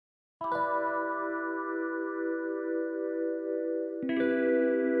You're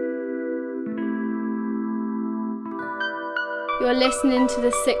listening to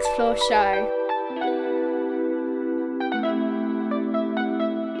the Sixth Floor Show.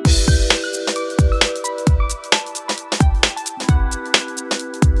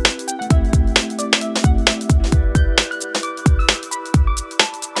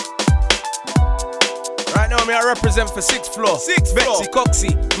 Right now, I represent for Sixth Floor. Vexy,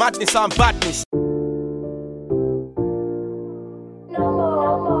 Coxy, Madness and Badness.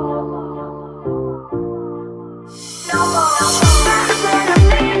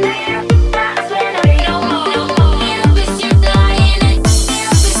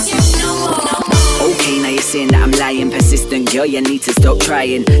 Persistent girl, you need to stop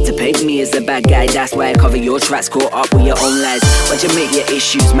trying to paint me as a bad guy. That's why I cover your tracks, caught up with your own lies. Why'd you make your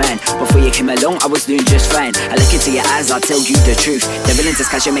issues, man? Before you came along, I was doing just fine. I look into your eyes, I'll tell you the truth. Devil into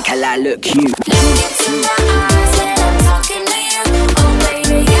cash, you make a lie look cute. Look into my eyes and I'm talking to you. Oh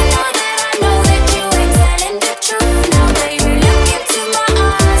baby, you know that I know that you ain't telling the truth. Now baby, look into my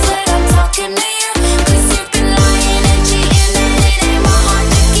eyes and I'm talking to you. Cause you've been lying and cheating and it ain't my heart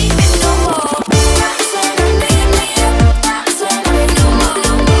to keep it no more. That's when I need me. That's when I need no more.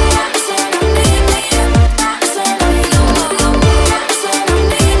 That's when I need me. That's when I need no more. That's when I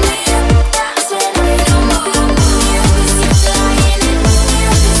need me. That's when I need no more. Cause you're lying and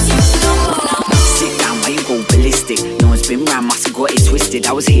sit down, why you go ballistic? No one's been round, must have got it twisted.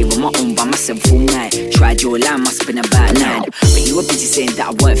 I was here on my own by myself all night. Tried your line, must have been about 9. But you were busy saying that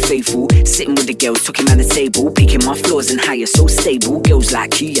I weren't faithful. Sitting with the girls, talking around the table, picking my flaws and how you're so stable. Girls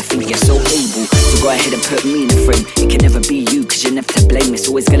like you think you're so able. So go ahead and put me in the frame. It can never be you, cause you're never to blame. It's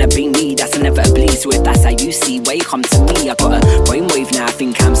always gonna be me, that's inevitably. So if that's how you see, why you come to me? I got a brainwave now, I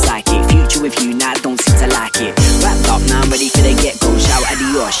think I'm psychic. Future with you, now I don't seem to like it. Wrapped up now, I'm ready for the get-go. Shout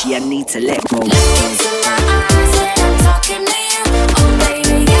adios, yeah, I need to let go. Look into my eyes and I'm talking to you. Oh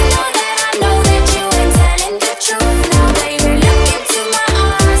baby, you know that I know that you ain't telling the truth. Now baby, look into my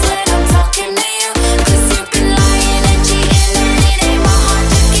eyes and I'm talking to you. Cause you've been lying and cheating and it ain't my heart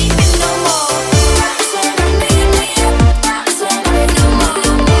to keep it no more. That's when I need me. That's when I need no more.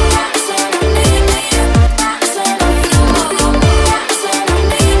 That's when I need me. That's when I need no more. That's when I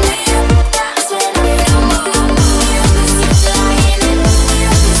need me. That's when I need no more. Cause you're lying and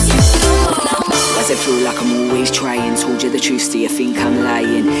does it feel like I'm always trying? Told you the truth, do you think I'm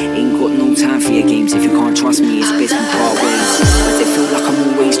lying? Ain't got no time for your games. If you can't trust me, it's best we part ways. Does it feel like I'm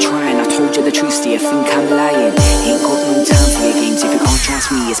always trying? I told you the truth, do you think I'm lying? Ain't got no time for your games. If you can't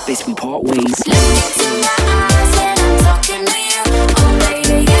trust me, it's best we part ways. Look into my eyes and I'm talking to you. Oh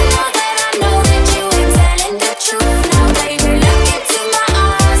baby, you know that I know that you ain't telling the truth. Now baby, look into my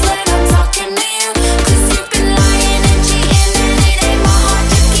eyes and I'm talking to you. Cause you've been lying and cheating and it ain't my heart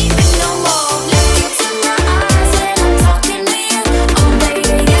to keep it no more. Look into my eyes and I'm talking to you. Oh baby,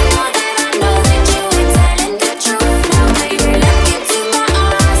 you know that I know that you ain't telling the truth. Now baby, look into my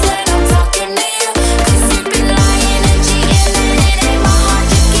eyes and I'm talking to you. Cause you've been lying and cheating and it ain't my heart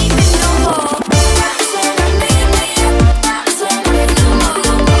to keep it no more. That's when I need me. That's when I need no more.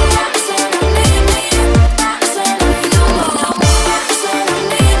 That's when I need me. That's when I need no more. That's when I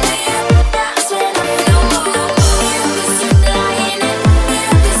need me. That's when I need no more. Cause you're lying and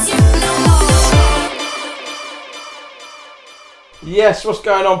cause you're no more. Yes, what's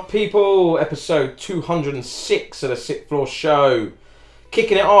going on, people? Episode 206 of the Sixth Floor Show.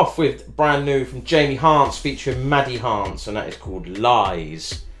 Kicking it off with brand new from Jamie Hance featuring Maddie Hance, and that is called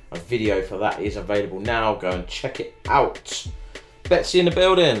Lies. A video for that is available now. Go and check it out. Betsy in the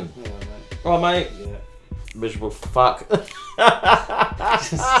building. Yeah, mate. Right, mate? Yeah. Miserable fuck.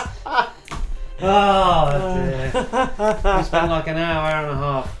 Oh dear. We spent like an hour and a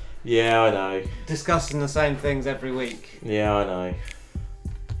half Yeah, I know. discussing the same things every week. Yeah, I know.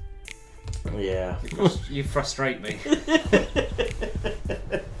 Yeah. You frustrate me. You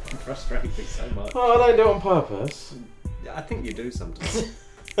frustrate me so much. Oh, I don't do it on purpose. I think you do sometimes.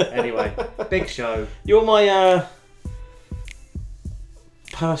 Anyway, big show. You're my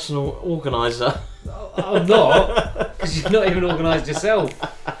personal organiser. I'm not, because you've not even organised yourself.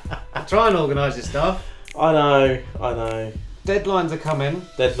 Try and organise your stuff. I know. Deadlines are coming.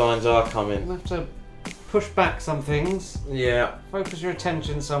 Deadlines are coming. You have to push back some things. Yeah. Focus your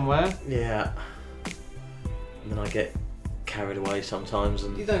attention somewhere. Yeah. And then I get carried away sometimes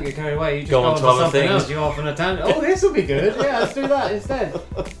and You don't get carried away, you just Go go on on to to other something things. else. You're off on a tangent. Oh, this will be good. Yeah, let's do that instead.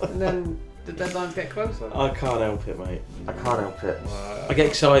 And then the deadlines get closer. I can't help it, mate. I can't help it. Well, I get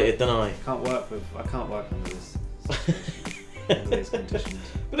excited, don't I? I can't work under this. Under these conditions.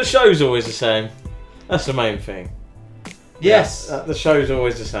 But the show's always the same. That's the main thing. Yes. The show's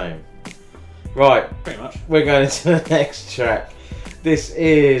always the same. Right, Pretty much. we're going into the next track. This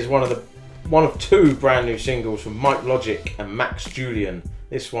is one of two brand new singles from Logik and Max Julian.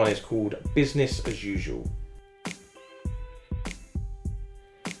 This one is called Business as Usual.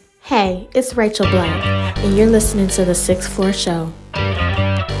 Hey, it's Rachel Black, and you're listening to The Sixth Floor Show.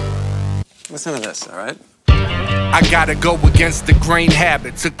 Listen to this, all right? I gotta go against the grain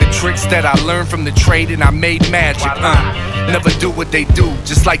habit. Took the tricks that I learned from the trade and I made magic. Never do what they do,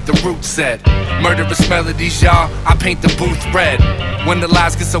 just like the Roots said. Murderous melodies, y'all, I paint the booth red. When the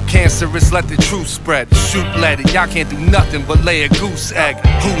lies get so cancerous, let the truth spread. Shoot, let it, y'all can't do nothing but lay a goose egg.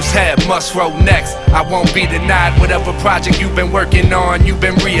 Whose head must roll next? I won't be denied. Whatever project you've been working on, you've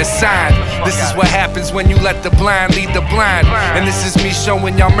been reassigned. This is what happens when you let the blind lead the blind. And this is me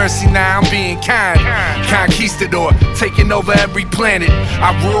showing y'all mercy, now I'm being kind. Conquistador, taking over every planet.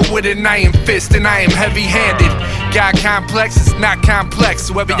 I rule with an iron fist and I am heavy-handed. God complex, it's not complex.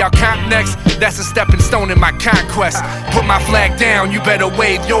 Whoever y'all comp next, that's a stepping stone in my conquest. Put my flag down, you better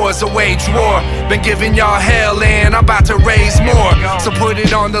wave yours or wage war. Been giving y'all hell and I'm about to raise more. So put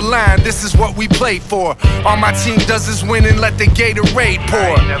it on the line, this is what we play for. All my team does is win and let the Gatorade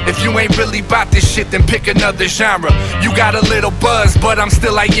pour. If you ain't really about this shit, then pick another genre. You got a little buzz, but I'm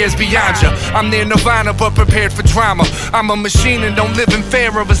still like years beyond ya. I'm near Nirvana, but prepared for drama. I'm a machine and don't live in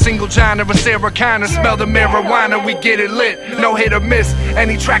fear of a single genre. But Sarah kinda smell the marijuana, we get it lit, no hit or miss.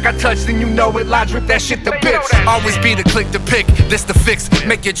 Any track I touch, then you know it. Lodge rip that shit to bits. Always be the click to pick, this the fix.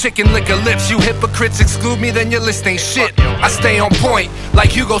 Make your chicken lick her lips. You hypocrites exclude me, then your list ain't shit. I stay on point, like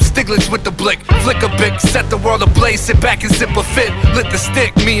Hugo Stiglitz with the blick. Flick a bic, set the world ablaze, sit back and sip a fit. Lit the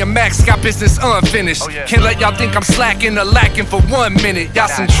stick, me and Max got business unfinished. Can't let y'all think I'm slacking or lacking for 1 minute. Y'all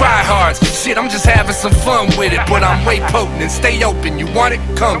some tryhards, shit, I'm just having some fun with it. But I'm way potent and stay open. You want it?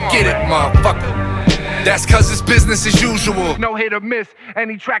 Come get it, motherfucker. That's cause it's business as usual. No hit or miss.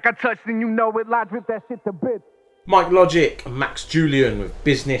 Any track I touch, then you know it. Lodge with that shit to bits. Logik and Max Julian with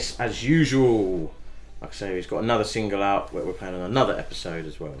Business as Usual. Like I say, he's got another single out where we're playing on another episode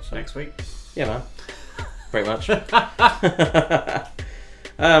as well. So. Next week. Yeah, man. Pretty much. There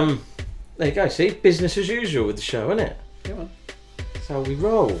you go. See, business as usual with the show, isn't it? Yeah, man. That's how we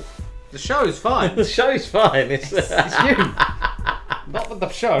roll. The show's fine. The show's fine. It's you. Not with the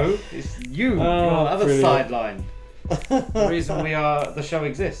show, it's you, your other brilliant. sideline. The reason the show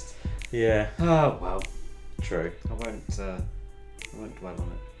exists. Yeah. Oh, well. True. I won't dwell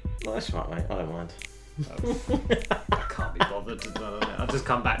on it. No, that's right, mate. I don't mind. I can't be bothered to dwell on it. I'll just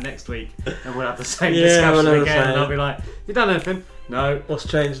come back next week and we'll have the same Yeah, discussion we'll have the again same. and I'll be like, you done anything? No. What's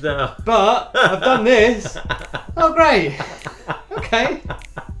changed now? But I've done this. Oh, great. Okay.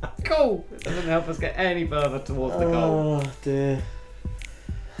 Cool. It doesn't help us get any further towards the goal. Oh, dear.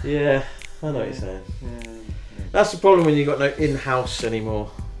 Yeah, I know what you're saying. Yeah. That's the problem when you've got no in-house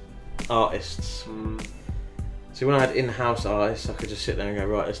anymore artists. See, when I had in-house artists, I could just sit there and go,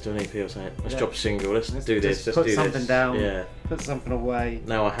 right, let's do an EP or something. Let's drop a single, let's do this, let's put do something this. down, Yeah. put something away.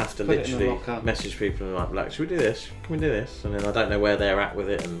 Now I have to Put it in the literally locker. message people and be like, should we do this? Can we do this? And then I don't know where they're at with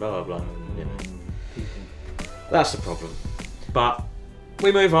it and blah, blah, blah. And, you know. That's the problem. But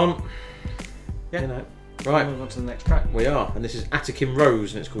we move on. Yeah. You know. Right. Move on to the next track. We are. And this is Atikin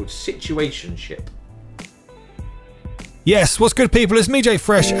Rose and it's called Situationship. Yes, what's good, people? It's me, J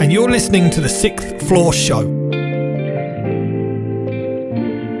Fresh, and you're listening to The Sixth Floor Show.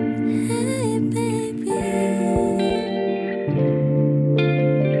 Hey, baby.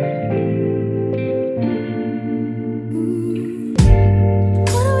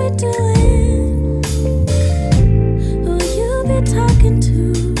 What are we doing? Who you be talking to?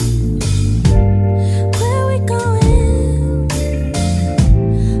 Where we going?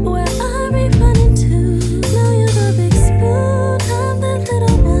 Where are we running to? Know you're the big spoon, I'm the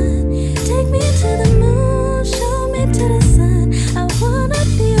little one. Take me to the moon.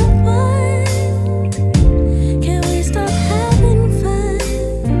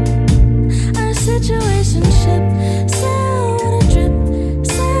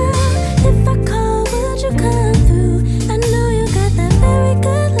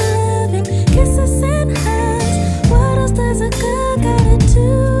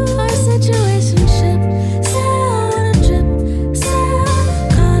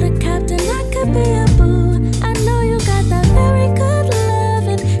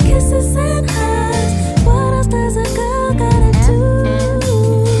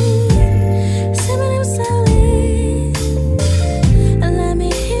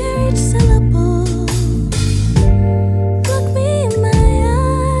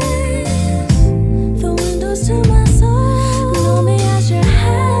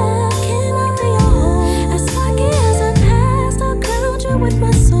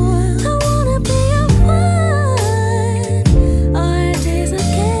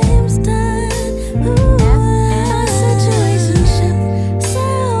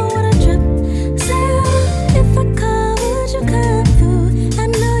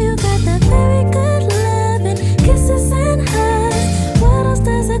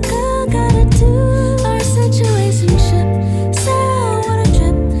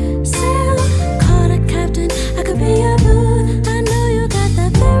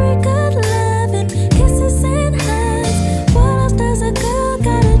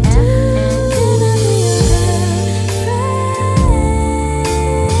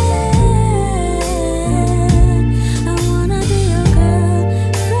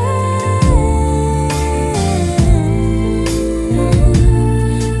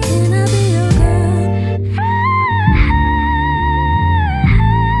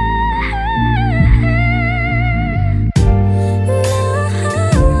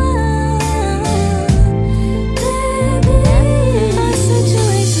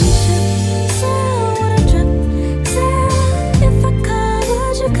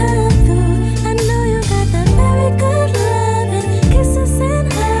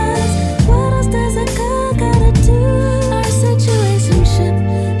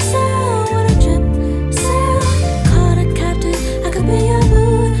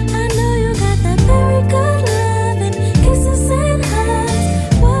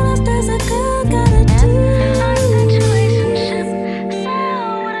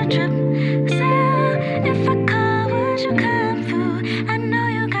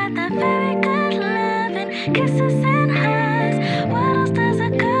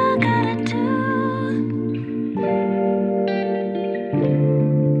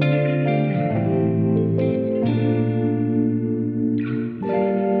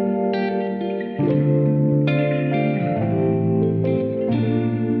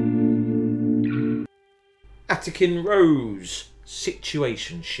 Atikin Rose,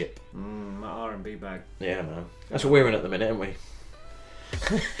 Situationship. My R&B bag. Yeah, man. That's what we're in at the minute, aren't we?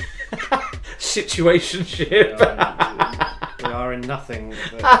 Situationship. We are in nothing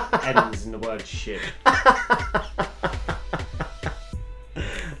that ends in the word shit.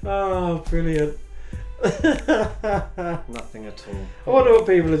 Oh, brilliant. Nothing at all. I wonder what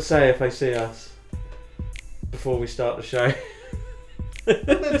people would say if they see us before we start the show.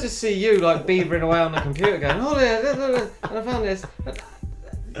 They'll just see you like beavering away on the computer going, oh yeah, and I found this.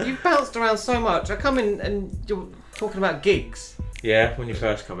 You've bounced around so much. I come in and you're talking about gigs. Yeah, when you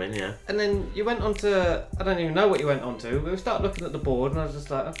first come in, yeah. And then you went on to, I don't even know what you went on to, but we started looking at the board and I was just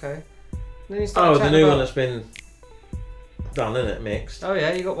like, okay. And then you started the new one that's been done, isn't it? Mixed. Oh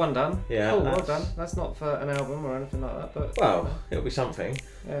yeah, you got one done. Yeah. Cool, well done. That's not for an album or anything like that, but... Well, it'll be something.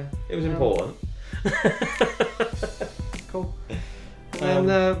 Yeah. It was important. Cool. And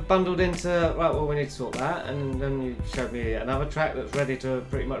then bundled into, right, well, we need to sort that, and then you showed me another track that's ready to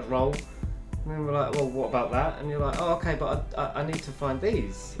pretty much roll. And then we're like, well, what about that? And you're like, oh, okay, but I need to find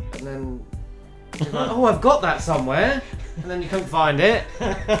these. And then you're like, oh, I've got that somewhere. And then you couldn't find it.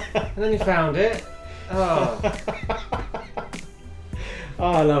 And then you found it. Oh.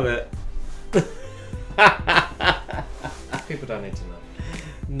 Oh, I love it. People don't need to know.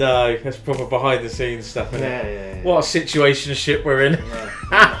 No, that's proper behind the scenes stuff, isn't it? Yeah. What a situationship we're in. No,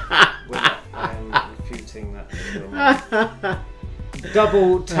 we're not. I am refuting that.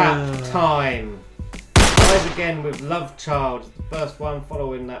 Double tap time. Rize-Again with Lovechild. The first one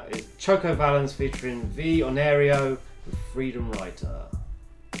following that is Choco Valens featuring Onerio with Freedom Writer.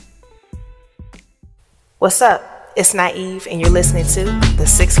 What's up? It's Naive, and you're listening to The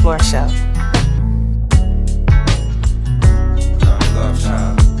Sixth Floor Show.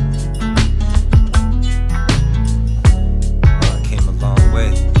 Lovechild. I came a long way.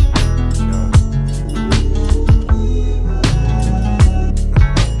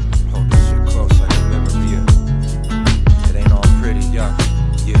 Hold this shit close like a memory. It ain't all pretty, yeah.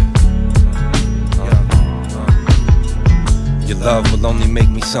 Your love will only make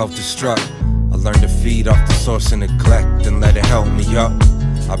me self-destruct. I learned to feed off the source of neglect and let it help me up.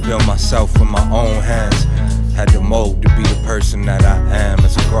 I built myself with my own hands. Had to mold to be the person that I am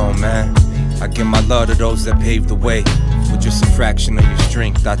as a grown man. I give my love to those that paved the way. With just a fraction of your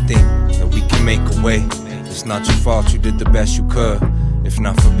strength, I think that we can make a way. It's not your fault, you did the best you could. If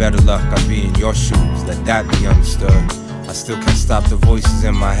not for better luck, I'd be in your shoes, let that be understood. I still can't stop the voices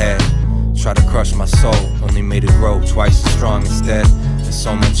in my head. Try to crush my soul, only made it grow twice as strong instead. There's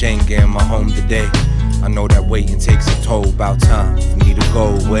so much anger in my home today. I know that waiting takes a toll, about time for me to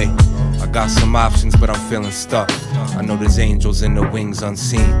go away. I got some options, but I'm feeling stuck. I know there's angels in the wings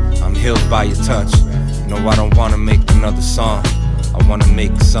unseen. I'm healed by your touch. No, I don't wanna make another song. I wanna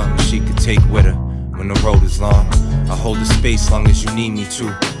make something she could take with her when the road is long. I hold the space long as you need me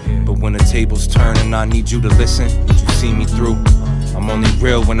to. But when the tables turn and I need you to listen, would you see me through? I'm only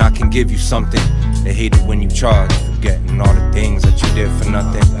real when I can give you something. They hate it when you charge, forgetting all the things that you did for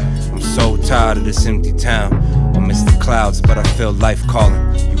nothing. I'm so tired of this empty town. I miss the clouds, but I feel life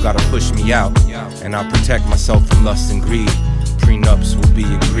calling. You gotta push me out, and I'll protect myself from lust and greed. Prenups will be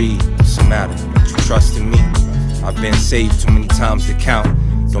agreed. What's the matter? Don't you trust in me? I've been saved too many times to count.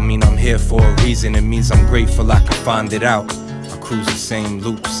 Don't mean I'm here for a reason, it means I'm grateful I can find it out. I cruise the same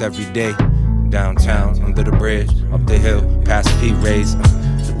loops every day. Downtown, under the bridge, up the hill, past P-Rays.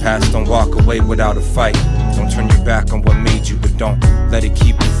 The past don't walk away without a fight. Don't turn your back on what made you, but don't let it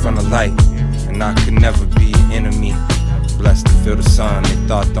keep you from the light. And I could never be an enemy. Blessed to feel the sun, they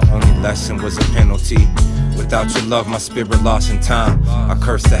thought the only lesson was a penalty. Without your love, my spirit lost in time. I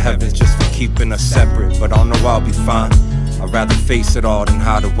curse the heavens just for keeping us separate, but I know I'll be fine. I'd rather face it all than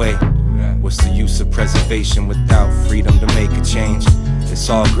hide away. What's the use of preservation without freedom to make a change? It's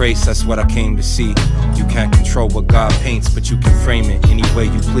all grace, that's what I came to see. You can't control what God paints, but you can frame it any way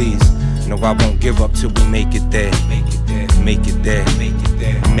you please. No, I won't give up till we make it there. Make it there, make it there, make it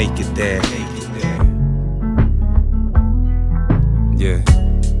there, make it there, make it there. Yeah.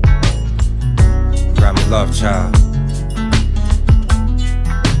 Grab me Lovechild.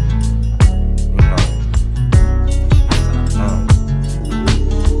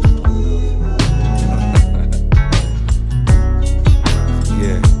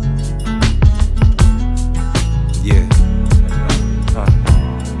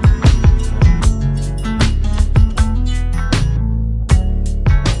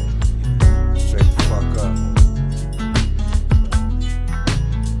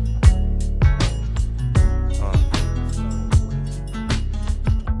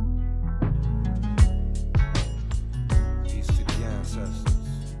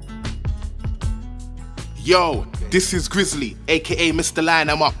 Yo, this is Grizzly, aka Mr.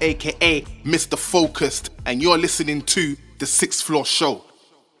 Line I'm Up, aka Mr. Focused, and you're listening to the Sixth Floor Show.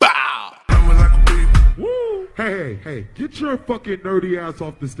 Bow! Hey, get your fucking nerdy ass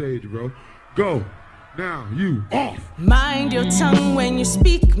off the stage, bro. Go. Now, you off. Mind your tongue when you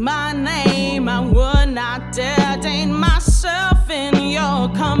speak my name. I would not dare deign myself in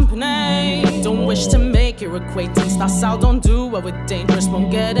your company. Don't wish to make your acquaintance. That's how don't do what we're dangerous. Won't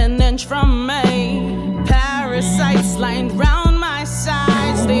get an inch from me. Parasites lined round my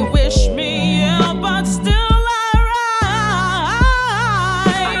sides. They wish me ill, but still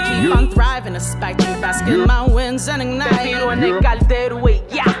I keep on thriving despite you bask in my winds and ignite.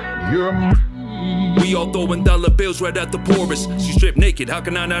 We all throwing dollar bills right at the poorest. She stripped naked, how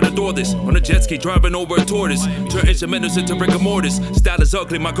can I not adore this? On a jet ski driving over a tortoise. Turn instrumentals into rigor mortis. Style is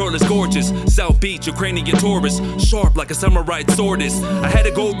ugly, my girl is gorgeous. South Beach, Ukrainian tourist. Sharp like a samurai sword is. I had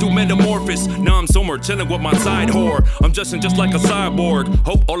to go through metamorphosis. Now I'm somewhere chilling with my side whore. I'm dressing just like a cyborg.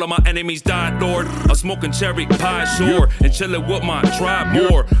 Hope all of my enemies died, Lord. I'm smoking cherry pie shore. And chilling with my tribe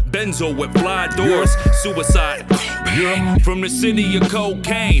more. Benzo with fly doors. Suicide. From the city of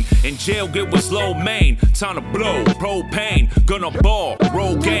cocaine. In jail get with slow main. Time to blow, propane. Gonna ball,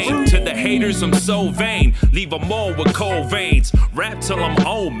 roll game. To the haters I'm so vain. Leave them all with cold veins. Rap till I'm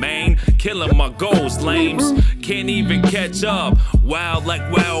old, man. Killing my goals, lames. Can't even catch up. Wild like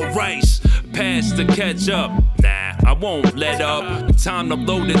wild rice. Pass the catch up. Nah, I won't let up. Time to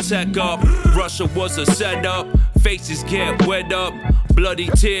load the tech up. Russia was a setup. Faces get wet up. Bloody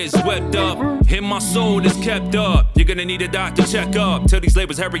tears wept up. In my soul is kept up. You're gonna need a doctor check up. Tell these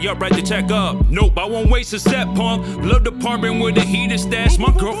labels hurry up, write the check up. Nope, I won't waste a step, punk. Blood department with a heater stash.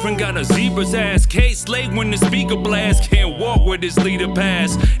 My girlfriend got a zebra's ass. K-Slade when the speaker blast. Can't walk with his leader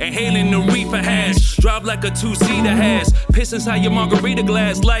pass. Inhaling the reefer hash. Drive like a two-seater hash. Piss inside your margarita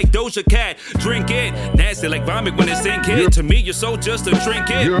glass like Doja Cat. Drink it. Nasty like vomit when it's in kid. To me, you're so just a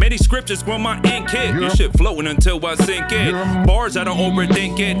trinket. Many scriptures from my ink kit. Your shit floating until I sink it. Bars I don't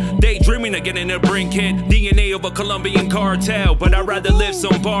overthink it. Daydreaming of getting a brink hit. DNA of a Colombian cartel. But I'd rather lift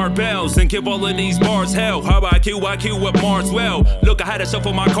some barbells than give all of these bars hell. How about IQ with Mars well? Look, I had to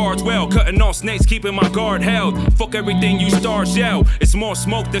shuffle my cards well. Cutting off snakes, keeping my guard held. Fuck everything you stars yell. It's more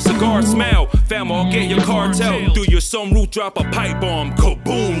smoke than cigar smell. Fam, I'll get your cartel. Do your some root, drop a pipe bomb.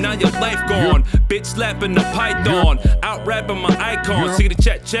 Kaboom, now your life gone. Bitch slapping the python. Out rapping my icon. See the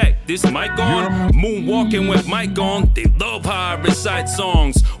check, this mic on. Moonwalking with mic on. They love how I recite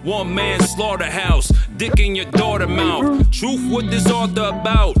songs. One man slaughterhouse. Dick in your daughter mouth. Truth, what this author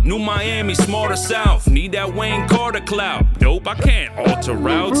about? New Miami, smarter south. Need that Wayne Carter clout. Nope, I can't alter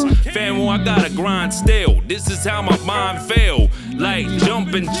routes. Famo, I gotta grind still. This is how my mind failed. Like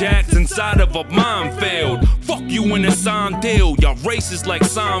jumping jacks inside of a minefield. Fuck you in a sign deal. Y'all racist like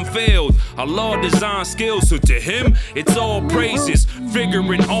Seinfeld. I law design skills, so to him, it's all praises.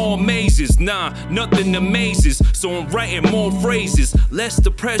 Figuring all mazes. Nah, nothing amazes. So I'm writing more phrases. Less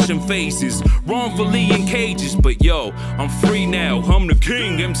depression phases. Wrongfully in cages. But yo, I'm free now. I'm the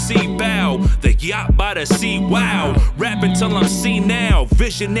king, MC Bow. The yacht by the sea, wow. Rapping till I'm senile.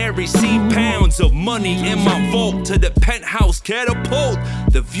 Visionary, see pounds of money in my vault. To the penthouse catapult.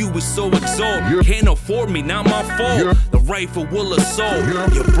 The view is so exalted. Can't afford me, not my fault. The rifle will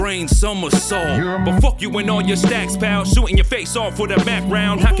assault. Your brain somersault. But fuck you and all your stacks, pal. Shooting your face off with a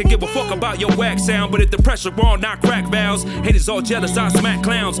background. I can give a fuck about your whack sound. But if the pressure on, not crack valves. Haters all jealous, I smack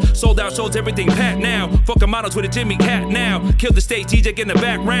clowns. Sold out shows, everything packed now. Fucking models with a Jimmy Cat now. Kill the stage DJ in the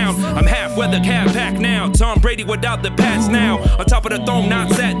background. I'm half weather, cat pack now. Tom Brady without the pats now. On top of the throne, not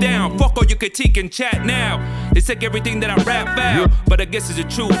sat down. Fuck all you critique and chat now. They take everything that I rap out. But I guess it's the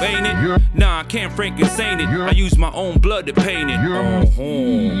truth, ain't it? Nah, I can't frank insane it. I use my own blood to paint it.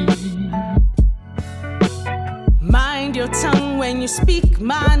 Mind your tongue when you speak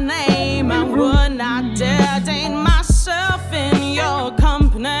my name. I would not dare deign myself in your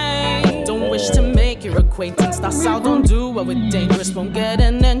company. Don't wish to make your acquaintance. That's how don't do what we're dangerous. Won't get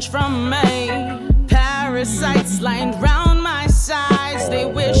an inch from me. Parasites lined round my sides. They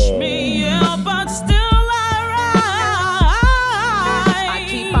wish me ill, but still I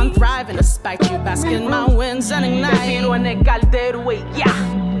keep on thriving despite you bask in my winds and ignite.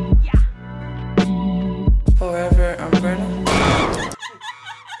 Forever umbrella.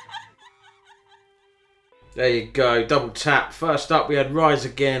 There you go, double tap. First up we had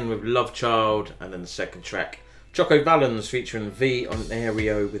Rize-Again with Lovechild, and then the second track Choco Valens featuring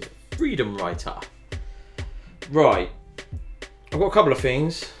Onerio with Freedom Writer. Right, I've got a couple of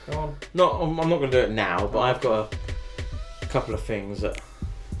things. Go on. I'm not going to do it now, but I've got a couple of things that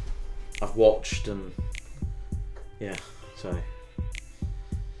I've watched and yeah, so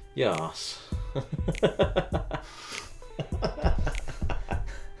yes. That's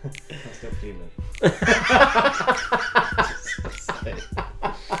still human.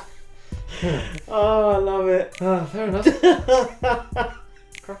 Oh, I love it. Oh, fair enough.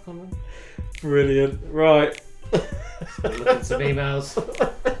 Crack on then. Brilliant. Right. Look at some emails.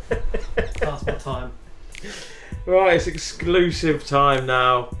 Pass my time. Right, it's exclusive time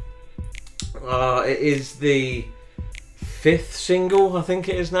now. It is the 5th single, I think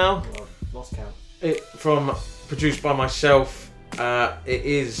it is now. Oh, lost count. Produced by myself. It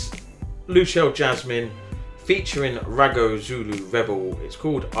is Lutchelle Jasmine featuring Raggo, Zulu, Rebel. It's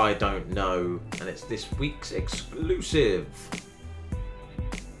called I Don't Know, and it's this week's exclusive.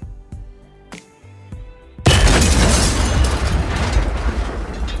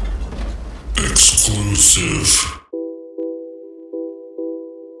 Exclusive.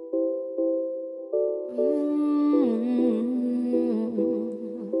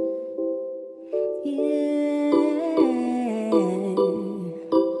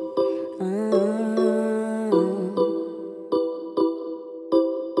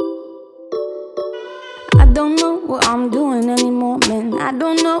 I don't know what I'm doing anymore, man. I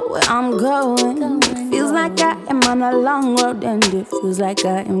don't know where I'm going. It feels like I am on a long road, and it feels like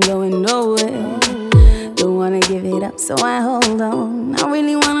I am going nowhere. Don't wanna give it up, so I hold on. I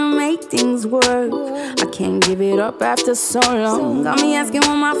really wanna make things work. I can't give it up after so long. Got me asking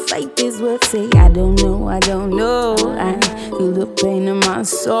what my faith is worth. Say I don't know, I don't know. I feel the pain in my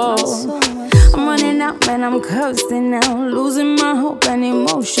soul. I'm running out, man, I'm coasting now. Losing my hope and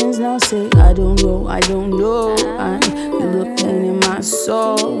emotions now. Say I don't know, I don't know. I feel the pain in my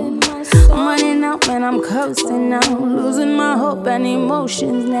soul. I'm running out, man, I'm coasting now. Losing my hope and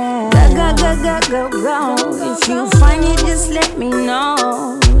emotions now. Go. If you find it, just let me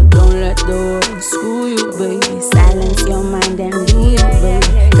know. Don't let the world screw you, baby. Silence your mind and be you,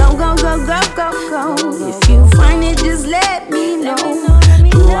 baby. Go. If you find it, just let me know.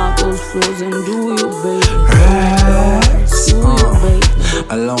 Do out those flows and do you, baby.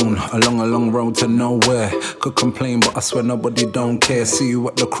 Alone, along a long road to nowhere. Could complain, but I swear nobody don't care. See you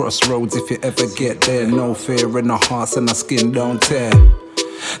at the crossroads if you ever get there. No fear in our hearts and our skin don't tear.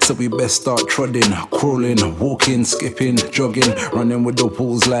 So we best start treading, crawling, walking, skipping, jogging, running with the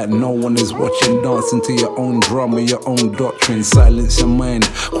walls like no one is watching. Dancing to your own drama, your own doctrine. Silence your mind,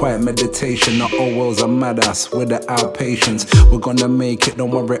 quiet meditation. Not all worlds are madass with the outpatience. We're gonna make it, don't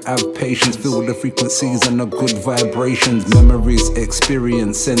worry, have patience. Feel the frequencies and the good vibrations. Memories,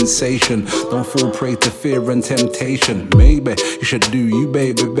 experience, sensation. Don't fall prey to fear and temptation. Maybe you should do you,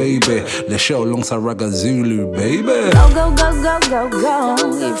 baby. Let's show alongside Raggo Zulu, baby. Go.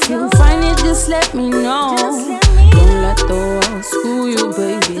 If you find it, just let me know. Don't let the world screw you,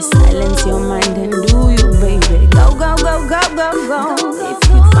 baby. Silence your mind and do you, baby. Go. If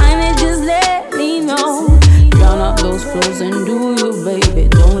you find it, just let me know. Drown out those flows and do you, baby.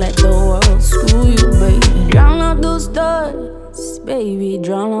 Don't let the world screw you, baby. Drown out those thoughts, baby.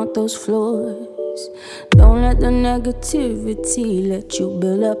 Drown out those floors. Don't let the negativity let you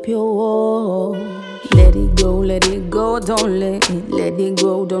build up your wall. Let it go, don't let it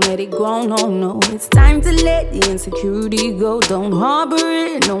go, don't let it grow, no. It's time to let the insecurity go, don't harbor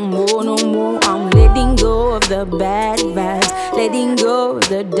it no more. I'm letting go of the bad vibes, letting go of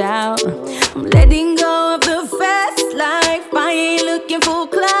the doubt. I'm letting go of the fast life, I ain't looking for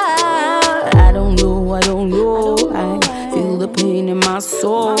clout. I don't know, I feel the pain in my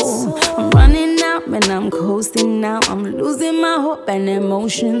soul. I'm running out, man, I'm coasting now. I'm losing my hope and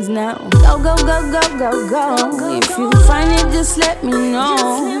emotions now. Go. If you find it, just let me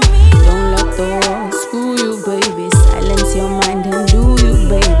know. Don't let the world screw you, baby. Silence your mind and do you,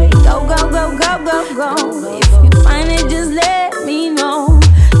 baby. Go. If you find it, just let me know.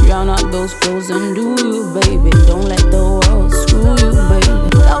 Drown out those flows and do you, baby. Don't let the world screw you, baby.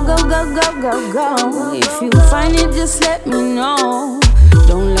 Go. If you find it, just let me know.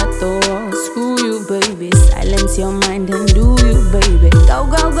 Don't let the world screw you, baby. Silence your mind and do you, baby. Go.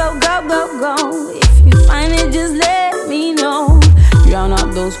 If you find it, just let me know. Drown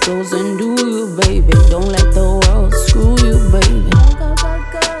out those flows and do you, baby. Don't let the world screw you, baby. Go.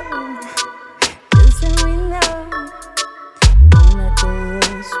 Just let me know. Don't let the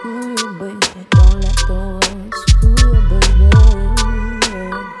world screw you, baby. Don't let the world screw you, baby.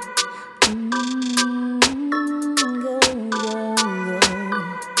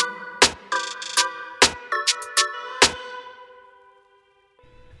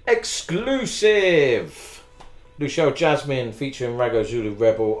 Exclusive! Lutchelle Jasmine featuring Raggo Zulu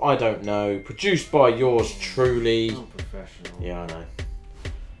Rebel, I Don't Know. Produced by yours truly. Oh, professional. Yeah, I know.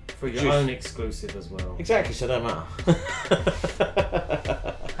 For your own exclusive as well. Exactly, so it don't matter.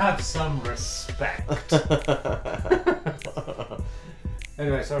 Have some respect.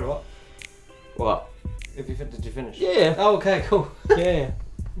 Anyway, sorry, what? What? Did you finish? Yeah. Oh, okay, cool. Yeah.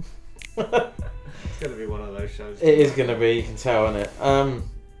 It's going to be one of those shows. It is going to be, you can tell, isn't it?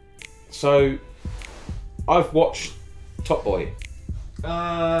 So, I've watched Top Boy.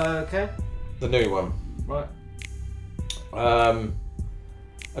 Okay. The new one. Right. A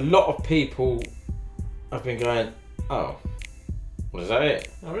lot of people have been going, oh, was that it?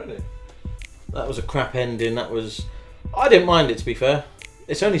 Oh, really? That was a crap ending. I didn't mind it, to be fair.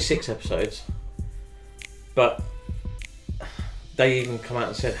 It's only 6 episodes. But they even come out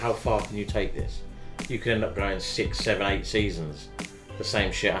and said, how far can you take this? You can end up going 6, 7, 8 seasons. The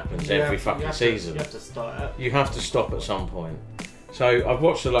same shit happens every fucking season. You have to start out. You have to stop at some point. So I've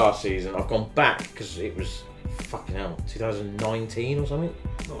watched the last season. I've gone back because it was fucking hell, 2019 or something.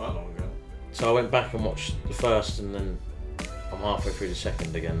 Not that long ago. So I went back and watched the first, and then I'm halfway through the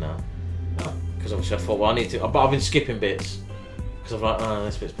second again now. Because obviously I thought, well, I need to. But I've been skipping bits because I'm like, oh,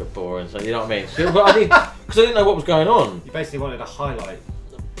 this bit's a bit boring. So you know what I mean? So, but because I didn't know what was going on. You basically wanted a highlight.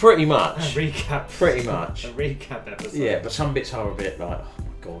 Pretty much. A recap. Pretty much. A recap episode. Yeah, but some bits are a bit like, oh my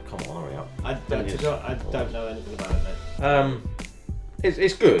god, come on, hurry up. I don't know anything about it, mate.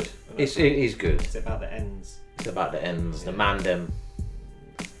 It's good. It is good. It's about the ends. It's about the ends, the mandem.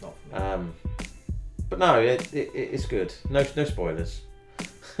 Not for me. But no, it's good. No spoilers.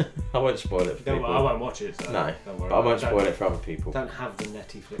 I won't spoil it for people. I won't watch it. So no, don't worry. But I won't spoil it for other people. Don't have the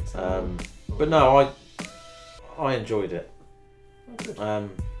Netflix. But no, I enjoyed it. Oh, good.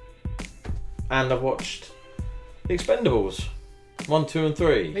 And I've watched The Expendables 1, 2, and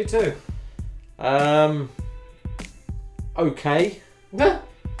 3. Me too. Okay.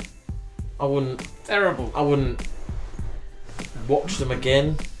 I wouldn't. Terrible. I wouldn't watch them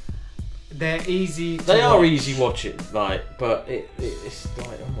again. They're easy. They are easy watching, like, but it's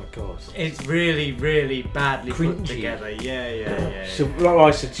like, oh my god. It's really, really badly put Cringy. together. Yeah. So, like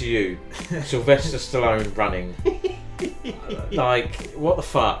I said to you, Sylvester Stallone running. Like, what the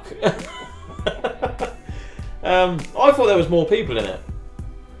fuck? I thought there was more people in it.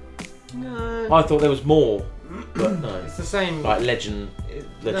 No. I thought there was more, but no. It's the same. Like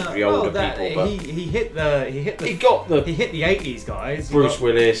legendary older people. But he hit the 80s guys. Bruce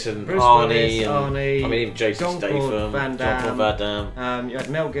Willis and Arnie. I mean, even Jason Jean-Claude Statham, Van Jean-Claude Van Damme. You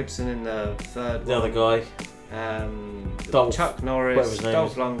had Mel Gibson in the third the one. other guy. Chuck Norris,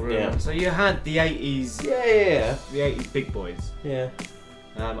 Dolph Lundgren. Yeah. So you had the 80s. Yeah. The 80s big boys. Yeah.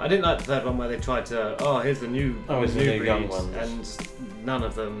 I didn't like the third one where they tried to. Oh, here's the new. Here's the new young ones. And none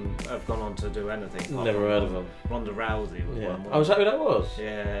of them have gone on to do anything. Never heard of them. Ronda Rousey was one. Oh, was that who that was?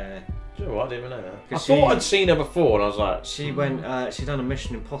 Yeah. Do you know what? I didn't even know that. I thought I'd seen her before, and I was like. She went. She done a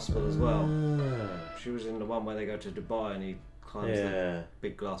Mission Impossible as well. She was in the one where they go to Dubai and he climbs the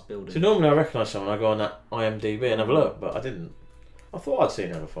big glass building. So normally I recognise someone, I go on that IMDb and have a look, but I didn't. I thought I'd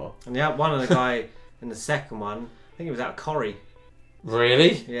seen her before. And yeah, one of the guy in the second one, I think he was out of Corrie.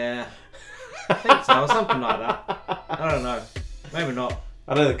 Really? Yeah. I think so, or something like that. I don't know. Maybe not.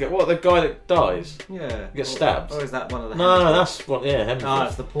 I don't think. What, the guy that dies? Yeah. Gets stabbed? Or is that one of the No, that's what. Yeah, Hemsworth. Oh,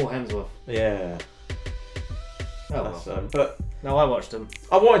 it's the poor Hemsworth. Yeah. Oh well. But no, I watched them.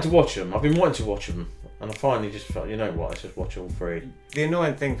 I wanted to watch them. I've been wanting to watch them, and I finally just felt, you know what? Let's just watch all 3. The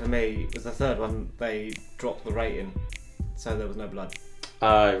annoying thing for me was the third one. They dropped the rating, so there was no blood.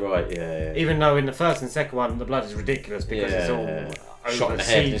 Oh, right, yeah. Even though in the first and second one the blood is ridiculous because it's all shot in the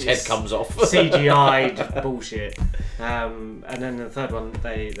head and his head comes off. CGI'd bullshit. And then in the third one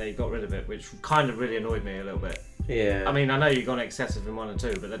they got rid of it, which kind of really annoyed me a little bit. Yeah. I mean, I know you've gone excessive in 1 and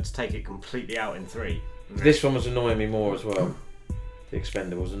 2, but let's take it completely out in 3. This one was annoying me more as well. The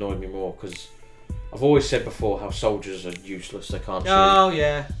Expendables annoyed me more because I've always said before how soldiers are useless, they can't shoot. Oh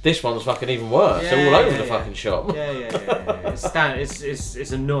yeah. This one's fucking even worse. They're all over the fucking shop. Yeah.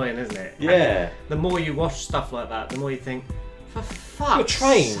 It's annoying, isn't it? Yeah. And the more you watch stuff like that, the more you think, for fuck's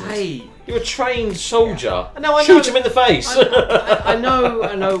sake. You're a trained soldier. Yeah. I Shoot him in the face. I know.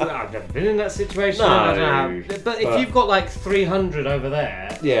 I've never been in that situation. No, I don't know. But if you've got like 300 over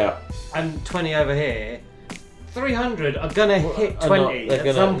there, and 20 over here, 300 are gonna hit 20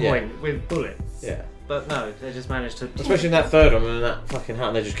 at some point with bullets. Yeah. But no, they just managed to. Especially in that third one, and that fucking hat,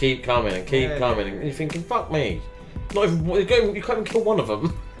 and they just keep coming and keep coming, and you're thinking, fuck me. Not even you can't even kill one of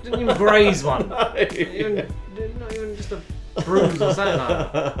them. Didn't even graze one. No. Not even just a bruise or something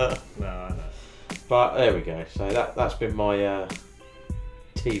like that. No, I know. But there we go. So that's been my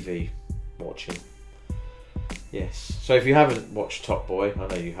TV watching. Yes. So if you haven't watched Top Boy, I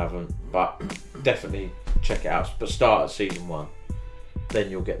know you haven't, but definitely check it out. But start at season 1, then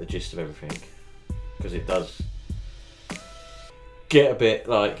you'll get the gist of everything, because it does get a bit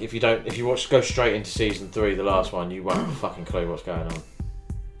like if you go straight into season 3, the last one, you won't have a fucking clue what's going on.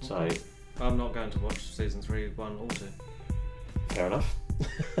 So I'm not going to watch season 3, 1 or 2. Fair enough.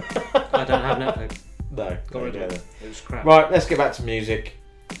 I don't have Netflix. No, got rid of it. It was crap. Right, let's get back to music.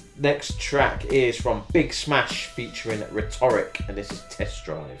 Next track is from Big Smash featuring Rhetoric, and this is Test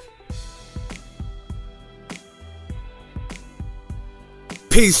Drive.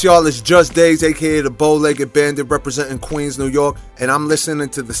 Peace, y'all. It's Just Days, aka the Bow-Legged Bandit, representing Queens, New York, and I'm listening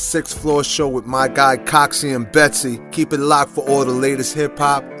to the 6th Floor Show with my guy Coxie and Betsy. Keep it locked for all the latest hip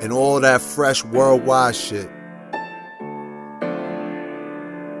hop and all that fresh worldwide shit.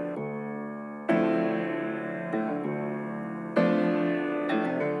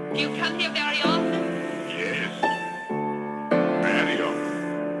 You come here very often? Yes. Very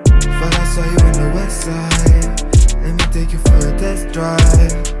often. Thought I saw you in the west side. Let me take you for a test drive.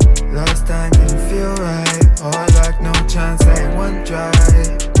 Last time didn't feel right. All luck, no chance, I ain't one drive.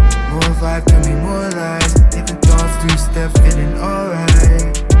 More vibe, give me more life. Even thoughts, 2-step, feeling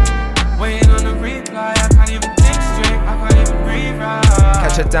alright. Waiting on a reply, I can't even think straight, I can't even breathe right.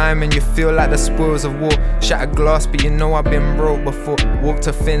 Catch a dime and you feel like the spoils of war. Shattered glass, but you know I've been broke before. Walked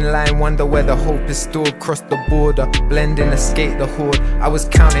a thin line, wonder where the hope is stored. Crossed the border, blend in, escape the horde. I was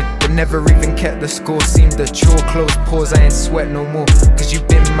counted, but never even kept the score. Seemed a chore, close pause, I ain't sweat no more. Cause you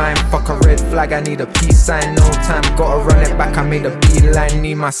been mine, fuck a red flag, I need a peace sign. No time, gotta run it back, I made a beeline.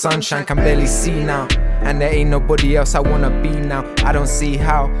 Need my sunshine, can barely see now. And there ain't nobody else I wanna be now. I don't see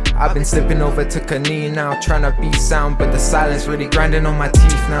how. I've been slipping over to Kanee now. Tryna be sound, but the silence really grinding on my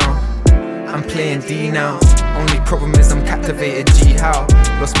teeth now. I'm playing D now. Only problem is I'm captivated, G how.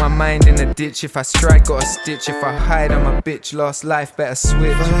 Lost my mind in a ditch. If I strike, got a stitch. If I hide, I'm a bitch. Lost life, better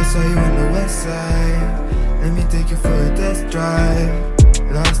switch. Thought I saw you on the west side. Let me take you for a test drive.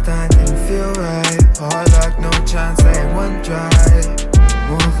 Last time didn't feel right. All luck, no chance, I ain't one drive.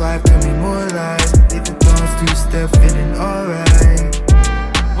 More vibe, give me more life. Even thoughts, 2-step, feeling alright.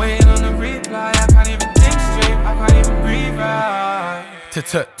 Waiting on a reply, I can't even think straight, I can't even breathe right.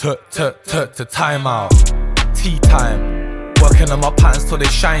 To time out. Tea time. Working on my patterns till they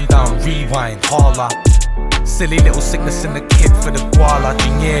shine down. Rewind, holla. Silly little sickness in the kid for the guala.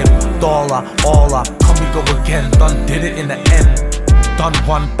 Dinero, dollar, alla. Come we go again. Done did it in the end. Done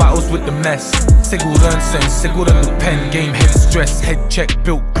one battles with the mess. Siggled and sent, siggled and the pen. Game head stress, head check,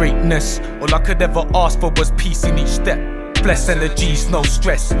 built greatness. All I could ever ask for was peace in each step. Bless energies, no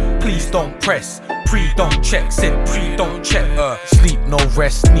stress. Please don't press. Pre don't check, said pre don't check. Sleep no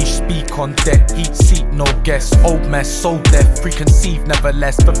rest, niche speak on deck. Heat seat no guest. Old mess, so deaf. Preconceived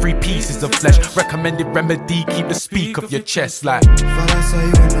nevertheless. For 3 pieces of flesh. Recommended remedy, keep the speak of your chest like. Thought I saw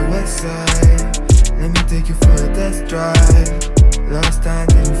you on the west side. Let me take you for a test drive. Last time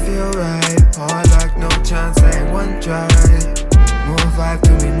didn't feel right. All luck, no chance, I ain't one drive. More vibe,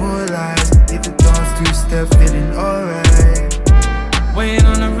 give me more life. Even thoughts, 2-step, feeling alright. Waiting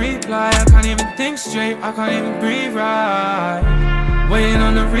on a reply, I can't even think straight, I can't even breathe right. Waiting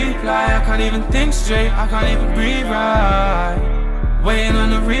on a reply, I can't even think straight, I can't even breathe right. Waiting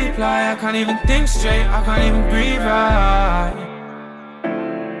on a reply, I can't even think straight, I can't even breathe right.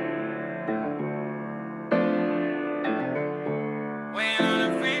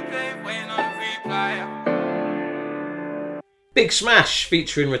 Big Smash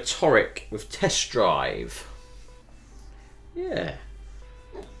featuring Rhetoric with Test Drive. Yeah.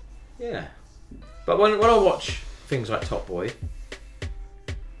 But when I watch things like Top Boy,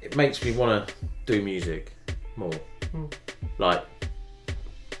 it makes me want to do music more. Like,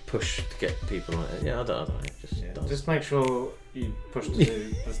 push to get people on it. Yeah, I don't know. Just make sure you push to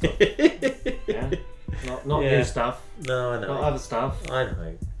do the stuff. Yeah? Not new stuff. No, I know. Not other stuff. I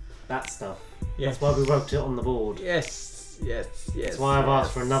know. That stuff. Yes. That's why we wrote it on the board. Yes. That's why I've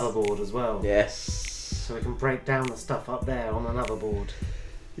asked for another board as well. Yes. So we can break down the stuff up there on another board.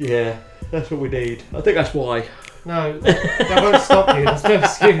 Yeah, that's what we need. I think that's why. No, that won't stop you. There's no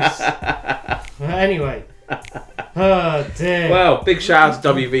excuse. Anyway. Oh dear. Well, big shout out to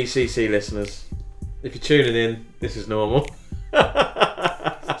WVCC listeners. If you're tuning in, this is normal.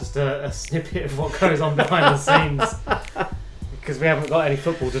 It's just a snippet of what goes on behind the scenes. Because we haven't got any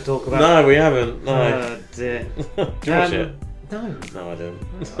football to talk about. No, we haven't. No. Oh dear. Do you watch it? No. No, I don't.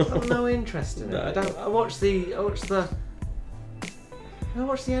 I've got no interest in it. I watched the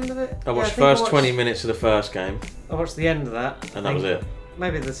end of it. I watched the first 20 minutes of the first game. I watched the end of that. And that was it.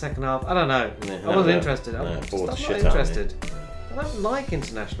 Maybe the second half. I don't know. Yeah, I wasn't interested. No, I'm not shit interested. I don't like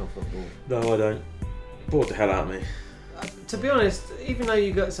international football. No, I don't. Bored the hell out of me. To be honest, even though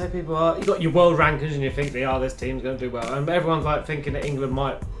you got your world rankings and you think this team's going to do well, and everyone's like thinking that England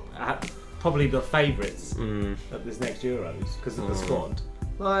might probably the favourites at this next Euros because of the squad.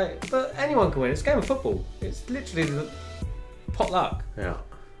 Like, but anyone can win. It's a game of football. It's literally the pot luck. Yeah.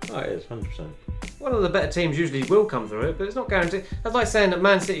 Oh, it is 100%. One of the better teams usually will come through it, but it's not guaranteed. That's like saying that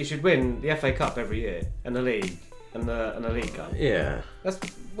Man City should win the FA Cup every year and the league and the League Cup. Yeah. That's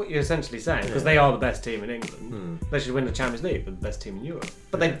what you're essentially saying because they are the best team in England. They should win the Champions League, but the best team in Europe.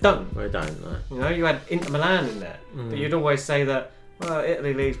 But they don't. They don't. No. You know, you had Inter Milan in there, but you'd always say that. Well,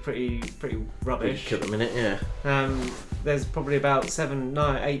 Italy League's pretty rubbish. At the minute, yeah. There's probably about 7,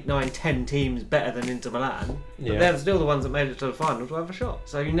 9, 8, 9, 10 teams better than Inter Milan, but Yeah. they're still the ones that made it to the final to have a shot.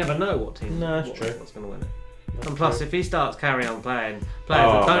 So you never know what team. No, that's true. What's going to win it? That's And plus, true. if he starts carrying on playing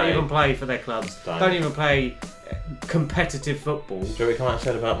players that don't even play for their clubs, don't even play competitive football. Do we come out and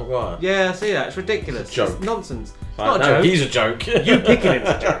said about Maguire? Yeah, I see that. It's ridiculous. It's a joke. It's nonsense. It's Right, not a no, joke. he's a joke. You picking him's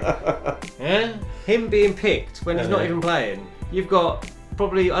a joke. Yeah? Him being picked when he's not know. even playing. You've got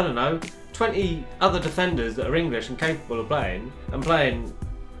probably, I don't know, 20 other defenders that are English and capable of playing and playing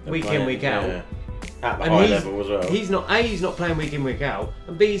week in, week out. Yeah. At the And high he's- level as well. He's not A, he's not playing week in, week out,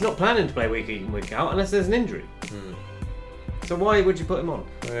 and B, he's not planning to play week in, week out unless there's an injury. So why would you put him on?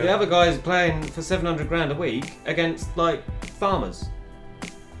 Yeah. The other guy's playing for 700 grand a week against like farmers.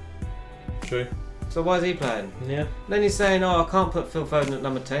 True. So why is he playing? Yeah. Then he's saying, I can't put Phil Foden at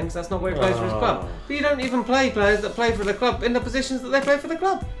number 10 because that's not where he plays for his club. Oh. But you don't even play players that play for the club in the positions that they play for the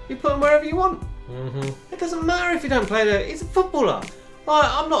club. You put them wherever you want. It doesn't matter if you don't play there. He's a footballer. Like,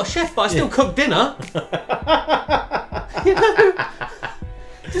 I'm not a chef, but I still cook dinner. You know?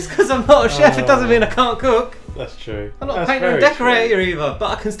 Just because I'm not a chef, it doesn't mean I can't cook. That's true. I'm not That's a painter and very decorator true. either,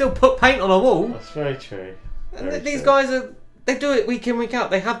 but I can still put paint on a wall. That's very true. And these guys are. They do it week in, week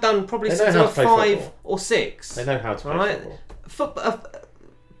out. They have done probably They since know they how were to play 5 football. or 6. They know how to play right? football.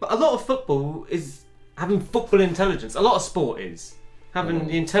 But a lot of football is having football intelligence. A lot of sport is having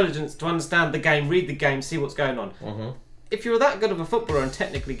the intelligence to understand the game, read the game, see what's going on. If you're that good of a footballer and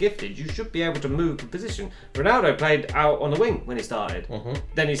technically gifted, you should be able to move the position. Ronaldo played out on the wing when he started.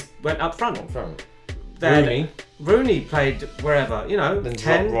 Then he went up front. Rooney played wherever, you know, Then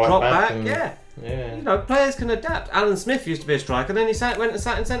 10, drop drop back back, and- yeah. Yeah. You know, players can adapt. Alan Smith used to be a striker, then he went and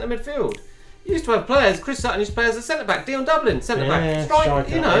sat in centre midfield. You used to have players, Chris Sutton used to play as a centre back, Dion Dublin, centre back, striker,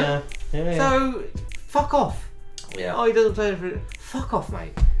 you know. Yeah. So, fuck off. Yeah. Oh, he doesn't play for it. Fuck off,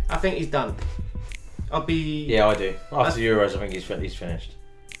 mate. I think he's done. I'll be. Yeah, I do. After the Euros, I think he's finished.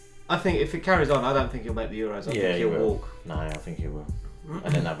 I think if it carries on, I don't think he'll make the Euros. I think he'll walk. No, I think he will.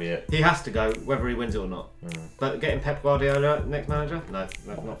 And then that'll be it. He has to go, whether he wins it or not. But getting Pep Guardiola next manager? No,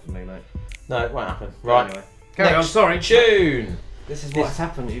 not for me, mate. No, it won't happen. Right. Anyway. Carry on, sorry. Tune! This is what's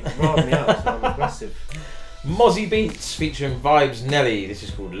happened. You've riled me up, so I'm aggressive. Mozi Beatz featuring Vybz Nelly. This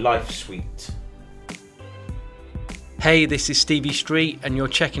is called Life Sweet. Hey, this is Stevie Street, and you're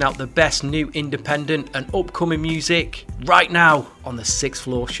checking out the best new independent and upcoming music right now on the Sixth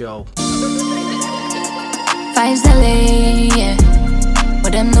Floor Show. Vybz LA, yeah.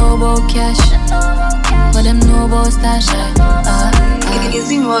 What them know about cash? What them know about stash?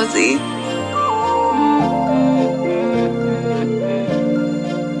 Easy Mozi.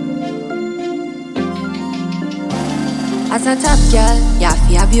 As a top girl, yeah,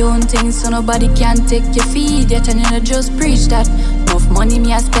 fi have your own things so nobody can take your feed. Yet and you know just preach that. Enough money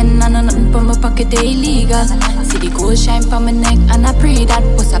me I spend and nothing for my pocket they illegal. See the gold shine pa my neck and I pray that.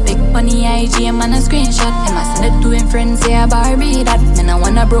 Post a big bunny IG and man a screenshot. Him I send it to him friends, yeah, Barbie that. Man I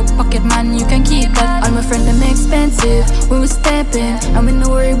want a broke pocket man, you can keep that. All my friends them expensive when we stepping, and we no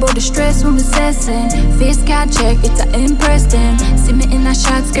worry about the stress when we sessing. Face card check, it's a impress them. See me in a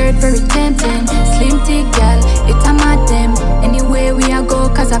short skirt, very tempting. Slim thick gal, it's a mad them. Anywhere we a go,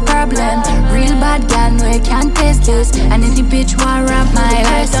 cause a problem. Real bad gal, no you can't test this. And any bitch wanna rap my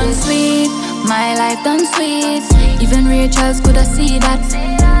life done sweet. My life done sweet. Even Rachel's coulda see that.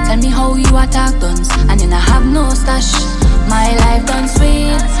 Tell me how you attack guns and you not have no stash. My life done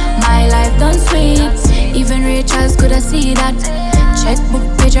sweet. My life done sweet. Even Rachel's coulda see that. Checkbook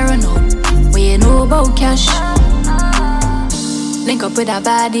page I run out. Where you know about cash. Link up with her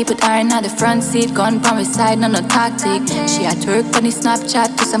body, put her in the front seat. Gun from his side, none no tactic. She a twerk on the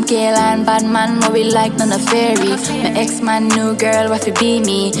Snapchat to some K-line bad man, what we like, none of fairy. My ex-man, new girl, what fi be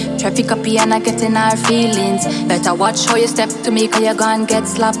me. Traffic copy and I get in our feelings. Better watch how you step to me, cause you gon' get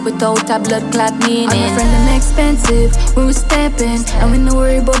slapped without a blood clot meaning. And my friend them expensive when we stepping, and we no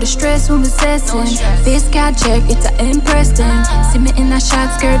worry about the stress when we sessing. Face card check, it's a impress them. See me in a short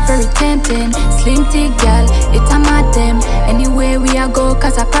skirt, very tempting. Slim thick gal, it's a mad them. Anywhere we a go,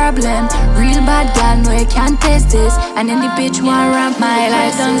 cause a problem. Real bad gal, no you can't test this. And any bitch wanna rap my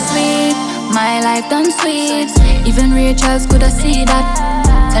life done sweet. My life done sweet. Even Rachel's coulda see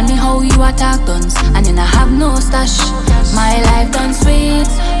that. Tell me how you attack guns, and then I have no stash. My life done sweet,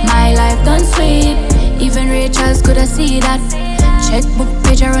 my life done sweet. Even Rachel's coulda see that. Checkbook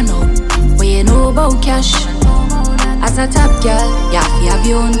page I run out, what you know about cash? As a top girl, you have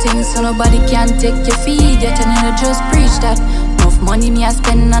your own things, so nobody can take your feed yet, and you just preach that. Enough money me I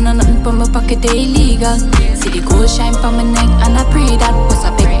spend, and nothing from my pocket they illegal. See the gold shine from my neck, and I pray that. Post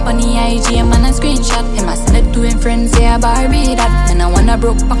a pic on the IG, and man a screenshot. Him I send it to him friends, say I Barbie that. Then I want a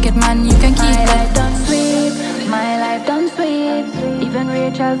broke pocket man, you can keep that. My life done sweet, my life done sweet. Even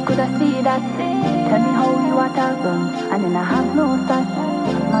Rachel's coulda see that. Tell me how you attack them, and then I have no stash.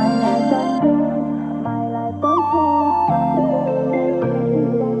 My life done sweet, my life done sweet.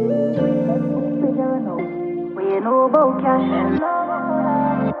 We know about cash.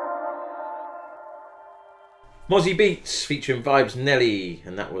 Mozi Beatz featuring Vybz, Nelly,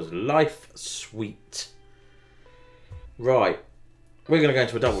 and that was Life Sweet. Right, we're going to go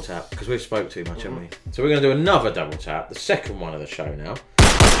into a double tap because we've spoke too much, haven't we? So we're going to do another double tap, the second one of the show now.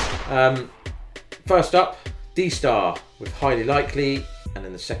 First up, D-Star with Highly Likely, and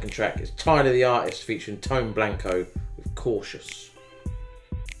then the second track is Tali the Artist featuring Tone Blanco with Cautious.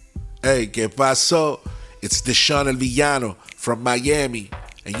 Hey, ¿qué pasó? It's Deshaun El Villano from Miami,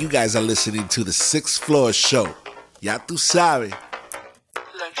 and you guys are listening to the 6th Floor Show. Ya tú sabes.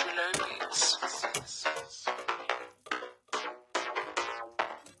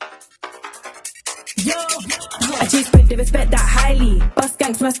 Yo, I choose spread the respect that highly. Bust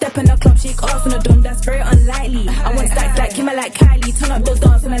gangs when I step in the club, shake off on the dome, that's very unlikely. I want stacks like Kim, I like Kylie. Turn up the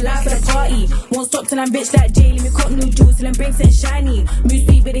dance and I laugh for the party. Won't stop till I'm rich like Jay. Let me cop new jewels till I'm bring something shiny. Move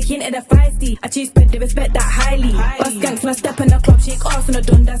sweet with a hint of the feisty. I choose spread the respect that highly. Bust gangs when I step in the club, shake off on the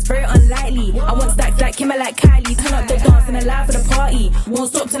dome, that's very unlikely. I want stacks like Kim, I like Kylie. Turn up the dance and I laugh for the party. Won't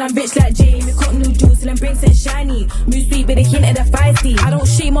stop till I'm rich like Jay. Let me cop new jewels till I'm bring something shiny. Move sweet with a hint of the feisty. I don't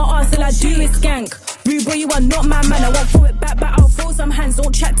shame my ass, all I do is skank. Rude boy, you are not my man. I won't throw it back, but I'll throw some hands.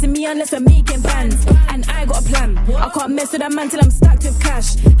 Don't chat to me unless we're making bands. And I got a plan. I can't mess with a man till I'm stacked with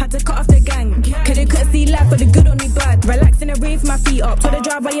cash. Had to cut off the gang, cause they couldn't see life, but the good only bad. Relax in the rave, my feet up. Tell the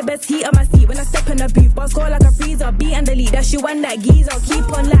driver your best heat on my seat. When I step in the booth, boss go like a freezer. Beat and delete, that's you and that geezer. Keep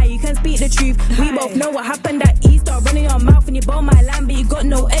on lie, you can speak the truth. We both know what happened at Easter. Running your mouth when you bought my land, but you got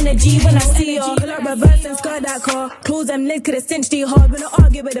no energy when I see you. Pull up reverse and skirt that car. Close them legs, could have cinched it hard. When I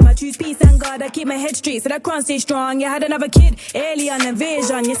argue with them, I choose peace and God. I keep my head straight, so I can't stay strong. You had another kid, alien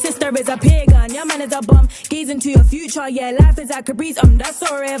invasion. Your sister is a pagan, your man is a bum. Gaze into your future, yeah, life is like a breeze. That's so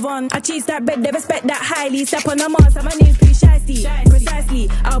Revon. I chase that bread, they respect that highly. Step on the mask, my name's pretty shicey. Precisely,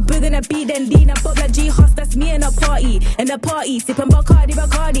 I'll bring in a beat, then lean and pop like G-Host. That's me in a party. In the party, sipping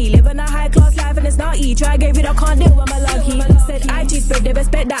Bacardi. Living a high class life and it's not easy. Try get rid, I can't deal with my lucky. Said I chase bread, they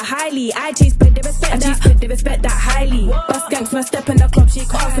respect that highly. I chase bread, they respect that. They respect that highly. Bust gangs when I step in the club,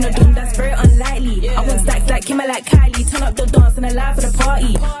 shake off on the dome. That's very unlikely. I want stacks like Kim, I like Kylie. Turn up the dance and I laugh for the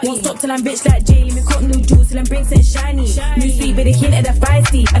party. Won't stop till I'm rich like Jay. Let me cop new jewels till I'm bring something shiny. New sweet with a hint of the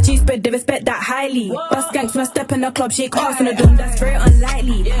feisty. I choose spread, they respect that highly. Bust gangs when I step in the club, shake off on the dome. That's very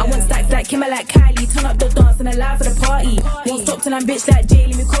unlikely. I want stacks like Kim, I like Kylie. Turn up the dance and I laugh for the party. Won't stop till I'm rich like Jay.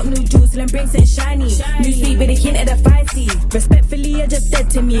 Let me cop new jewels till I'm bring something shiny. New sweet with a hint of the feisty. Respectfully, you're just dead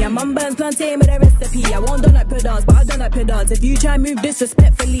to me. I'm on Burns plantain with a recipe. I won't done like pedants, but I done like pedants. If you try move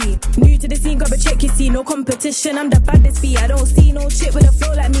disrespectfully. New to the scene, grab a check, you see. No competition, I'm the baddest fee. I don't see no chick with a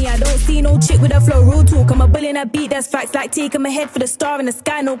flow like me. I don't see no chick with a flow. Real talk, I'm a bully in a beat, that's facts. Like taking my head for the star in the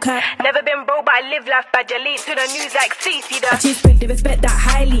sky, no cap. Never been broke, but I live life bad. You're late to the news like Stacey. I choose spread, they respect that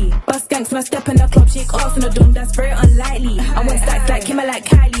highly. Bust gangs when I step in the club, shake off on the dome, that's very unlikely. I want stacks like Kim, I like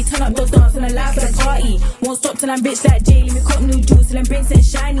Kylie. Turn up the dance and I laugh for the party. Won't stop till I'm rich like Jay. Let me cop new jewels till I'm bring something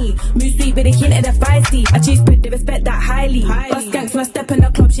shiny. Move sweet with a hint of the feisty. I choose spread, they respect that highly. Bust gangs when I step in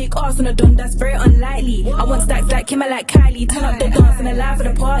the club, shake off on the dome, that's very unlikely. I want stacks like Kim, I like Kylie. Turn up the dance and I laugh for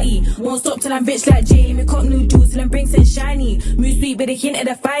the party. Won't stop till I'm rich like Jay. Let me cop new jewels till I'm bring something shiny. Move sweet with a hint of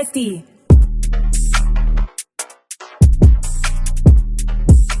the feisty.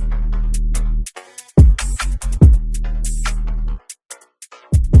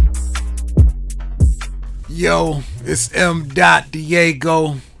 Yo, it's M.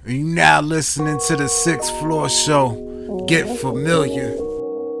 Diego, and you now listening to the 6th Floor Show. Get familiar.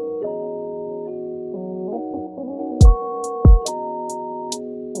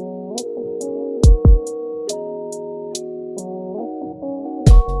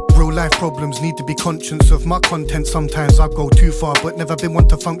 Life problems need to be conscious of my content. Sometimes I go too far, but never been one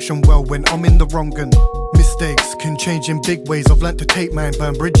to function well when I'm in the wrong. And mistakes can change in big ways. I've learnt to take mine,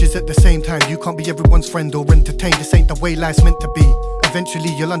 burn bridges at the same time. You can't be everyone's friend or entertain. This ain't the way life's meant to be.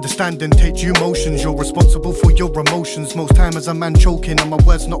 Eventually you'll understand and take due motions. You're responsible for your emotions. Most time as a man choking, and my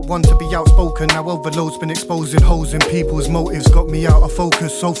words not one to be outspoken. Now overload's been exposing holes in people's motives. Got me out of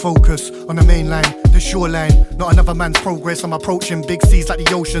focus, so focus on the main line, the shoreline. Not another man's progress, I'm approaching big seas like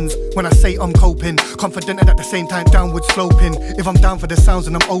the oceans. When I say I'm coping, confident and at the same time downward sloping. If I'm down for the sounds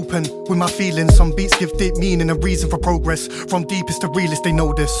and I'm open with my feelings, some beats give deep meaning and reason for progress. From deepest to realest, they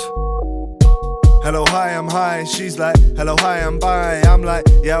know this. Hello, hi, I'm high. She's like, hello, hi, I'm bi. I'm like,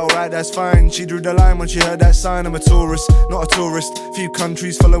 yeah, alright, that's fine. She drew the line when she heard that sign. I'm a tourist, not a tourist. Few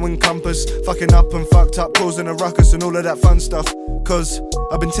countries following compass. Fucking up and fucked up, causing a ruckus and all of that fun stuff. Cause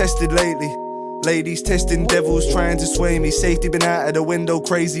I've been tested lately. Ladies testing devils trying to sway me. Safety been out of the window,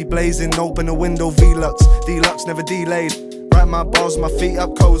 crazy blazing. Open a window, Velux, deluxe never delayed. Write my balls, my feet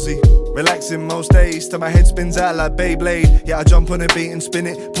up cozy. Relaxing most days till my head spins out like Beyblade. Yeah, I jump on a beat and spin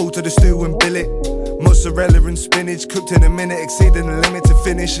it. Pull to the stew and bill it. Mozzarella and spinach cooked in a minute. Exceeding the limit to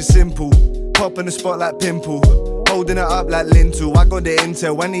finish is simple. Pop in the spot like pimple. Holding it up like lintel. I got the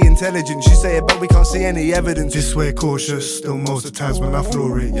intel and the intelligence. You say it but we can't see any evidence. This way cautious, still most of the times when I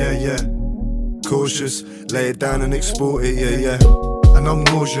floor it, yeah, yeah. Cautious, lay it down and export it, yeah, yeah. And I'm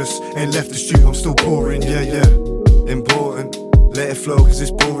nauseous, ain't left the stew, I'm still pouring, yeah, yeah. Important, let it flow cause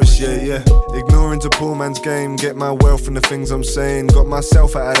it's porous, yeah, yeah. Ignoring's a poor man's game, get my wealth from the things I'm saying. Got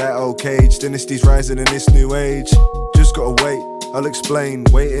myself out of that old cage, dynasty's rising in this new age. Just gotta wait, I'll explain,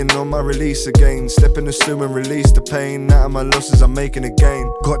 waiting on my release again. Step in the stew and release the pain. Out of my losses I'm making a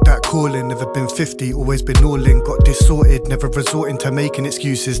gain. Got that calling, never been 50, always been all in. Got this sorted, never resorting to making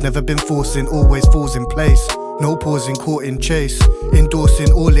excuses. Never been forcing, always falls in place. No pausing, caught in chase.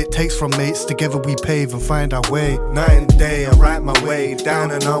 Endorsing all it takes from mates. Together we pave and find our way. Night and day, I write my way. Down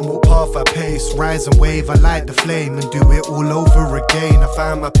and on what path I pace. Rise and wave, I light the flame and do it all over again. I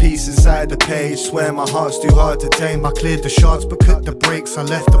found my peace inside the page. Swear my heart's too hard to tame. I cleared the shards but cut the brakes. I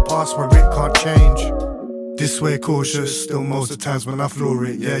left the past where it can't change. This way cautious, still most of the times when I floor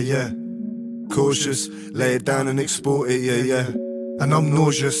it, yeah, yeah. Cautious, lay it down and export it, yeah, yeah. And I'm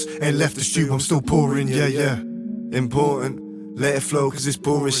nauseous, ain't left the stew, I'm still pouring, yeah, yeah. Important, let it flow cause it's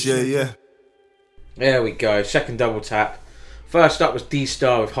porous, yeah, yeah. There we go, second double tap. First up was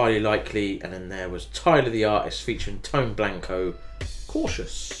D-Star with Highly Likely, and then there was Tyler the Artist featuring Tone Blanco,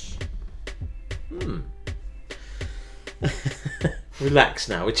 Cautious. Relax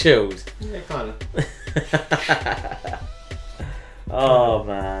now, we're chilled. Yeah, kind of. Oh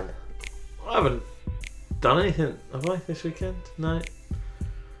man, I haven't done anything, have I, this weekend? No.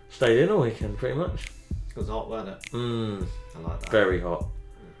 Stayed in all weekend, pretty much. It was hot, wasn't it? I like that. Very hot.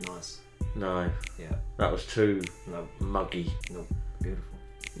 Nice. No. Yeah. That was too muggy. No. Beautiful.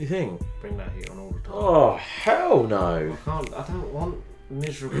 You think? Bring that heat on all the time. Oh, hell no. I don't want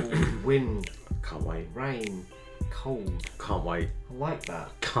miserable wind. Can't wait. Rain. Cold. Can't wait. I like that.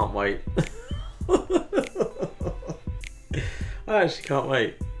 Can't wait. I actually can't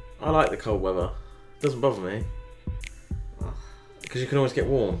wait. I like the cold weather. It doesn't bother me. Because you can always get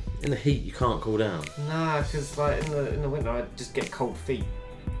warm. In the heat, you can't cool down. Nah, because like in the winter, I just get cold feet.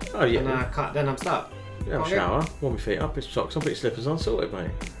 Oh yeah. And then I'm stuck. You have a shower, warm your feet up, put socks on, put your slippers on, sorted, mate.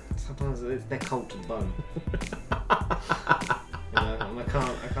 Sometimes they're cold to the bone. And I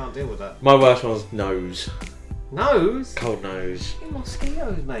can't deal with that. My worst one's nose. Nose? Cold nose.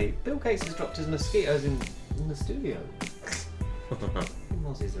 Mosquitoes, mate. Bill Gates has dropped his mosquitoes in the studio.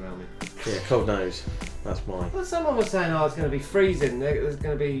 Mozi's around me. Yeah, cold nose. That's mine. Well, someone was saying, it's going to be freezing. There's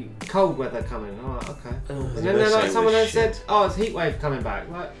going to be cold weather coming. Oh, okay. And then someone else said, it's heat wave coming back.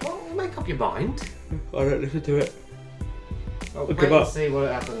 Like, well, make up your mind. I don't listen to it. Wait and see what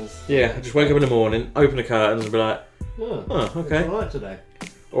happens. Yeah, I just wake up in the morning, open the curtains and be like, okay. It's alright today.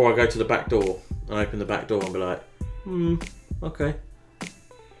 Or I go to the back door and open the back door and be like, okay.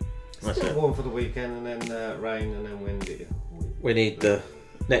 That's still warm for the weekend and then rain and then windy. We need the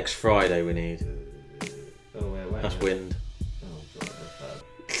next Friday. We need. Wait. That's wind. Oh God,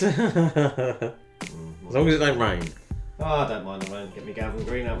 as long as it don't rain. Oh, I don't mind the rain. Get me Gavin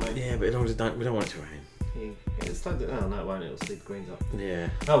Green out, mate. Yeah, but as long as it don't, we don't want it to rain. No, it won't. It'll sleep the greens up. Yeah.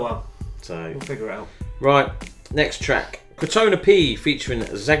 Oh well. So we'll figure it out. Right. Next track. Crotona P featuring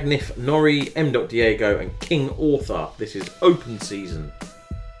Zagnif, Nori, M. Diego, and King Author. This is Open Season.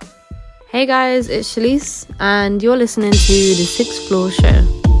 Hey guys, it's Shalise, and you're listening to the Sixth Floor Show.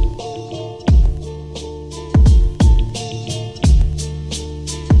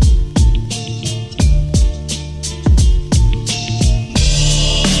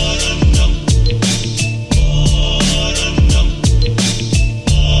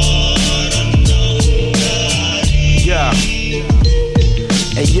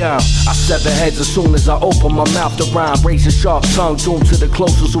 Hey yo, I sever heads as soon as I open my mouth to rhyme. Razor sharp tongue, doomed to the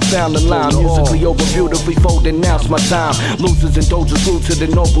closest who found the line. Musically over beautifully folded, now's my time. Losers and dozers rule to the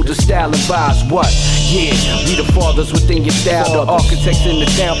noble, the style and vibes. What? Yeah, we the fathers within your style. The architects in the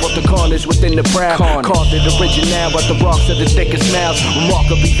town, but the carnage within the brow. Carved it original, but the rocks are the thickest mouths.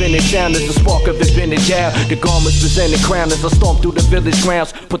 Remarkably vintage sound is the spark of it vintage out. The garments present the crown as I storm through the village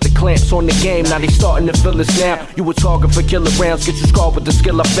grounds. Put the clamps on the game, now they starting to fill us now. You a target for killer rounds, get you scarred with the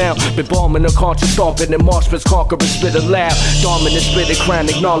skill I found. Been bombing the conscious stomping and marksman's conquer and spit it loud. Dominant spit it crown,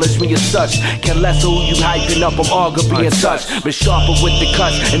 acknowledge me as such. Care less who you hyping up, I'm arguably and such. Been sharper with the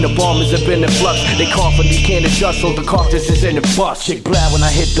cuts, and the bombers have been in flux. They confidently can't adjust, so the carcass is in the bust. Chick black when I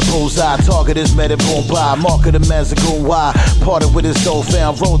hit the bullseye. Target is met it boom by. Market him as a goon why. Parted with his soul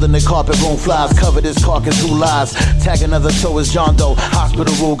found. Rolled in the carpet, room flies. Covered his carcass, who lies. Tag another toe is John Doe.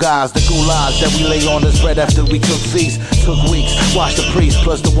 Hospital rule guys. The goulash that we lay on this bread after we cook feast. Took weeks. Watch the priest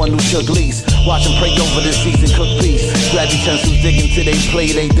plus the one who shook least. Watch him pray over the season, cook peace. Grab utensils, dig into they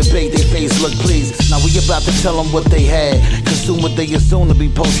plate, they debate, they face look pleased. Now we about to tell them what they had. Consume what they assume to be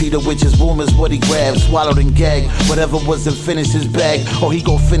poultry. The witch's womb is what he grabbed. Swallowed and gagged. Whatever wasn't finished his bag. Or he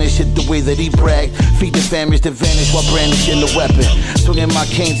gon' finish it the way that he bragged. Feed the famished to vanish while brandishing the weapon. Swinging my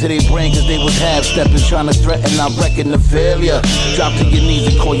cane to their brain cause they was half-stepping. Trying to threaten, I reckon the failure. Drop to your knees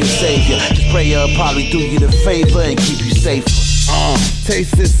and call your savior. This prayer will probably do you the favor and keep you safe.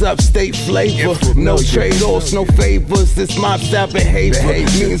 Taste this upstate flavor. No trade-offs, no favors. This mob style behavior.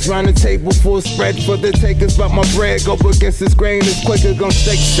 Means round the table full spread for the takers. But my bread go against this grain is quicker. Gon'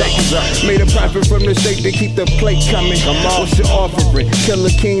 shake. Made a profit from the shake to keep the plate coming. What's your offering? Killer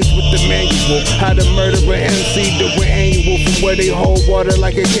kings with the manual. How to murder an MC do an annual. From where they hold water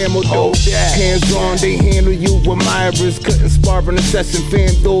like a camel do. Hands on, they handle you with Myras. Couldn't spar in a session.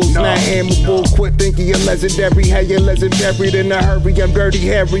 Fan duels, not amiable. Quit thinking you're legendary. How you're legendary in a hurry. I'm dirty,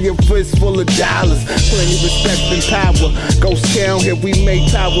 hairy, and fist full of dollars. Plenty respect and power. Ghost town, here we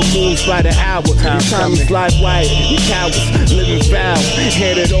make power moves by the hour. Time is live wire, you cowards living foul.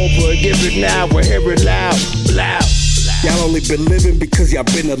 Hand it over, give it now, or hear it loud, loud. Y'all only been living because y'all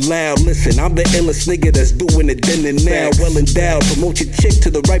been allowed. Listen, I'm the illest nigga that's doing it then and now. Well endowed, promote your chick to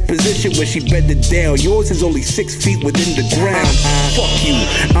the right position when she bedded down. Yours is only 6 feet within the ground. Fuck you,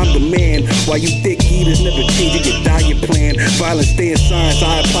 I'm the man. While you thick eaters never changing your diet plan. Violence stay in science,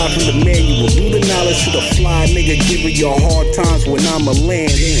 I apply from the manual. Do the knowledge to the fly nigga, giving you hard times when I'm a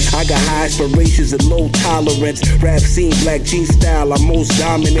land. I got high aspirations and low tolerance. Rap scene, black G style, I'm most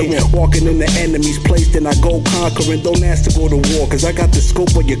dominant. Walking in the enemy's place, then I go conquering. Don't ask to go to war, cause I got the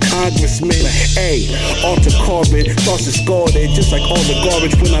scope of your congressman. Hey, alter carbon, thoughts discarded, just like all the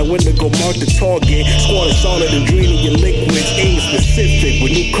garbage when I went to go mark the target. Squad is solid and draining your liquids, aim specific,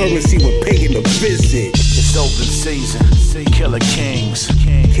 with new currency when paying a visit. It's open season, Killer Kings,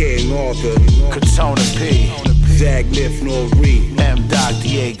 King Arthur, Crotona P, Zagnif, Nori, M. Doc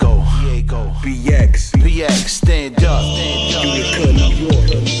Diego, BX, stand up, Julian Cut, New York,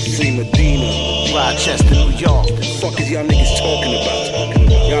 Free Medina, Rochester, New York. What the fuck is y'all niggas talking about?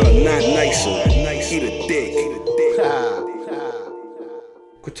 Y'all are not nicer. Eat a dick.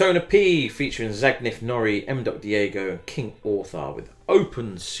 Crotona P featuring Zagnif, Nori, M. Diego, and King Arthur with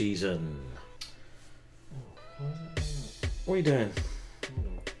Open Season. What are you doing?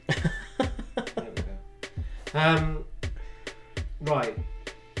 Right.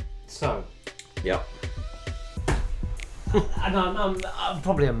 So. Yep. And I'm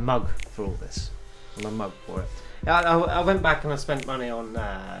probably a mug for all this. I'm a mug for it. I went back and I spent money on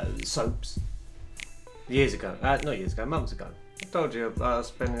soaps years ago. Not years ago, months ago. I told you I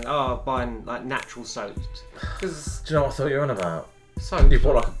was buying like natural soaps. Do you know what I thought you were on about? Soaps. You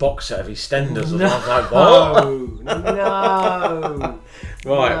bought like a box set of EastEnders. No. I was like, what? No.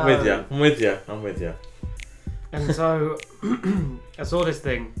 Right, No. I'm with you. And so I saw this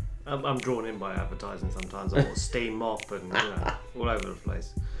thing. I'm drawn in by advertising sometimes. I want steam mop and all over the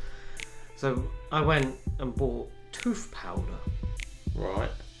place. So I went and bought tooth powder.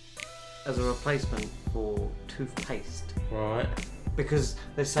 Right. As a replacement for toothpaste. Right. Because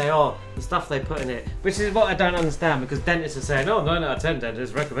they say, the stuff they put in it, which is what I don't understand, because dentists are saying, 9 out of 10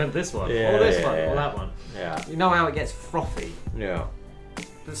 dentists recommend this one, or this one, or that one. Yeah. You know how it gets frothy? Yeah.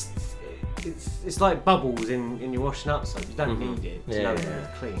 It's like bubbles in your washing up soap. You don't need it to know that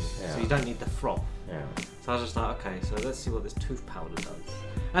it's clean. Yeah. So you don't need the froth. Yeah. So I was just like, okay, so let's see what this tooth powder does.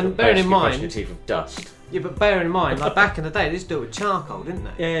 And bearing in mind, brushing your teeth with dust. Yeah, but bearing in mind, like back in the day, they used to do it with charcoal, didn't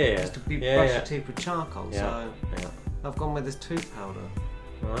they? Yeah. Just to brush your teeth with charcoal. Yeah. So I've gone with this tooth powder.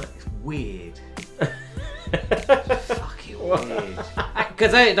 Right. It's weird. Fucking weird.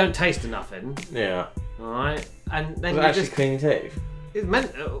 Because they don't taste of nothing. Yeah. Alright. And then Does it actually clean your teeth? It's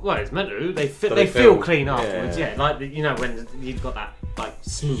meant to. They So they they feel feel- clean afterwards. yeah. Yeah, like when you've got that like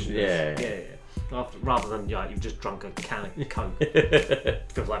smoothness. Yeah. Rather than you've just drunk a can of Coke.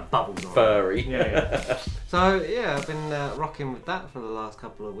 Feels like bubbles on it. Furry. Yeah. So yeah, I've been rocking with that for the last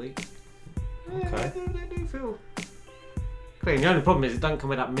couple of weeks. Okay. They do feel clean. The only problem is it don't come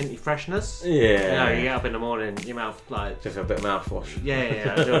with that minty freshness. Yeah. You get up in the morning, your mouth like Just a bit of mouthwash.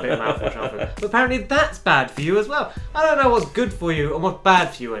 Yeah, I do a bit of mouthwash after. But apparently that's bad for you as well. I don't know what's good for you and what's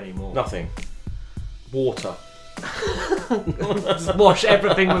bad for you anymore. Nothing. Water. Just wash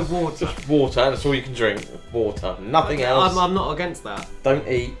everything with water. Just water, that's all you can drink. Water. Nothing else. I'm not against that. Don't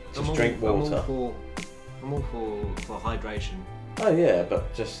eat, just drink water. I'm all for hydration. Oh yeah,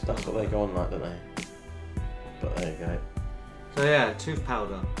 but just that's what they go on like, don't they? But there you go. So yeah, tooth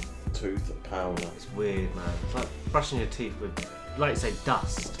powder. Tooth powder. It's weird, man. It's like brushing your teeth with, like you say,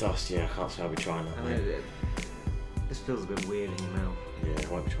 dust. Dust, yeah, I can't say I'll be trying that. I mean, this feels a bit weird in your mouth. Yeah,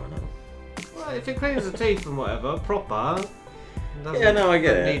 I won't be trying that. Well, if it cleans the teeth and whatever, proper. Yeah, no, I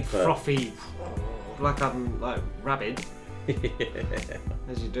get it. Need but... frothy, like I'm like rabid,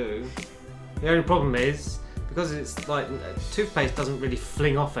 as you do. The only problem is because it's like toothpaste doesn't really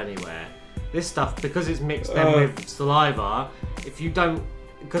fling off anywhere. This stuff, because it's mixed in with saliva, if you don't,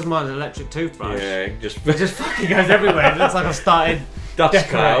 because mine's an electric toothbrush, it just fucking goes everywhere. It looks like I've started dust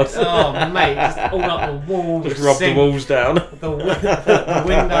clouds. Oh mate, just all up the walls. Just rub the walls down. The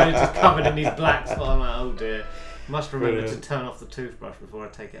window is just covered in these black spots. I'm like, oh dear. Must remember to turn off the toothbrush before I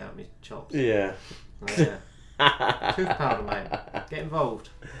take it out of my chops. Yeah. So, yeah. Tooth powder, mate. Get involved.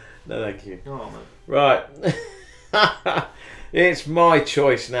 No, thank you. Oh, man. Right. It's my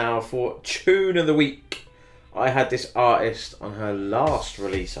choice now for Tune of the Week. I had this artist on her last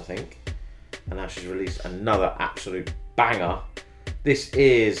release, I think. And now she's released another absolute banger. This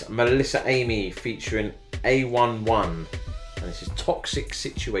is Melissa Aimeé featuring A11. And this is Toxic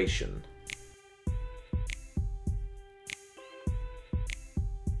Situation.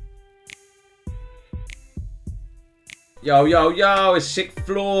 Yo, yo, yo, it's Sixth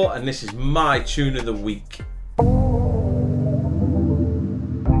Floor, and this is my Tune of the Week.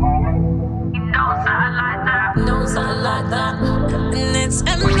 Knows I like that, and it's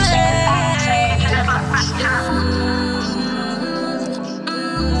Aimeé.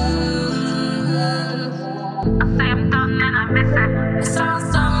 I say I'm done and I miss it. It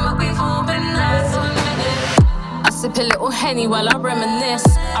sounds dumb, but we've all been there, so admit it. I sip a little Henny while I reminisce.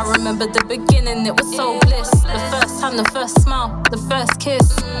 I remember the beginning, it was so bliss. The first time, the first smile, the first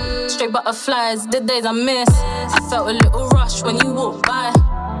kiss. Straight butterflies, the days I miss. I felt a little rush when you walked by.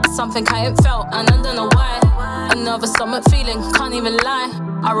 Something I ain't felt and I don't know why. Another summer feeling, can't even lie.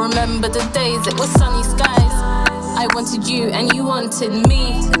 I remember the days, it was sunny skies. I wanted you and you wanted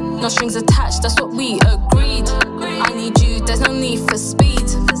me. No strings attached, that's what we agreed. I need you, there's no need for speed.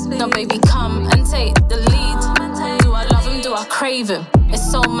 No baby, come and take the lead. Do I love him, do I crave him?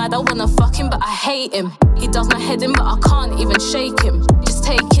 It's so mad, I wanna fuck him, but I hate him. He does my head in, but I can't even shake him. Just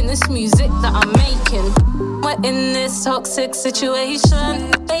taking this music that I'm making. We're in this toxic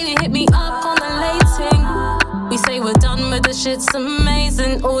situation. Baby, hit me up on the lating. We say we're done, but the shit's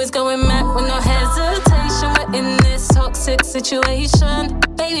amazing. Always going mad with no hesitation. We're in this toxic situation.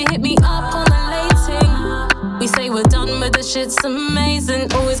 Baby, hit me up on the lating. We say we're done, but the shit's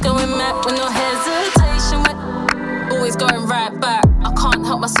amazing. Always going mad with no hesitation. We're always going right back. I can't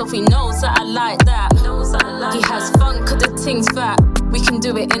help myself, he knows that I like that. He has fun, cause the thing's fat. We can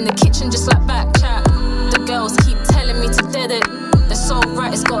do it in the kitchen just like back chat. The girls keep telling me to dead it. It's so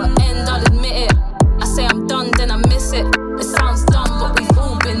right, it's gotta end, I'll admit it. I say I'm done, then I miss it. It sounds dumb, but we've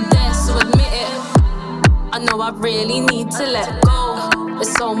all been there, so admit it. I know I really need to let go.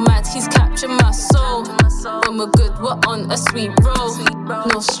 It's so mad, he's captured my soul. When we're good, we're on a sweet roll.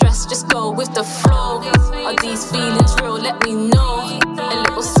 No stress, just go with the flow. Are these feelings real? Let me know. A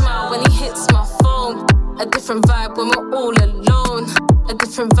little smile when he hits my phone. A different vibe when we're all alone. A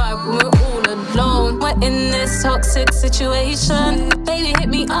different vibe when we're all alone. We're in this toxic situation. Baby, hit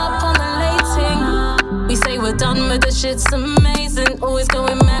me up on the lating. We say we're done, but the shit's amazing. Always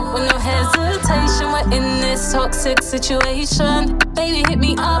going mad with no hesitation. We're in this toxic situation. Baby, hit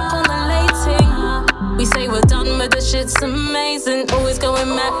me up on the lating. We say we're done, but the shit's amazing. Always going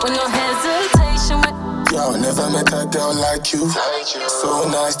mad with no hesitation. Yo, never met a girl like you. So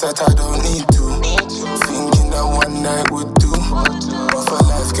nice that I don't need to. Thinking that one night would do. But for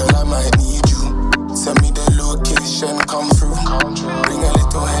life, girl, I might need you. Send me the location, come through. Bring a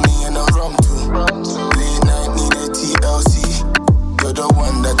little Henny and a rum too. Late night, need a TLC. You're the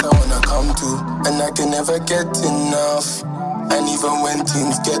one that I wanna come to. And I can never get enough. And if even when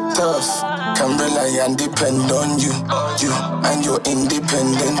things get tough. Can rely and depend on you, and you're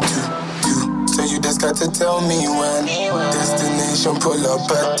independent too. So you just got to tell me when. Destination pull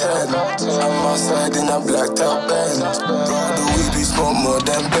up at 10. I'm outside in a blacked out Benz. Rather we be smoke more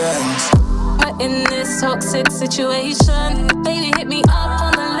than Benz. We're in this toxic situation. Baby, hit me up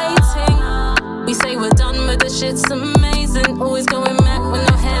on the lating. We say we're done, but the shit's amazing. Always going back with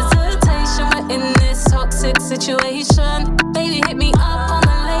no hesitation. We're in this toxic situation. Baby, hit me up on the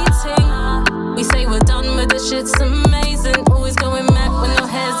lating. We say we're done, but the shit's amazing. Always going back with no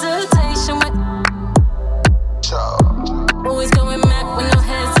hesitation. Always going back with no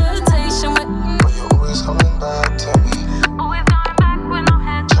hesitation. But you're always coming back to me. Always going back with no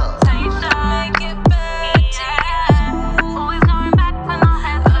hesitation. Make it better. Always going back with no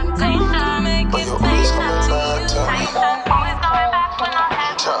hesitation. Make it better. Always going back with no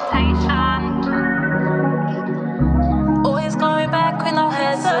hesitation. Always going back with no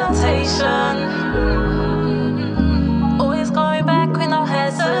hesitation. Always going back with no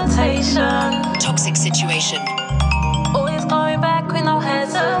hesitation. Toxic situation. Always going back with no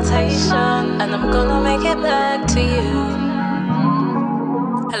hesitation. And I'm gonna make it back to you.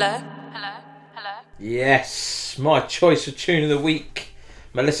 Hello? Yes, my choice for tune of the week.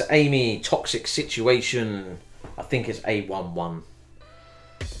 Melissa Aimeé, Toxic Situation. I think it's A11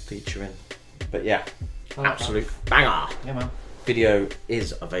 featuring. But yeah, absolute banger. Yeah, man. Video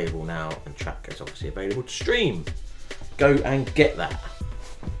is available now and track is obviously available to stream. Go and get that.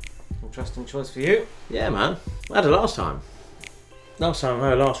 Interesting choice for you. Yeah, man. I had it last time. Last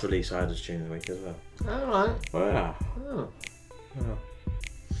release I had a tune of the week as well. Alright. Wow. Oh. Oh.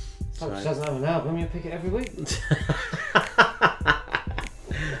 Hope she doesn't have an album, you pick it every week.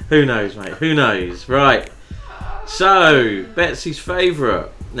 Who knows, mate? Who knows? Right. So, Betsy's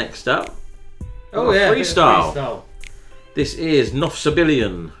favourite. Next up. Oh, yeah. Freestyle. This is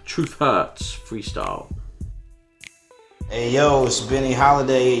NofsaBillion, Truth Hurts, Freestyle. Hey yo, it's Benny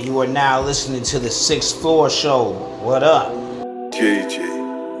Holiday. You are now listening to the 6th Floor Show. What up?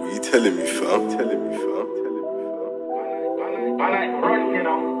 JJ, what you telling me, fam?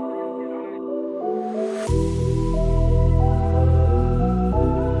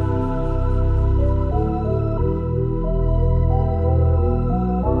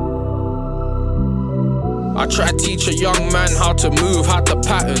 I tried to teach a young man how to move, how to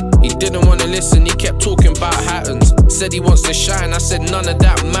pattern. He didn't want to listen, he kept talking about patterns. Said he wants to shine, I said none of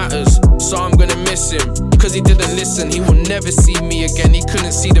that matters. So I'm gonna miss him, cause he didn't listen. He will never see me again, he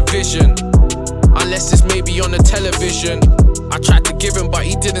couldn't see the vision. Unless it's maybe on the television. I tried to give him, but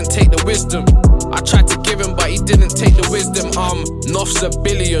he didn't take the wisdom. I tried to give him, but he didn't take the wisdom.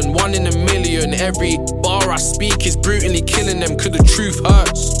 NofsaBillion, 1 in a million. Every bar I speak is brutally killing them, cause the truth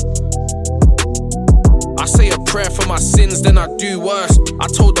hurts. I say a prayer for my sins, then I do worse. I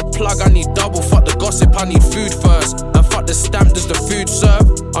told the plug I need double, fuck the gossip, I need food first. And fuck the stamp, does the food serve?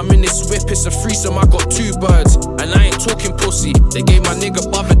 I'm in this whip, it's a threesome, I got 2 birds. And I ain't talking pussy, they gave my nigga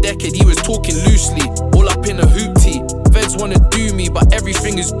above a decade, he was talking loosely. All up in a hoopty, feds wanna do me, but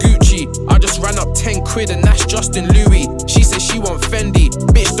everything is Gucci. I just ran up 10 quid and that's Justin Louis. She said she want Fendi,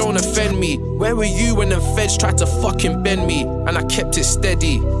 bitch don't offend me. Where were you when the feds tried to fucking bend me? And I kept it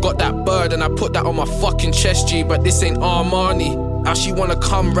steady, got that bird and I put that on my fucking chest G. But this ain't Armani. Now she wanna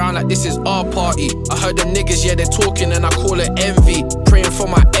come round like this is our party. I heard the niggas, yeah, they're talking and I call it envy. Praying for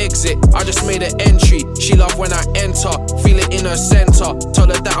my exit, I just made an entry. She love when I enter, feel it in her center. Tell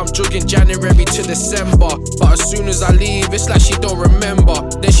her that I'm jogging January to December. But as soon as I leave, it's like she don't remember.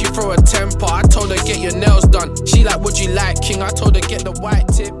 Then she throw a temper, I told her get your nails done. She like, would you like King? I told her get the white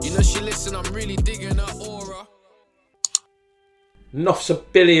tip. You know she listen, I'm really digging her aura.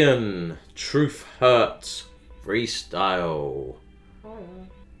 NofsaBillion, Truth Hurts, Freestyle.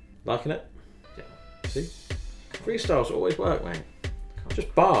 Liking it? Yeah. See? Freestyles always work, mate.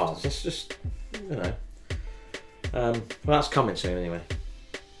 Just bars. That's just, you know. Well, that's coming soon anyway.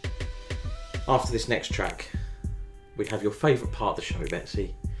 After this next track, we have your favourite part of the show,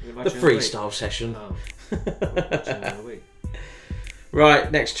 Betsy. The freestyle session. Oh.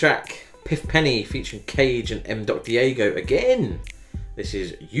 Right, next track. Piff Penny featuring Cage and M. Diego again. This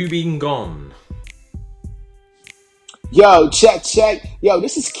is You Been Gone. Yo, check. Yo,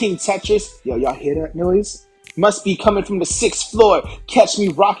 this is King Tetris. Yo, y'all hear that noise? Must be coming from the 6th floor. Catch me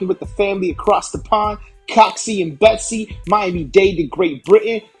rocking with the family across the pond. Coxie and Betsy, Miami-Dade to Great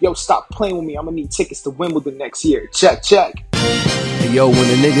Britain. Yo, stop playing with me. I'm gonna need tickets to Wimbledon next year. Check. Hey, yo, when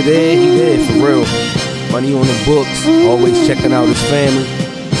the nigga there, he there for real. Money on the books, always checking out his family.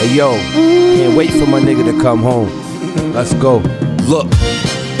 Hey, yo, can't wait for my nigga to come home. Let's go. Look.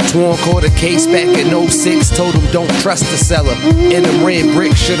 Twan caught a case back in 06, told him don't trust the seller. In them red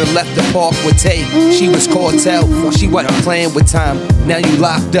bricks, should've left the park with Tay. She was cartel, she wasn't playing with time. Now you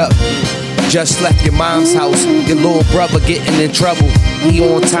locked up. Just left your mom's house, your little brother getting in trouble. He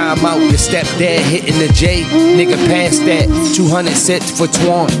on timeout, your stepdad hitting the J. Nigga past that, 200 cents for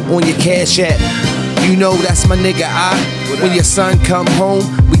Twan on your cash app. You know that's my nigga When your son come home,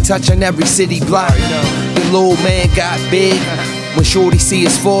 we touchin' every city block. Your little man got big. When shorty see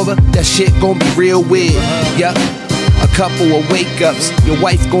his father, that shit gon' be real weird. Yup, a couple of wake-ups. Your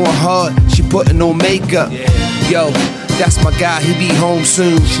wife going hard, she putting on makeup. Yo, that's my guy, he be home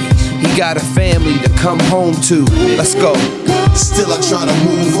soon. He got a family to come home to. Let's go. Still I try to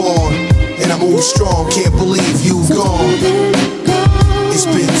move on, and I move strong. Can't believe you gone. It's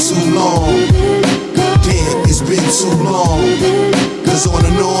been too long. Damn, it's been too long. Cause on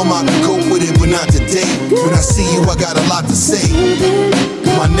the norm I can cope with it, but not today. When I see you, I got a lot to say.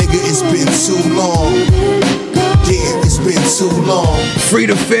 My nigga, it's been too long. Damn, it's been too long. Free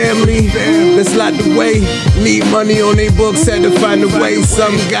the family, let's lock the way. Need money on they books, had to find a way.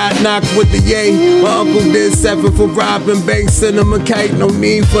 Some got knocked with the yay. My uncle did 7 for robbing banks. Send him a kite, no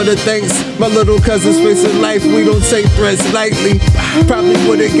need for the thanks. My little cousin's facing life, we don't take threats lightly. Probably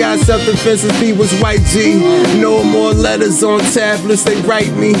would've got self-defense if he was white G. No more letters on tablets, they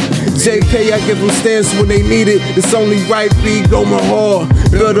write me. JP, I give them stamps when they need it. It's only right, we go my hall.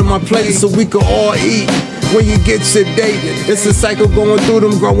 Building my plate so we can all eat. When you get your date, it's a cycle going through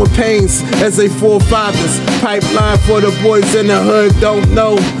them growing pains as they forefathers. Pipeline for the boys in the hood, don't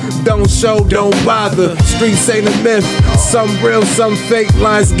know, don't show, don't bother. Streets ain't a myth, some real, some fake.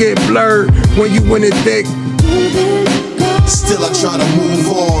 Lines get blurred when you in it thick. Still I try to move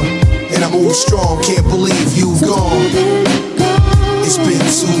on, and I move strong. Can't believe you gone. It's been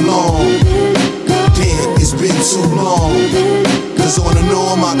too long. Damn, it's been too long. Cause on the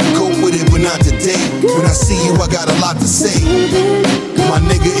norm I can cope with it, but not today. When I see you, I got a lot to say. My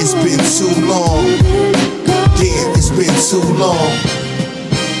nigga, it's been too long. Damn, it's been too long.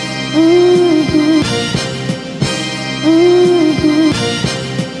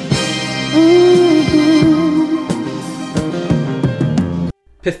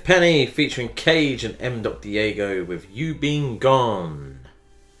 PiFF Penny featuring Cage and M. Diego with You Been Gone.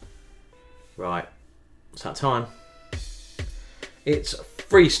 Right, it's that time. It's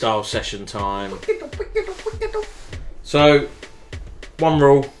freestyle session time. So, one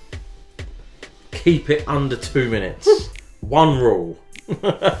rule. Keep it under 2 minutes. One rule.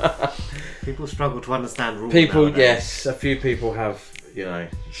 People struggle to understand rules. People, nowadays. yes, a few people have,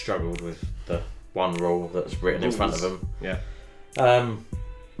 struggled with the one rule that's written in front of them. Yeah.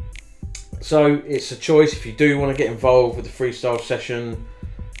 So it's a choice. If you do want to get involved with the freestyle session,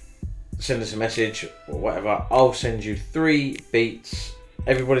 send us a message or whatever. I'll send you 3 beats.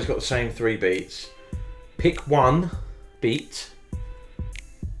 Everybody's got the same 3 beats. Pick one beat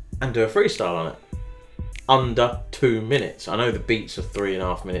and do a freestyle on it. Under 2 minutes. I know the beats are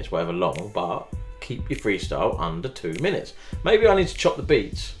 3.5 minutes, whatever long, but keep your freestyle under 2 minutes. Maybe I need to chop the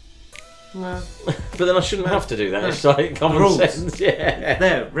beats. No. But then I shouldn't have to do that. It's like common sense. Yeah.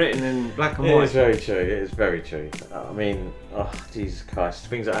 They're written in black and It white. is very true. It is very true. I mean, oh, Jesus Christ.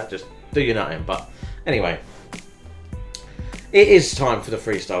 Things like that, just do your nutting. But anyway, it is time for the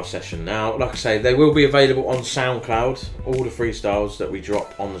freestyle session. Now, like I say, they will be available on SoundCloud. All the freestyles that we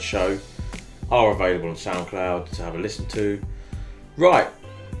drop on the show are available on SoundCloud to have a listen to. Right.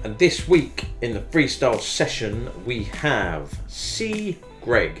 And this week in the freestyle session, we have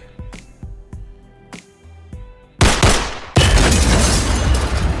C.Greg.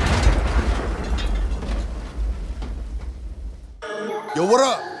 Yo, what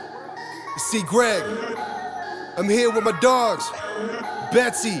up? It's C.Greg. I'm here with my dogs,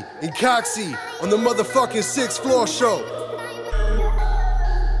 Betsy and Coxie, on the motherfucking 6th Floor Show.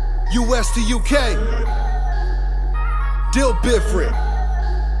 US to UK. Dill Biffrin.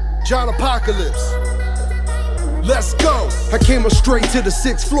 John Apocalypse. Let's go. I came up straight to the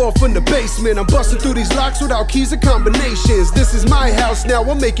 6th floor from the basement. I'm busting through these locks without keys or combinations. This is my house now,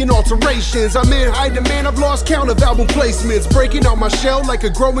 I'm making alterations. I'm in high demand, I've lost count of album placements. Breaking out my shell like a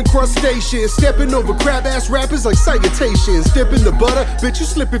growing crustacean. Stepping over crab ass rappers like salutations. Dipping the butter, bitch you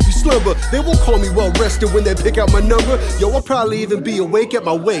slip if you slumber. They won't call me well rested when they pick out my number. Yo, I'll probably even be awake at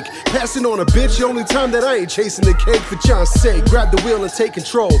my wake. Passing on a bitch, the only time that I ain't chasing the cake for John's sake. Grab the wheel and take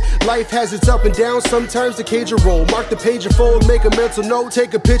control. Life has its up and downs, sometimes the cage will roll. flow. Mark the page and fold, make a mental note.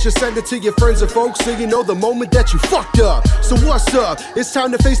 Take a picture, send it to your friends and folks so you know the moment that you fucked up. So what's up? It's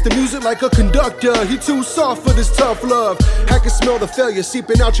time to face the music like a conductor. He too soft for this tough love. I can smell the failure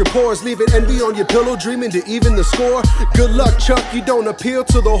seeping out your pores, leaving envy on your pillow, dreaming to even the score. Good luck, Chuck, you don't appeal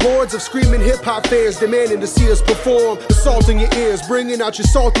to the hordes of screaming hip-hop fans demanding to see us perform. Assaulting your ears, bringing out your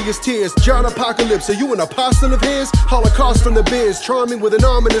saltiest tears. John Apocalypse, are you an apostle of his? Holocaust from the biz, charming with an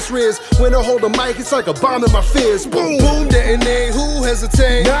ominous riz. When I hold a mic, it's like a bomb in my fizz. Boom, boom, detonate, who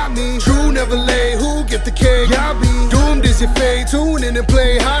hesitate? Not me, true never lay, who get the cake? Y'all be doomed is your fate, tune in and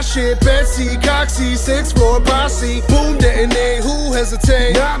play hot shit. Betsy, Coxie, 6th floor posse. Boom, detonate, who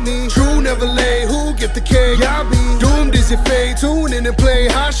hesitate? Not me, true never lay, who get the cake? Y'all be doomed is your fate, tune in and play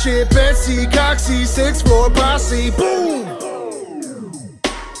hot shit. Betsy, Coxie, 6th floor posse. Boom!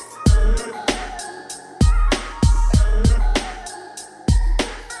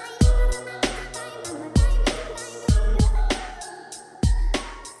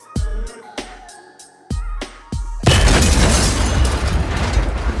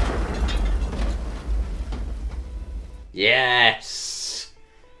 Yes!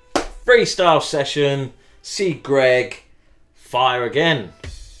 Freestyle session, C.Greg, Fire Again.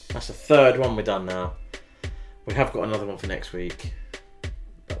 That's the third one we've done now. We have got another one for next week.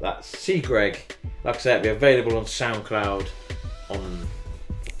 But that's C.Greg. Like I said, it'll be available on SoundCloud on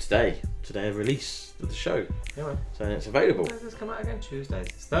today release of the show. Yeah, man. So it's available. When does this come out again? Tuesday.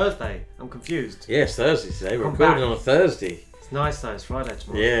 It's Thursday. I'm confused. Yes, Thursday today. We're recording on a Thursday. It's nice though, it's Friday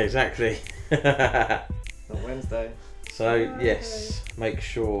tomorrow. Yeah, exactly. Not Wednesday. So, yes, make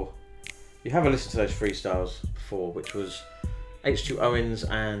sure you have a listen to those freestyles before, which was H2 Owens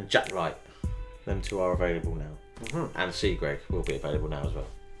and Jack Wright. Them two are available now. Mm-hmm. And C.Greg will be available now as well.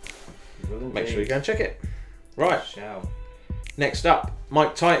 Will Make sure you indeed. go and check it. Right. Shall. Next up,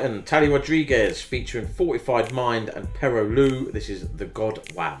 Mike Titan, Tali Rodriguez featuring Fortified Mind and Perro Lou. This is The God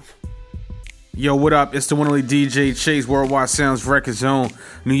Wav. Yo, what up? It's the one only DJ Chase, Worldwide Sounds Record Zone,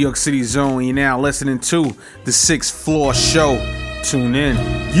 New York City Zone. You're now listening to the 6th Floor Show. Tune in.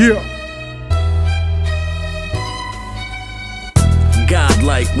 Yeah.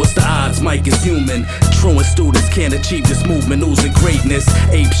 Godlike, what's the odds? Mike is human. Truant students can't achieve this movement, oozing greatness.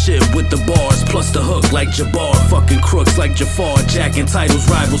 Ape shit with the bars, plus the hook like Jabbar. Fucking crooks like Jafar, jacking titles,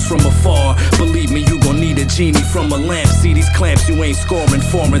 rivals from afar. Believe me, you gon' need a genie from a lamp. See these clamps, you ain't scoring,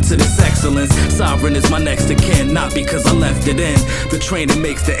 foreign to this excellence. Sovereign is my next of kin, not because I left it in. The training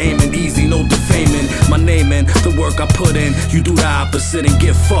makes the aiming easy, no defaming. My name in, the work I put in. You do the opposite and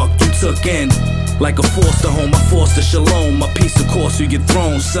get fucked, you took in. Like a foster home, I foster shalom. My piece of course you get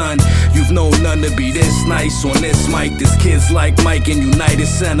thrown, son. You've known none to be this nice on this mic. This kid's like Mike in United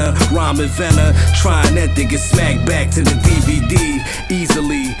Center. Rhyme inventor, trying that to get smacked back to the DVD.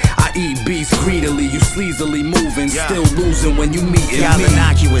 Easily, I eat beats greedily. You sleazily moving, still losing when you meet me. Y'all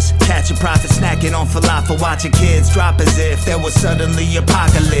innocuous, catch a prophet snacking on falafel, watching kids drop as if there was suddenly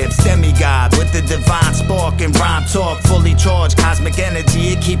apocalypse. Demigod with the divine spark and rhyme talk. Fully charged, cosmic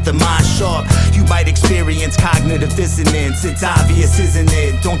energy, it keep the mind sharp. You might experience cognitive dissonance, it's obvious, isn't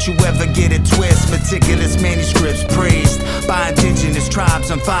it? Don't you ever get it twist. Meticulous manuscripts praised by indigenous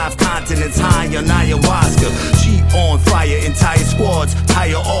tribes on 5 continents, high on ayahuasca. Cheat on fire, entire squads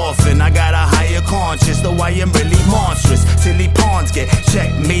tire off, and I got a higher conscience, though I am really monstrous. Silly pawns get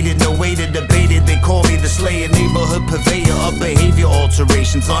checkmated, no way to debate it. They call me the slayer, neighborhood purveyor of behavior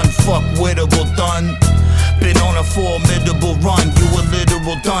alterations, unfuckwittable done. Been on a formidable run, you a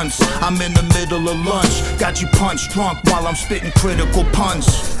literal dunce. I'm in the middle of lunch, got you punch drunk while I'm spitting critical punch.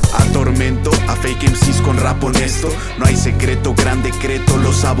 Atormento a fake MCs con rap honesto. No hay secreto, gran decreto,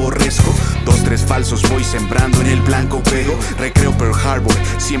 los aborrezco. 2, 3 falsos voy sembrando en el blanco pego. Recreo Pearl Harbor,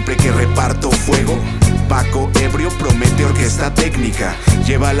 siempre que reparto fuego. Paco ebrio promete orquesta técnica.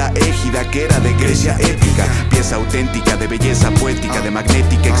 Lleva la égida que era de Grecia épica. Pieza auténtica de belleza poética, de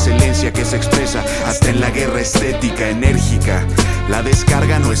magnética excelencia que se expresa hasta en la guerra estética enérgica. La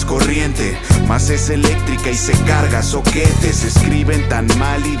descarga no es corriente, más es eléctrica y se carga soquetes. Escriben tan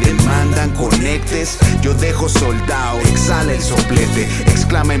mal y demandan conectes. Yo dejo soldado, exhala el soplete.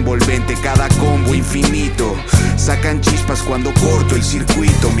 Exclama envolvente cada combo infinito. Sacan chispas cuando corto el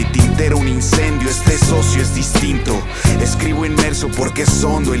circuito. Mi tintero un incendio, este socio es distinto. Escribo inmerso porque es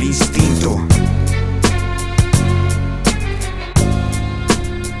hondo el instinto.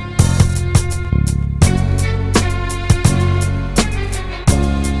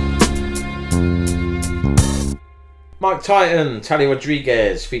 Mike Titan, Tali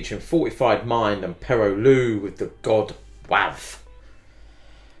Rodriguez featuring Fortified Mind and Perro Lou with The God Wav.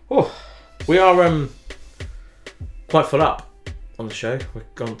 Oh, we are quite full up on the show.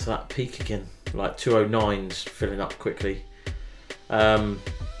 We've gone to that peak again. like 209s filling up quickly.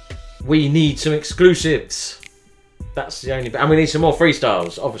 We need some exclusives. That's the only... And we need some more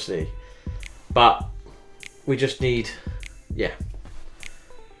freestyles, obviously. But we just need... Yeah.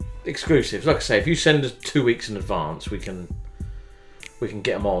 Exclusives. Like I say, if you send us 2 weeks in advance, we can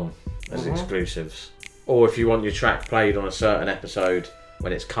get them on as exclusives. Or if you want your track played on a certain episode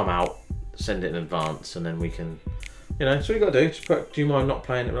when it's come out, send it in advance, and then we can... You know, that's what you got to do. Just put, do you mind not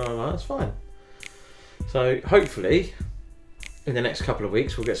playing it? That's fine. So, hopefully... in the next couple of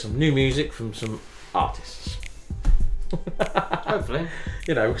weeks, we'll get some new music from some artists. Hopefully.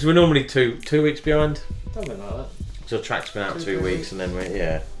 You know, because we're normally two weeks behind. Something like that. So the track's been out 2 weeks, and then we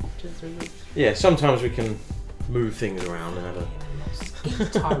 2-3 weeks. Yeah, sometimes we can move things around and have a...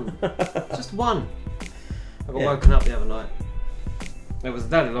 Just one. I got woken up the other night. It was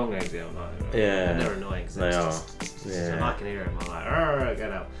Daddy Long Legs the other night. Yeah. And they're annoying. They are. And I can hear him. I'm like,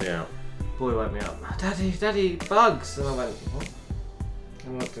 get out. Yeah. Boy woke me up. Daddy, bugs! And I went, what?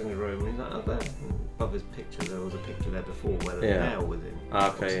 And I looked in the room and he's like, oh, there. Above his picture, there was a picture there before where the nail was in.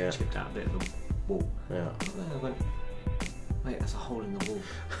 Okay, yeah. Chipped out a bit of the wall. Yeah. I went, wait, that's a hole in the wall.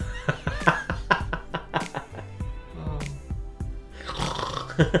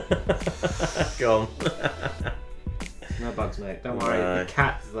 Go on. No bugs, mate. Don't worry. No. The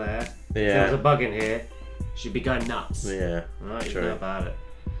cat's there. Yeah. If there was a bug in here, she'd be going nuts. Yeah. Right, you true. know about it.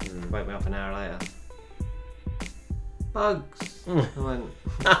 Wake me up an hour later. Bugs. I went,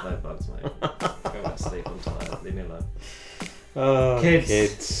 no bugs, mate. Go back to sleep. I'm tired. Leave me alone. Oh,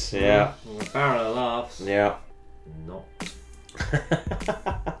 kids. Yeah. A barrel of laughs. Yeah. Not.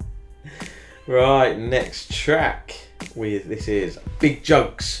 Right, next track. This is Big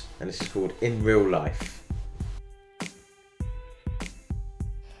Jugs, and this is called In Real Life.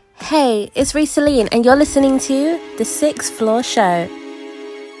 Hey, it's Rize-Again, and you're listening to The Sixth Floor Show.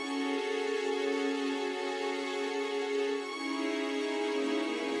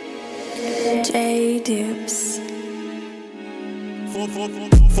 J-Dips. 4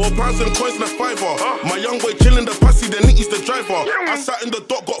 pounds and coins and a fiver. My young boy chillin' the pussy, then he's the driver. I sat in the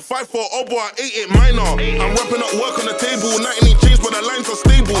dock, got 5 for oh boy, I ate it minor. I'm wrapping up work on the table, 19 ain't changed, but the lines are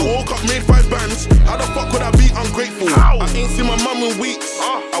stable. I woke up, made 5 bands. How the fuck could I be ungrateful? I ain't seen my mum in weeks.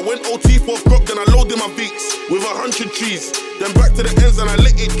 I went OT for a crop, then I loaded my Beatz with 100 trees. Then back to the ends and I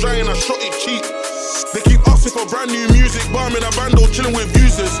lit it dry and I shot it cheap. They keep asking for brand new music, but I'm in a bando chilling with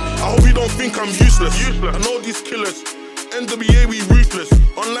users. I hope you don't think I'm useless. I know these killers. NWA, we ruthless.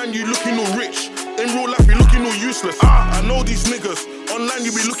 Online, you looking all rich. In real life, you looking all useless. I know these niggas. Online,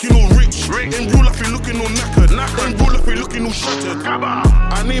 you be looking all rich. In real life, you looking all knackered. In real life, you looking all shattered.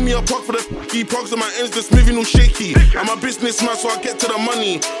 I need me a plug for the key plugs and my ends just moving all shaky. I'm a businessman, so I get to the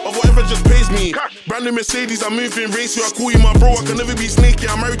money of whatever just pays me. Brand new Mercedes, I'm moving race you. I call you my bro, I can never be snaky.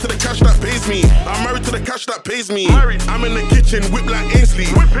 I'm married to the cash that pays me. I'm married to the cash that pays me. I'm in the kitchen, whip like Ainsley.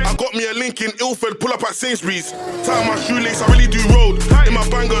 I got me a link in Ilford, pull up at Sainsbury's. Tie my shoelace, I really do road. In my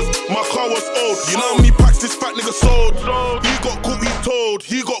bangers, my car was old. You know how many packs this fat nigga sold? He got caught, he told.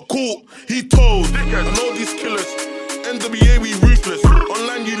 He got caught, he told. I know these killers. NWA, we ruthless.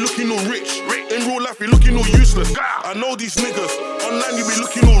 Online, you looking all rich. In real life, you looking all useless. I know these niggas. Online, you be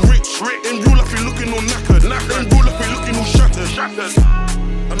looking all rich. In real life, you looking all knackered. In real life, you looking all shattered.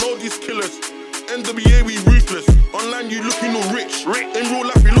 I know these killers. NWA, we ruthless. Online, you looking all rich. In real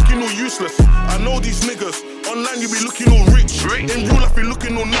life, you looking all useless. I know these niggas. Online, you be looking all rich. In real life, you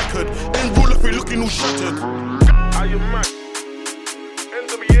looking all knackered. In real life, you looking all shattered. Are you mad?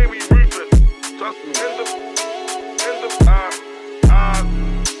 NWA, we ruthless. Trust me.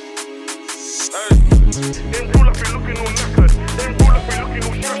 In real life, you looking all knackered. In real life, you looking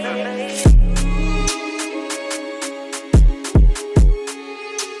all shattered.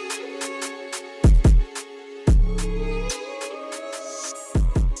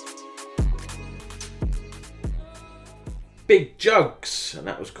 Big Jugs, and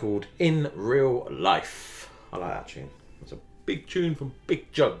that was called In Real Life. I like that tune. It's a big tune from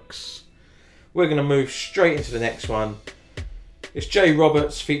Big Jugs. We're going to move straight into the next one. It's Jay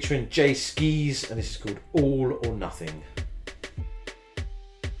Roberts featuring Jay Skis, and this is called All or Nothing.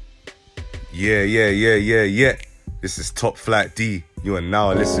 Yeah. This is Top Flight D. You are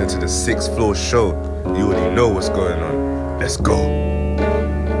now listening to the Sixth Floor Show. You already know what's going on. Let's go.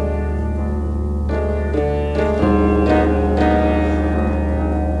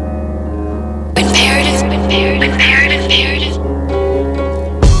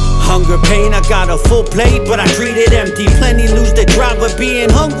 Hunger pain, I got a full plate, but I treat it empty. Plenty lose the drive of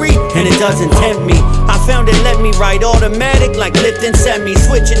being hungry, and it doesn't tempt me. I found it let me ride automatic like lifting semi.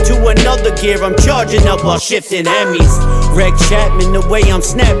 Switching to another gear, I'm charging up while shifting Emmys. Reg Chapman, the way I'm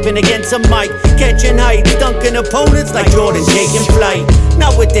snapping against a mic, catching heights, dunking opponents like Jordan taking flight.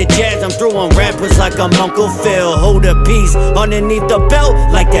 Not with the jazz, I'm throwing rappers like I'm Uncle Phil. Hold a piece underneath the belt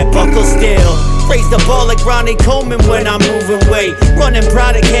like that buckle still. Raise the ball like Ronnie Coleman when I'm moving weight. Running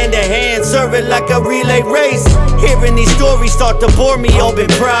product hand to hand, serving like a relay race. Hearing these stories start to bore me, all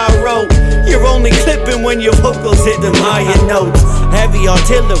been prior wrote. You're only clipping when your vocals hit them higher notes. Heavy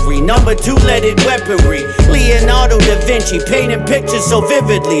artillery, number 2-leaded weaponry. Leonardo da Vinci painting pictures so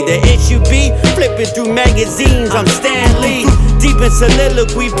vividly. The issue be flipping through magazines, I'm Stan Lee. Deep in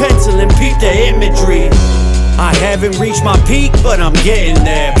soliloquy, pencil and peep the imagery. I haven't reached my peak, but I'm getting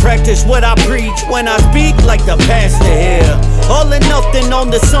there. Practice what I preach when I speak like the pastor here. All or nothing on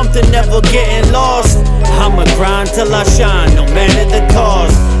to something, never getting lost. I'ma grind till I shine, no matter the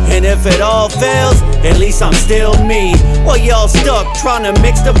cost. And if it all fails, at least I'm still me. While y'all stuck trying to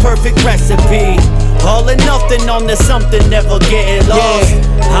mix the perfect recipe. All or nothing on to something, never getting lost.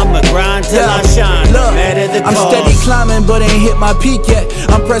 I'ma grind till I shine, no matter the cost. I'm steady climbing, but ain't hit my peak yet.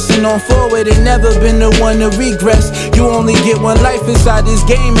 I'm pressing on forward, ain't never been the one to regress. You only get one life inside this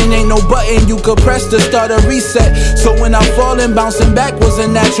game, and ain't no button you could press to start a reset. So when I'm falling, bouncing back was a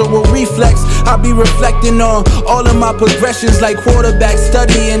natural reflex. I be reflecting on all of my progressions, like quarterback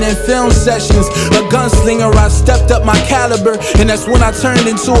studying in film sessions. A gunslinger, I stepped up my caliber, and that's when I turned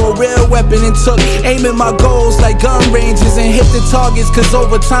into a real weapon and took aim at my goals like gun ranges and hit the targets. Cause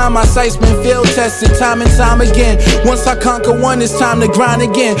over time my sight's been field tested time and time again. Once I conquer one, it's time to grind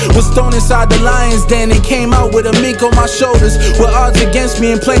again. Was thrown inside the lion's den and came out with a mink on my shoulders. With odds against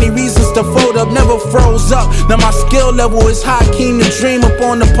me and plenty reasons to fold up, never froze up. Now my skill level is high, keen to dream up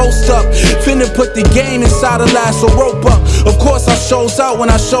on the post up. Finna put the game inside a lasso rope up. Of course I shows out when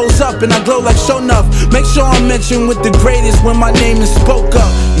I shows up, and I glow like show enough. Make sure I'm mentioned with the greatest when my name is spoke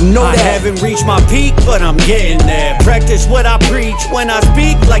up. You know I that. haven't reached my peak, but I'm getting there. Practice what I preach when I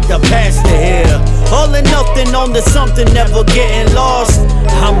speak like the pastor here. All or nothing on to something, never getting lost.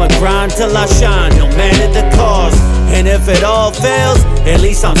 I'ma grind till I shine, no matter the cost. And if it all fails, at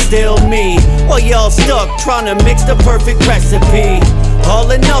least I'm still me. While y'all stuck trying to mix the perfect recipe.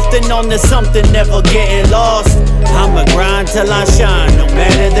 All or nothing on to something, never getting lost. I'ma grind till I shine, no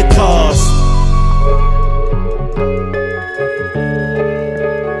matter the cost.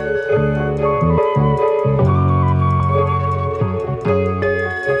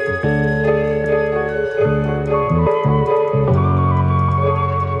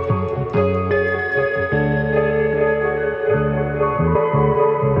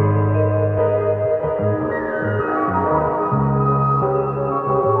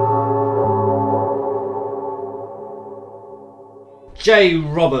 J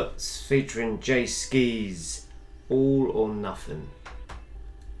Roberts featuring J Skis, All or Nothing,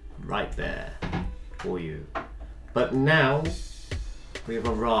 right there for you. But now we have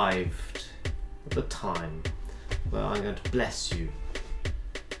arrived at the time where I'm going to bless you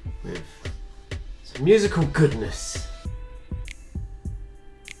with some musical goodness.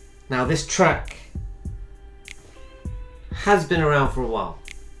 Now this track has been around for a while.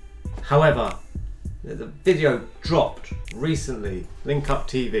 However, the video dropped recently, Link Up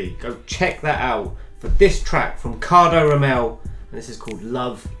TV. Go check that out for this track from Cardo Ramel, and this is called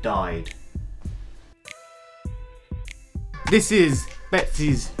Love Died. This is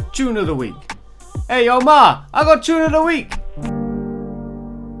Betsy's Tune of the Week. Hey yo ma, I got Tune of the Week.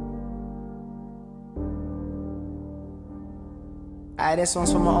 Aye, this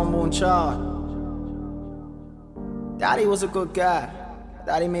one's for my unborn child. Daddy was a good guy.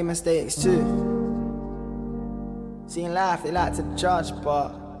 Daddy made mistakes too. See, in life, they like to judge,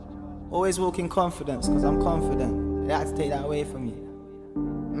 but always walk in confidence, because I'm confident. They like to take that away from you.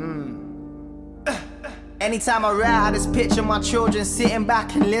 Anytime I write, I just picture my children sitting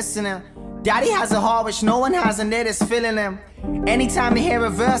back and listening. Daddy has a heart which no one has, and they're just feeling him. Anytime they hear a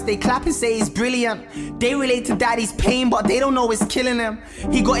verse, they clap and say he's brilliant. They relate to daddy's pain, but they don't know it's killing him.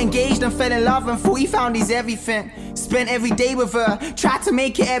 He got engaged and fell in love and thought he found his everything. Spent every day with her, tried to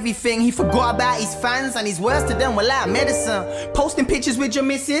make it everything. He forgot about his fans, and his words to them were like medicine. Posting pictures with your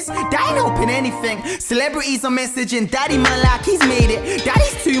missus, that ain't helping anything. Celebrities are messaging daddy man like he's made it.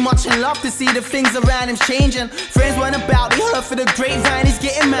 Daddy's too much in love to see the things around him changing. Friends weren't about, they heard for the grapevine he's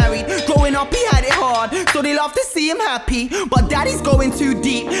getting married. Growing up he had it hard, so sure they love to see him happy. But daddy's going too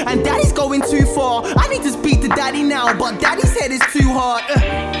deep, and daddy's going too far. I need to speak to daddy now, but daddy's head is too hard.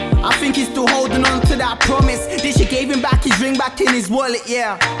 I think he's still holding on to that promise. Then she gave him back his ring back in his wallet,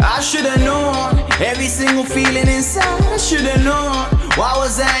 yeah. I should've known, every single feeling inside, I should've known. Why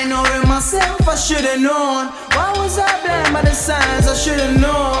was I ignoring myself? I should've known. Why was I blind by the signs? I should've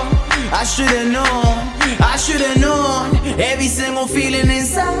known. I should've known. I should've known. Every single feeling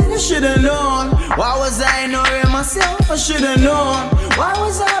inside, I should've known. Why was I ignoring myself? I should've known. Why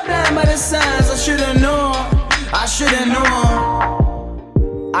was I blind by the signs? I should've known. I should've known.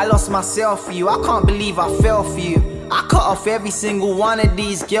 I lost myself for you. I can't believe I fell for you. I cut off every single one of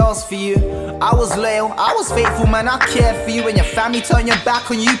these girls for you. I was loyal, I was faithful, man, I cared for you. When your family turned your back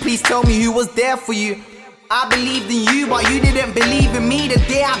on you, please tell me who was there for you. I believed in you, but you didn't believe in me. The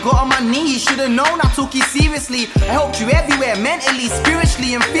day I got on my knees, you should've known I took you seriously. I helped you everywhere, mentally,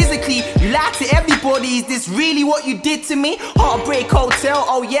 spiritually, and physically. You lied to everybody, is this really what you did to me? Heartbreak Hotel,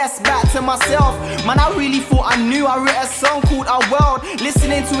 oh yes, back to myself. Man, I really thought I knew. I wrote a song called Our World.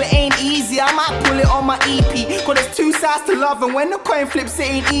 Listening to it ain't easy, I might pull it on my EP. Cause there's two sides to love, and when the coin flips it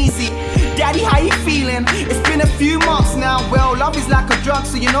ain't easy. Daddy, how you feeling? It's been a few months now. Well, love is like a drug,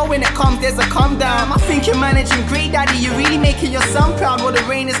 so you know when it comes, there's a come down. I think you're managing great, daddy. You're really making your son proud. Well, the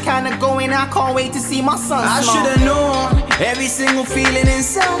rain is kinda going, I can't wait to see my son smile. I should've known, every single feeling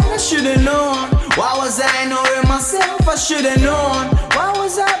inside, I should've known. Why was I ignoring myself? I should've known. Why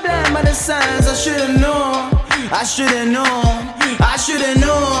was I blind by the signs? I should've known. I should've known. I should've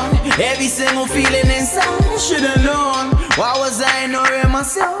known. Every single feeling inside, I should've known. Why was I ignoring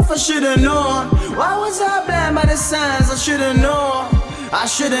myself? I should've known. Why was I blind by the signs? I should've known. I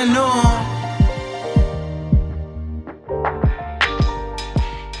should've known.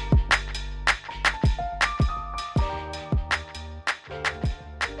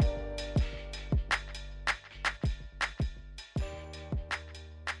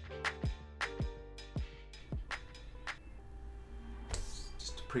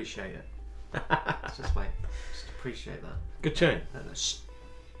 Appreciate it. Just wait. Just appreciate that. Good tune. Just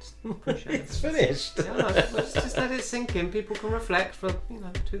appreciate it. It's finished. Yeah, no, just let it sink in. People can reflect for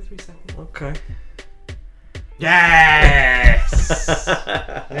 2-3 seconds. Okay. Yes.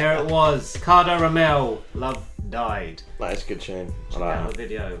 There it was. Cardo Ramel. Love Died. That is a good tune. Check out the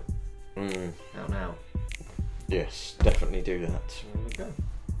video. Out now. Yes, definitely do that. There we go.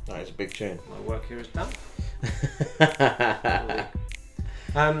 That is a big tune. My work here is done.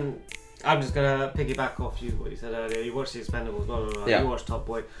 I'm just gonna piggyback off what you said earlier. You watched The Expendables, blah, blah, blah. Yeah. You watched Top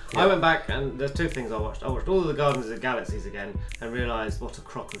Boy. Yeah. I went back and there's two things I watched. I watched all of the Guardians of the Galaxies again and realised what a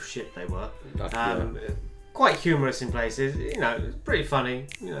crock of shit they were. Quite humorous in places. It's pretty funny.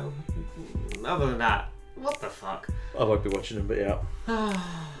 Other than that, what the fuck? I won't be watching them, but yeah.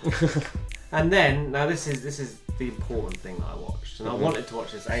 And then now this is the important thing that I watched, and I wanted to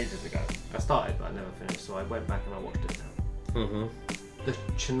watch this ages ago. I started, but I never finished, so I went back and I watched it now. The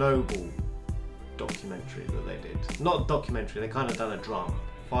Chernobyl documentary that they did. Not documentary, they kind of done a drama.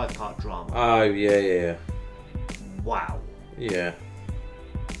 5-part drama. Oh, yeah. Wow. Yeah.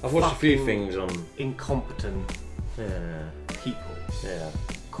 I've watched a few things on... incompetent people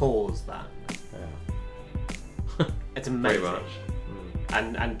cause that. Yeah. It's amazing. Pretty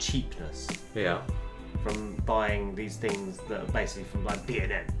much. And cheapness. Yeah. From buying these things that are basically from like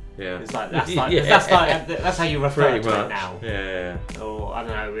B&M. Yeah. It's like that's how you refer to it now. Yeah. Or I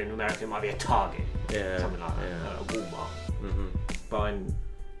don't know, in America it might be a Target. Yeah. Something like that. A Walmart. Buying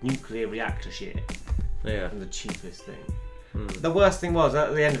nuclear reactor shit. Yeah. And the cheapest thing. The worst thing was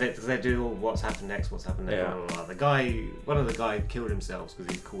at the end of it, because they do all what's happened next, blah, blah, blah. One of the guys killed himself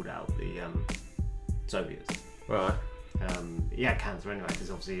because he called out the Soviets. Right. He had cancer anyway because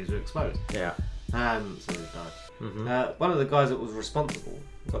obviously he was exposed. Yeah. So he died. One of the guys that was responsible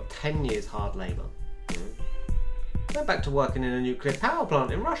got 10 years hard labour. Went back to working in a nuclear power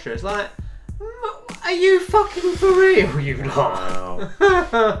plant in Russia. It's like, are you fucking for real, you lot?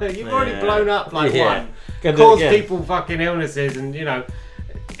 Wow. You've already blown up like one. Caused people fucking illnesses and,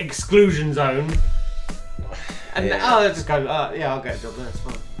 exclusion zone. And they just go, I'll get a job there, it's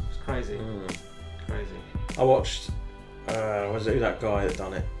fine. It's crazy. Crazy. I watched, was it that guy that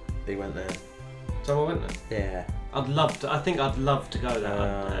done it? He went there. Someone went there? Yeah. I think I'd love to go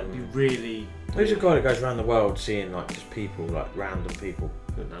there. It'd be really... Who's a guy that goes around the world seeing like just people, like random people?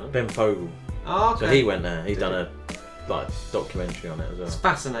 Ben Fogel. Oh, okay. So he went there. He's done a documentary on it as well. It's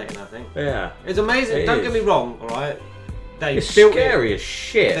fascinating, I think. Yeah. It's amazing. Don't get me wrong, alright? It's scary as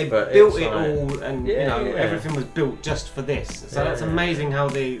shit. They but built it's it all, and everything was built just for this. So that's amazing how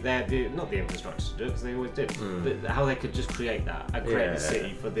they had not the infrastructure to do it because they always did, but how they could just create that and create the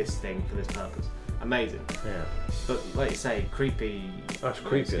city for this thing, for this purpose. amazing. Yeah. But like you say, creepy. That's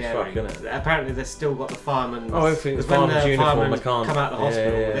creepy as fuck, isn't it? Apparently they've still got the firemen. Oh, everything's when fireman's the uniform, firemen they can't. come out of the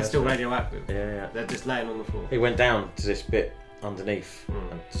hospital, Yeah, they're still that's radioactive. Yeah. They're just laying on the floor. He went down to this bit underneath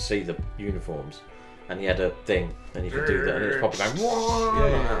and to see the uniforms, and he had a thing, and you could do that, and it was probably going, whoa,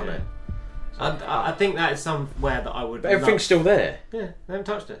 like that on it. I think that is somewhere that I would. But everything's still there. Yeah, they haven't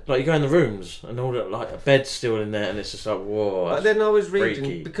touched it. Like you go in the rooms and all that, like a bed's still in there, and it's just like whoa. But then I was reading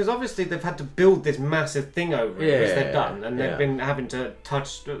freaky. because obviously they've had to build this massive thing over it, which they've done, and they've been having to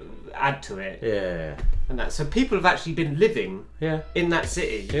add to it. Yeah. And that, so people have actually been living in that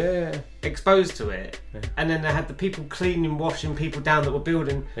city, exposed to it, and then they had the people cleaning, washing people down that were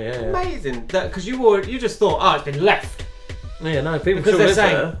building. Amazing, because you just thought, oh, it's been left. Yeah, no, people because still they're live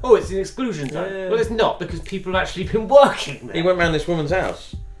saying, there. oh, it's an exclusion zone. Yeah. Well, it's not because people have actually been working there. He went round this woman's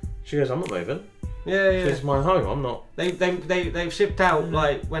house. She goes, I'm not moving. Yeah. It's my home. I'm not. They've shipped out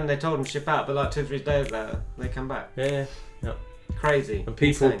like when they told them to ship out, but like 2 or 3 days later they come back. Yeah. Crazy. And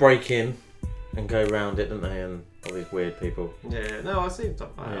people Insane. break in and go round it, don't they? And all these weird people. Yeah, no, I see stuff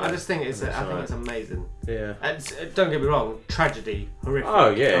like that. I just think I think it's amazing. Yeah. And don't get me wrong, tragedy, horrific,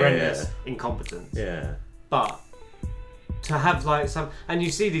 horrendous, incompetence. Yeah. But to have like some, and you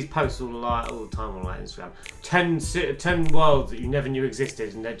see these posts all the time on like Instagram, 10 worlds that you never knew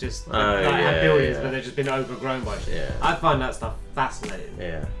existed, and they're just have buildings, but they've just been overgrown by shit. Yeah. I find that stuff fascinating.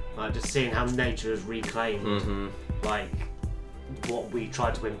 Yeah. Like just seeing how nature has reclaimed, like what we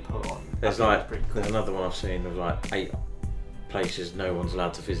tried to input on. There's there's another one I've seen of like 8 places no one's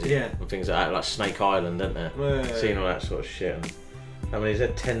allowed to visit. Yeah. And things like that, like Snake Island, isn't there? Yeah. Seeing all that sort of shit. And, I mean, is there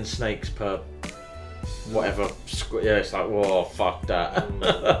 10 snakes per whatever? Yeah, it's like, whoa, fuck that.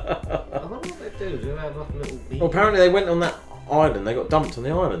 I wonder what they do. Do they have like a little beat? Well, apparently they went on that island. They got dumped on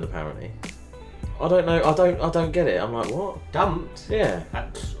the island. Apparently, I don't know. I don't get it. I'm like, what? Dumped? Yeah.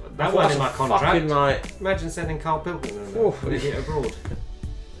 That wasn't in my contract. Fucking, like, imagine sending Carl Pilkington and it abroad.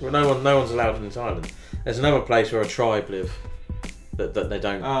 Well, no one's allowed on this island. There's another place where a tribe live that they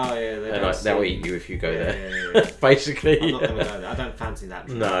don't. Oh yeah, they'll eat you if you go there. Yeah. Basically, I'm not gonna go there. I don't fancy that.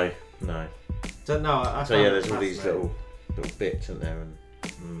 No. So no, there's all these little bits in there, and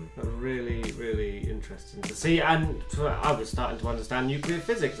really, really interesting to see. And I was starting to understand nuclear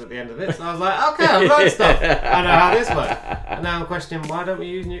physics at the end of it. So I was like, okay, I've learned stuff. I know how this works. And now I'm questioning why don't we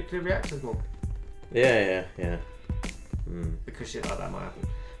use nuclear reactors more? Yeah. Because shit like that might happen.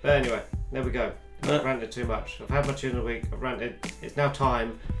 But anyway, there we go. I've ranted too much. I've had my tune of the week. I've ranted. It's now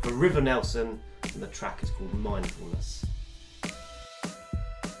time for River Nelson, and the track is called Mindfulness.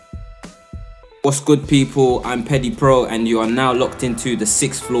 What's good, people? I'm Peddy Pro, and you are now locked into the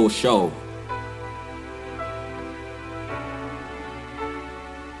 6th Floor Show.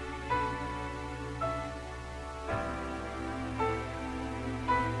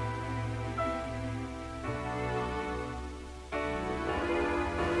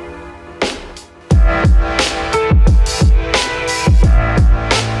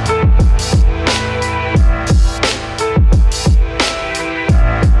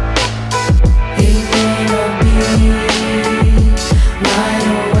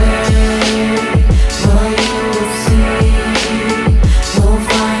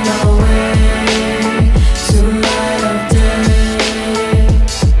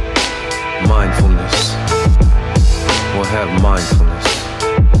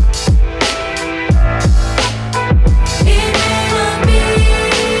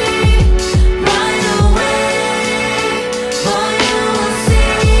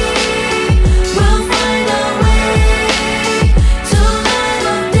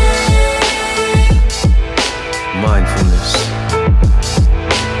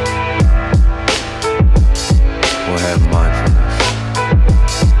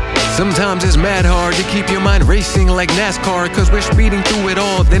 Sometimes it's mad hard to keep your mind racing like NASCAR, cause we're speeding through it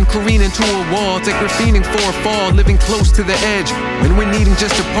all, then careening to a wall. It's like we're fiending for a fall, living close to the edge, when we're needing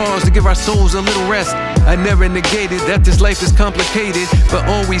just a pause to give our souls a little rest. I never negated that this life is complicated, but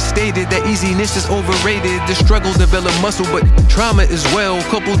always stated that easiness is overrated. The struggle develop muscle, but trauma as well,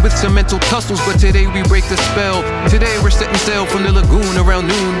 coupled with some mental tussles. But today we break the spell. Today we're setting sail from the lagoon around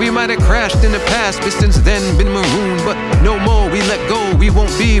noon. We might have crashed in the past, but since then been marooned. But no more, we let go. We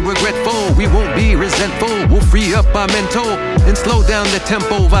won't be regretful, we won't be resentful. We'll free up our mental and slow down the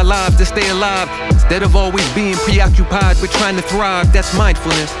tempo of our lives to stay alive, instead of always being preoccupied with trying to thrive. That's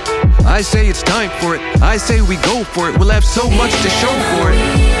mindfulness. I say it's time for it, I say we go for it. We'll have so much to show for it.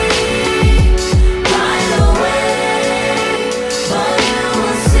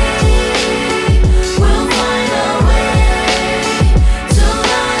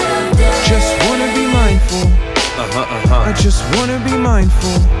 I just wanna be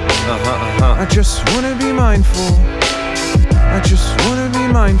mindful. I just wanna be mindful. I just wanna be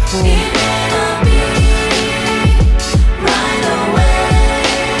mindful.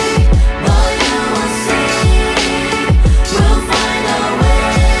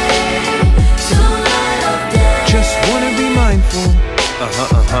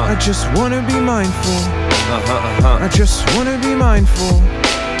 I just wanna be mindful. I just wanna be mindful.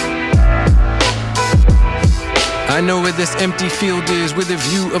 I know where this empty field is with a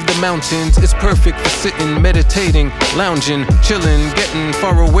view of the mountains. It's perfect for sitting, meditating, lounging, chilling, getting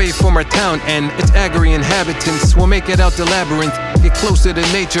far away from our town and its agri inhabitants. We'll make it out the labyrinth, get closer to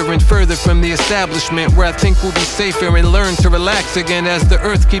nature and further from the establishment, where I think we'll be safer and learn to relax again as the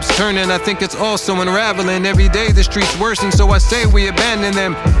earth keeps turning. I think it's also unraveling. Every day the streets worsen, so I say we abandon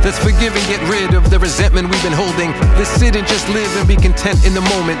them. Let's forgive and get rid of the resentment we've been holding. Let's sit and just live and be content in the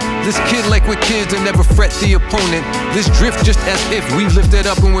moment. This kid like we're kids and never fret the opponent. This drift just as if we lifted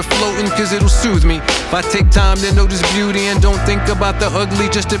up and we're floating, cause it'll soothe me if I take time to notice beauty and don't think about the ugly.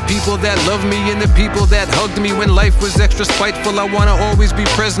 Just the people that love me and the people that hugged me when life was extra spiteful. I wanna always be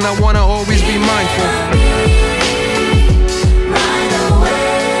present, I wanna always be mindful.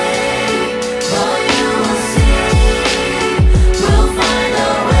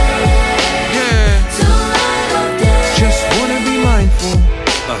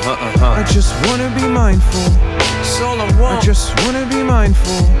 I just wanna be mindful. It's all I want. I just wanna be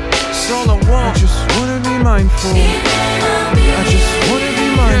mindful. It's all I want. I just wanna be mindful. I just wanna be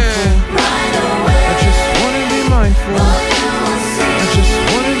mindful. I just wanna be mindful. I just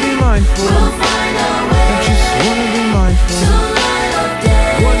wanna be mindful. I just wanna be mindful.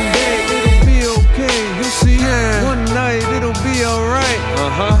 One day it'll be okay. You'll see. Yeah. One night it'll be alright.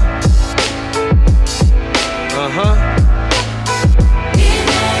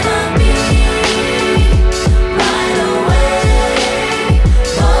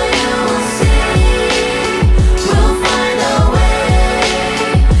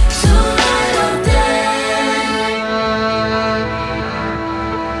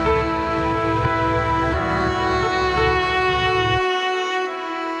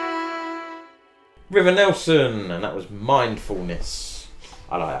 River Nelson, and that was Mindfulness.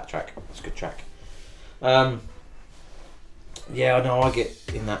 I like that track. It's a good track. Yeah, I know I get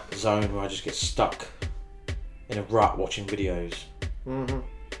in that zone where I just get stuck in a rut watching videos. Mm-hmm.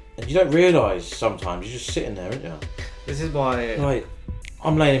 And you don't realise sometimes, you're just sitting there, aren't you? This is why... Like,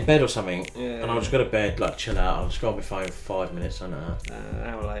 I'm laying in bed or something, Yeah, and I'll just go to bed, like, chill out, I'll just go on my phone for 5 minutes, and an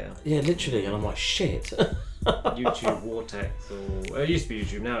hour later. Yeah, literally, and I'm like, shit. YouTube Vortex, or it used to be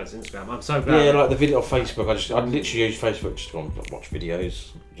YouTube, now it's Instagram. I'm so glad. Yeah, like the video on Facebook, I literally use Facebook just to watch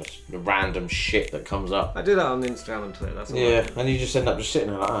videos, just the random shit that comes up. I do that on Instagram and Twitter, that's all. Yeah, and you just end up just sitting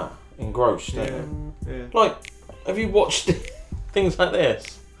there like that, engrossed, don't you? Yeah. Like, have you watched things like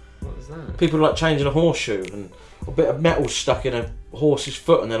this? What is that? People like changing a horseshoe and a bit of metal stuck in a horse's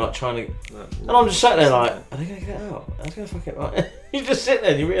foot, and they're like trying to. And I'm just sat there like, are they gonna get it out? Are they gonna fuck it right? You just sit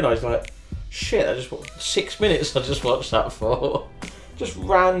there and you realise like, shit, I just watched 6 minutes. I just watched that for just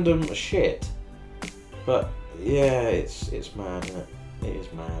random shit. But yeah, it's mad, isn't it? It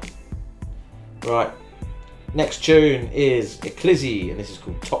is mad. Right, next tune is Ecclesi, and this is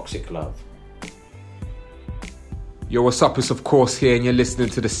called Toxic Love. Yo, what's up? It's of course here, and you're listening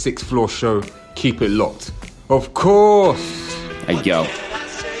to the Sixth Floor Show. Keep it locked. Of course. Hey yo,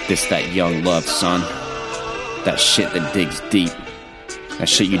 this that young love, son. That shit that digs deep. That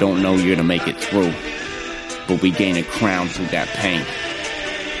shit you don't know you're to make it through. But we gain a crown through that pain.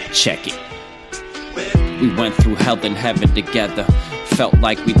 Check it. We went through hell and heaven together. Felt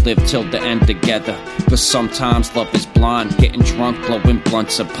like we lived till the end together. But sometimes love is blind. Getting drunk, blowing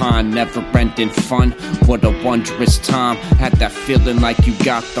blunts upon never-ending fun. What a wondrous time. Had that feeling like you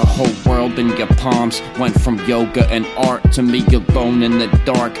got the whole world in your palms. Went from yoga and art to me alone in the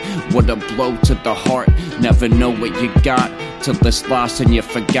dark. What a blow to the heart. Never know what you got till it's lost and you're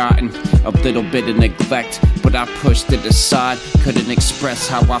forgotten. A little bit of neglect, but I pushed it aside. Couldn't express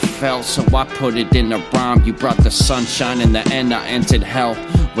how I felt, so I put it in a rhyme. You brought the sunshine, in the end I entered hell.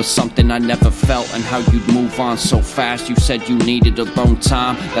 Was something I never felt, and how you'd move on so fast. You said you needed alone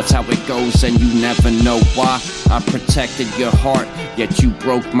time. That's how it goes, and you never know why. I protected your heart, yet you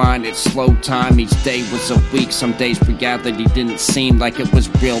broke mine. It's slow time, each day was a week. Some days reality didn't seem like it was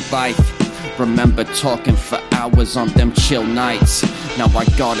real life. Remember talking for hours on them chill nights. Now I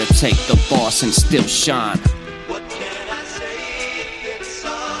gotta take the loss and still shine. What can I say? It's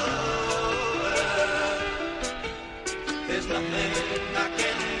over. There's nothing I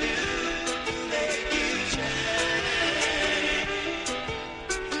can do to make you change.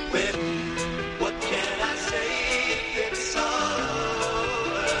 What can I say? It's over.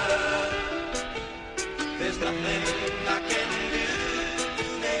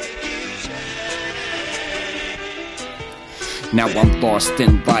 Now I'm lost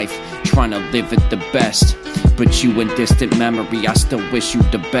in life, trying to live it the best. But you in distant memory, I still wish you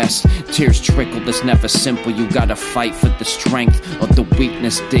the best. Tears trickle, it's never simple. You gotta fight for the strength, or the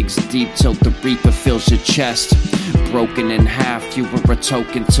weakness digs deep till the reaper fills your chest. Broken in half, you were a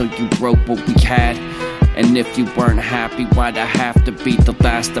token till you broke what we had. And if you weren't happy, why'd I have to be the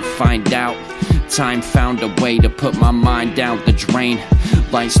last to find out? Time found a way to put my mind down the drain.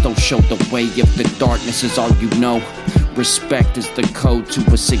 Lights don't show the way if the darkness is all you know. Respect is the code to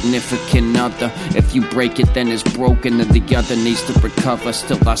a significant other. If you break it, then it's broken and the other needs to recover.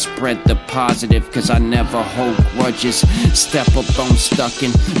 Still I spread the positive, cause I never hold grudges. Step up, bone stuck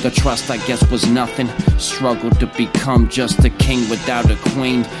in. The trust I guess was nothing. Struggled to become just a king without a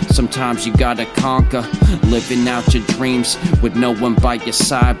queen. Sometimes you gotta conquer, living out your dreams with no one by your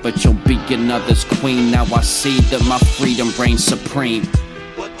side, but you'll be another's queen. Now I see that my freedom reigns supreme.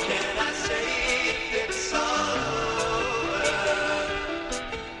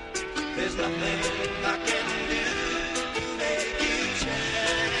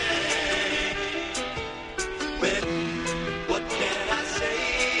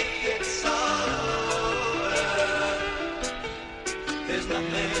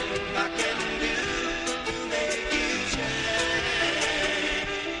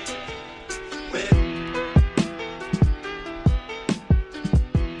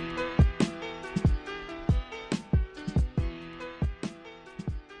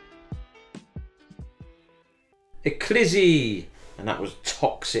 Clizzy, and that was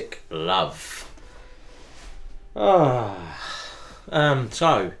Toxic Love. So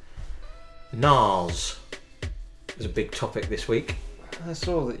Nas is a big topic this week. I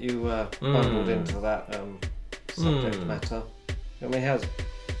saw that you bundled into that subject matter. I mean, it has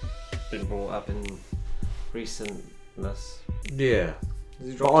been brought up in recentness. Yeah. Has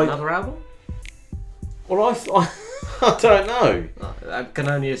he dropped another album? Well, I don't know. I can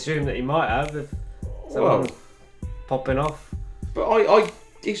only assume that he might have if someone's popping off. But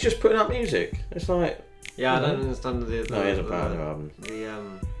he's just putting out music. It's like... Yeah, I don't understand the no, he hasn't put out a new album. The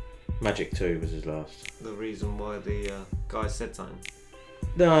Magic 2 was his last. The reason why the guy said something.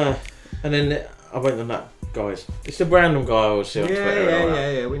 No, and then I went on that guy's... It's the random guy I always see on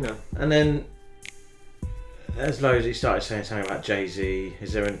Twitter. Yeah, we know. And then there's loads. He started saying something about Jay-Z.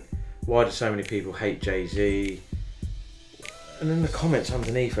 Why do so many people hate Jay-Z? And then the comments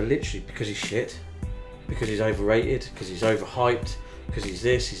underneath are literally because he's shit. Because he's overrated, because he's overhyped, because he's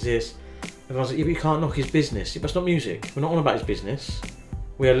this. And I was like, yeah, but you can't knock his business. But it's not music. We're not on about his business.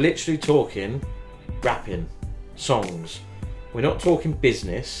 We are literally talking rapping, songs. We're not talking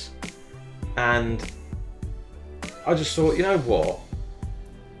business. And I just thought, you know what?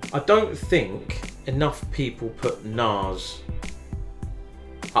 I don't think enough people put Nas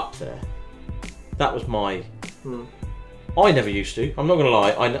up there. That was my... I never used to. I'm not going to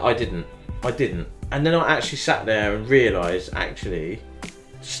lie. I didn't. And then I actually sat there and realised, actually,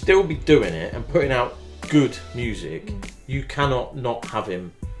 still be doing it and putting out good music, you cannot not have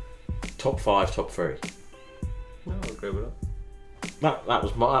him top 5, top 3. No, I agree with that. That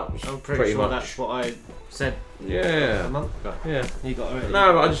was I'm pretty sure much. That's what I said a month ago. Yeah. You got it.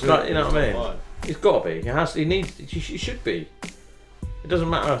 No, but I just like, you know what I mean? It's got to be. He should be. It doesn't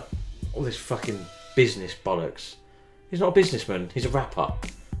matter all this fucking business bollocks. He's not a businessman, he's a rapper.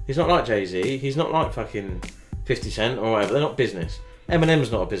 He's not like Jay-Z, he's not like fucking 50 Cent or whatever, they're not business.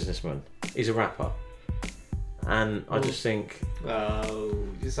 Eminem's not a businessman, he's a rapper. And I just think... Oh,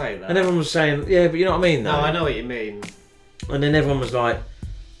 you say that. And everyone was saying, yeah, but you know what I mean though? No, I know what you mean. And then everyone was like,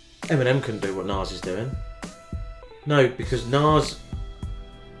 Eminem couldn't do what Nas is doing. No, because Nas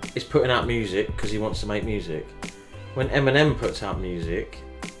is putting out music because he wants to make music. When Eminem puts out music,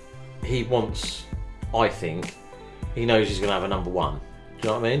 he wants, I think, he knows he's going to have a number 1. Do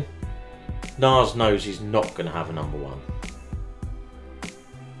you know what I mean? Nas knows he's not going to have a number 1. Do you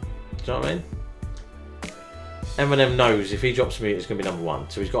know what I mean? Eminem knows if he drops music, it's going to be number 1.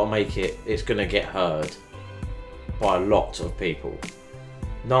 So he's got to make it, it's going to get heard by a lot of people.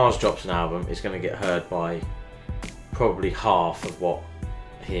 Nas drops an album, it's going to get heard by probably half of what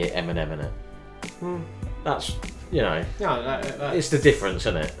hear Eminem in it. That's, you know, it's the difference,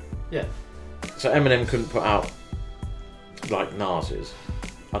 isn't it? Yeah. So Eminem couldn't put out like Nas's.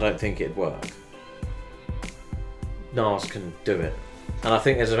 I don't think it'd work. Nas can do it. And I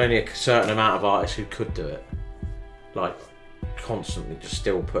think there's only a certain amount of artists who could do it. Like, constantly just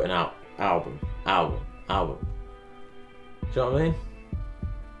still putting out album. Do you know what I mean?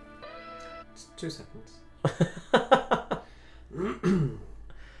 It's 2 seconds.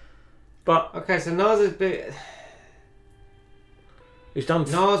 But okay, so Nas is big. He's done.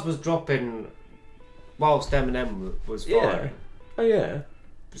 Nas was dropping whilst Eminem was firing. Oh yeah.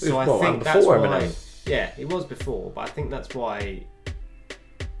 So I think that's why. Yeah, it was before, but I think that's why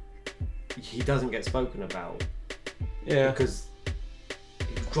he doesn't get spoken about. Yeah. Because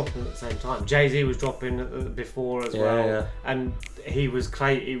he was dropping at the same time. Jay-Z was dropping before as well. Yeah. And he was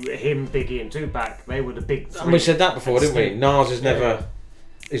him, Biggie and Tupac, they were the big three. And we said that before, didn't we? Nas has never...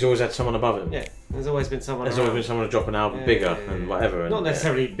 He's always had someone above him. Yeah, there's always been someone There's always been someone to drop an album bigger and whatever. Not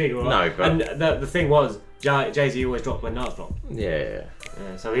necessarily bigger. No, but... And the thing was, Jay-Z always dropped when Nas dropped. Yeah.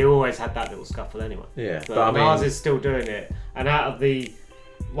 So he always had that little scuffle anyway. Yeah, but I mean, Nas is still doing it. And out of the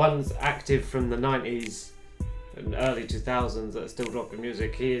ones active from the 90s and early 2000s that are still dropping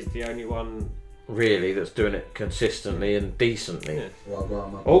music, he is the only one... Really, that's doing it consistently and decently. Yeah. Right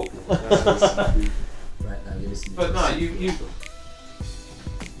now, you're listening. But no, you.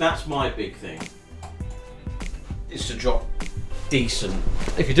 That's my big thing. Is to drop decent.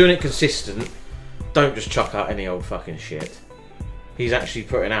 If you're doing it consistent, don't just chuck out any old fucking shit. He's actually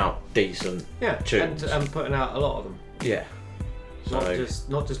putting out decent tunes. And putting out a lot of them. Yeah.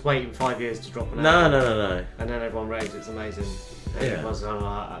 Not just waiting 5 years to drop an album. No. And then everyone raves it's amazing. And everyone's kind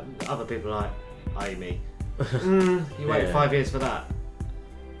of like, other people are like, Aimeé. You waited 5 years for that.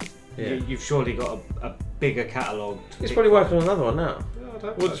 Yeah. You've surely got a bigger catalogue. He's probably working on another one now.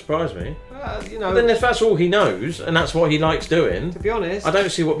 Wouldn't surprise me. You know. But then if that's all he knows and that's what he likes doing, to be honest, I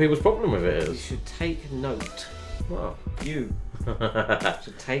don't see what people's problem with it is. You should take note. Well, you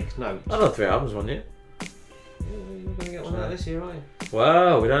should take note. I've done 3 albums one year. You're gonna get one out this year, aren't you?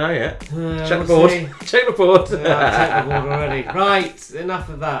 Well, we don't know yet. Check the board. Check the board. I've checked the board already. Right, enough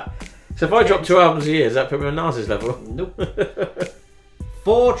of that. So if I drop 2 albums a year, does that put me on Nas's level? Nope.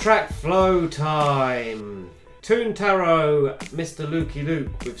 4-track flow time. Toon Tarot, Mr. Lukey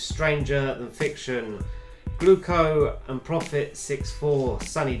Luke with Stranger Than Fiction. Gluco and Prophet 6-4,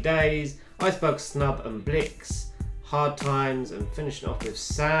 Sunny Days. Iceberg Snub and Blix, Hard Times, and finishing off with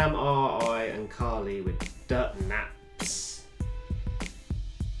Sam R.I. and Carly with Dirt Naps.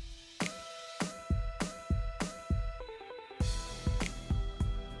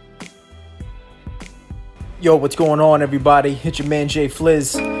 Yo, what's going on, everybody? It's your man Jay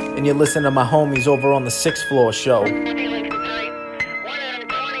Fliz, and you're listening to my homies over on the 6th Floor Show.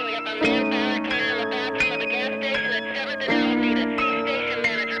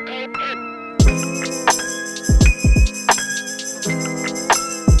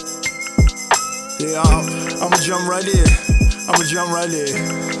 Yeah, I'ma jump right in.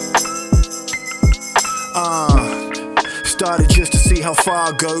 Started just to see how far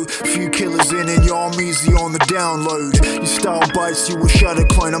I go. Few killers in and y'all easy on the download. You style bites, you a shutter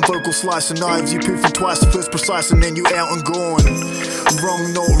clone. I'm vocal slicing knives. You poofing twice the first precise and then you out and gone.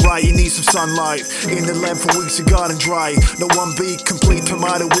 Wrong, not right, you need some sunlight. In the lab for weeks, your garden dry. No one beat, complete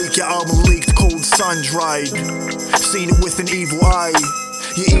tomato week. Your album leaked, cold sun dried. Seen it with an evil eye.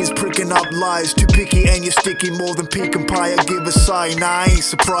 Your ears pricking up lies, too picky and you're sticky more than pecan pie. I give a sigh, nah I ain't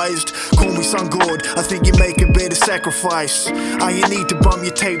surprised. Call me sun god, I think you make a better sacrifice. I ain't need to bum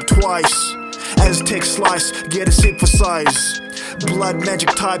your tape twice. Aztec slice, get a sip for size. Blood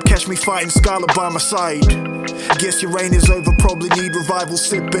magic type, catch me fighting Scarlet by my side. Guess your reign is over, probably need revival.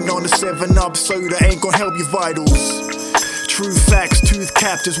 Sipping on the 7-Up soda ain't gonna help your vitals. True facts, tooth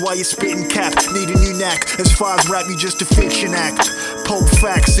capped is why you're spitting cap. Need a new knack, as far as rap you just a fiction act. Pulp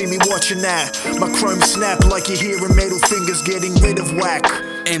facts, see me watching that. My chrome snap like you're hearing middle fingers getting rid of whack.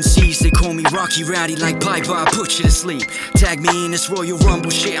 MCs, they call me Rocky Rowdy like Piper, I put you to sleep. Tag me in this Royal Rumble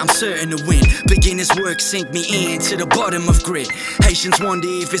shit, I'm certain to win. Beginner's work, sink me in to the bottom of grit. Haitians wonder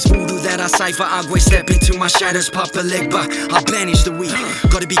if it's voodoo that I cipher. Agwe step into my shadows, pop a leg, but I banish the weak.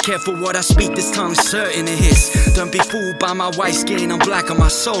 Gotta be careful what I speak, this tongue's certain to hiss. Don't be fooled by my white skin, I'm black on my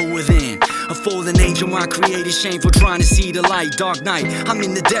soul within. A fallen angel, my created shameful, trying to see the light. Dark night, I'm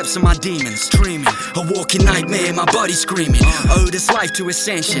in the depths of my demons, dreaming. A walking nightmare, my body screaming. Owe this life to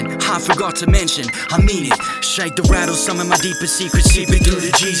ascension, I forgot to mention, I mean it. Shake the rattle, some of my deepest secrets seeping through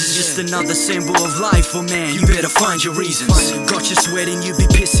to Jesus. Just another symbol of life for man, you better find your reasons. Got you sweating, you be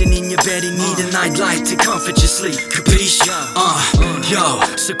pissing in your bed and need a nightlight to comfort your sleep. Capiche? Yo,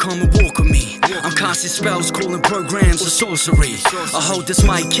 so come and walk with me. I'm casting spells, calling programs of sorcery. I hold this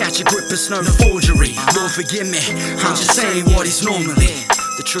mic, catch a grip, it's no forgery. Lord forgive me, I'm just saying what is normally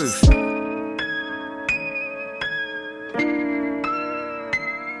the truth.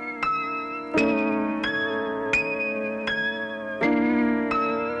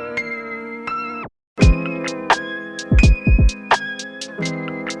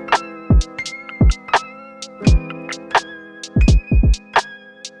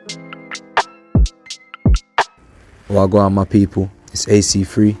 Wagwan, my people, it's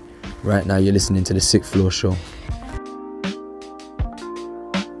AC3, Right now you're listening to the 6th Floor Show.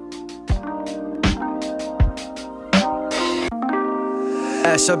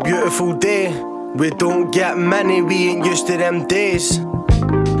 It's a beautiful day. We don't get many, we ain't used to them days.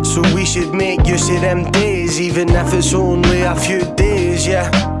 So we should make use of them days, even if it's only a few days, yeah.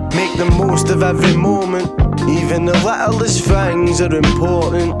 Make the most of every moment, even the littlest things are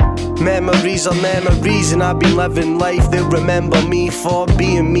important. Memories are memories, and I've been living life. They'll remember me for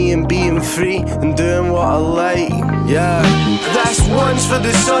being me and being free and doing what I like, yeah. That's once for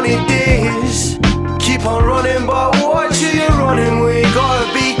the sunny days. Keep on running, but watch who you're running with.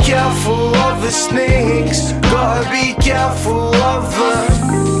 Gotta be careful of the snakes. Gotta be careful of the.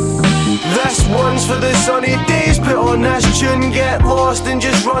 That's one's for the sunny days. Put on this tune, get lost and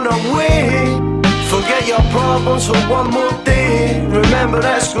just run away. Forget your problems for one more day. Remember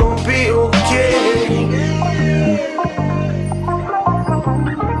that's gonna be okay.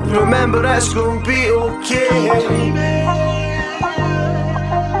 Remember that's gonna be okay.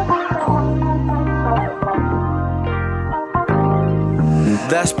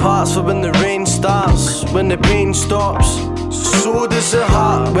 There's parts for when the rain starts, when the pain stops. So does the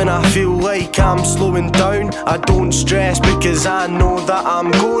heart when I feel like I'm slowing down. I don't stress because I know that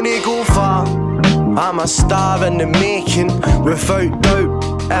I'm gonna go far. I'm a star in the making, without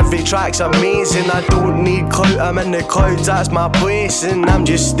doubt. Every track's amazing, I don't need clout. I'm in the clouds, that's my place. And I'm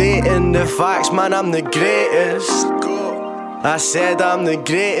just stating the facts, man, I'm the greatest. I said I'm the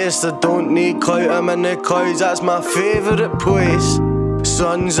greatest, I don't need clout. I'm in the clouds, that's my favourite place.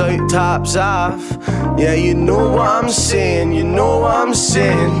 Sun's out, taps off. Yeah, you know what I'm saying, you know what I'm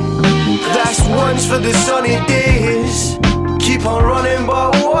saying. That's once for the sunny days. Keep on running,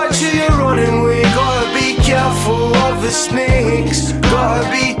 but watch who you're running with. Gotta be careful of the snakes. Gotta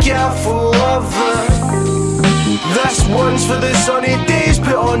be careful of the. That's once for the sunny days.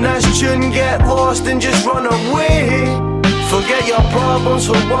 Put on this tune, get lost and just run away. Forget your problems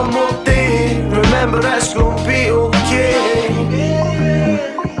for one more day. Remember that's gonna be okay.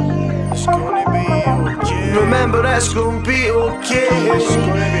 It's gonna be okay. Remember that's gonna be okay. It's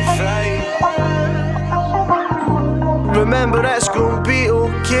gonna be fine. Remember that's gonna be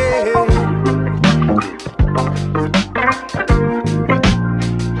okay.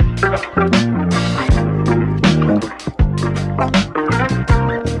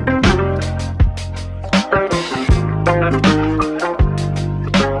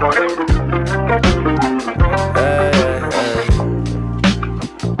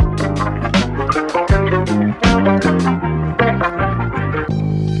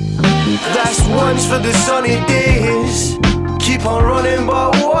 For the sunny days. Keep on running,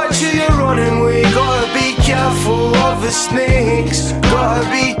 but watch who you're running with. Gotta be careful of the snakes. Gotta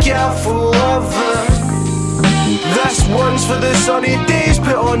be careful of the. That's one's for the sunny days.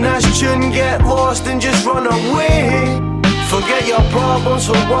 Put on this tune, get lost and just run away. Forget your problems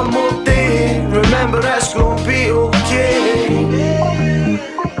for one more day. Remember that's gonna be okay.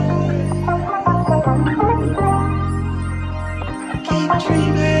 Keep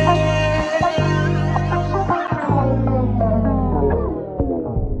dreaming.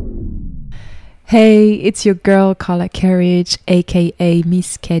 Hey, it's your girl Carla Carriage, aka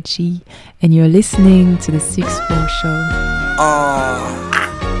Miss Kedgy, and you're listening to the 6th Floor Show.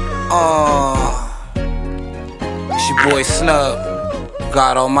 It's your boy Snub,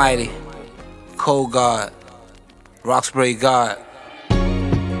 God Almighty, Cold God, Roxbury God.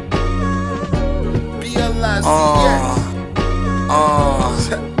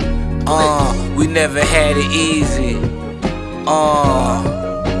 We never had it easy.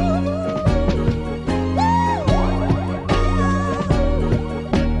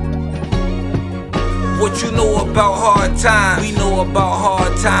 What you know about hard times? We know about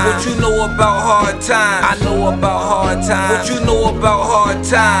hard times. What you know about hard times? I know about hard times. What you know about hard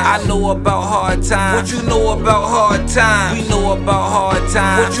times? I know about hard times. What you know about hard times? We know about hard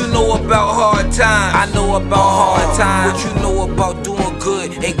times. What you know about hard times? I know about hard times. What you know about doing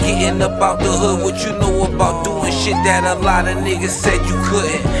good and getting up out the hood? What you know about doing shit that a lot of niggas said you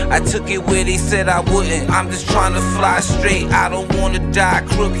couldn't? I took it where they said I wouldn't. I'm just trying to fly straight. I don't wanna die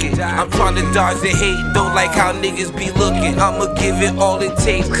crooked. I'm trying to dodge the hate. Don't like how niggas be looking. I'ma give it all it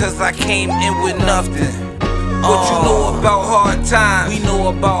takes, cause I came in with nothing. What you know about hard times? We know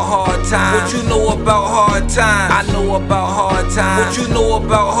about hard times. What you know about hard times? I know about hard times. What you know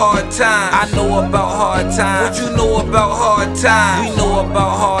about hard times? I know about hard times. What you know about hard times? We know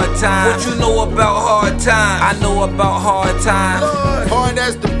about hard times. What you know about hard times? I know about hard times. Hard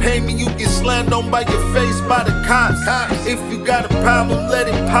as the payment, you get slammed on by your face by the cops. If you got a problem, let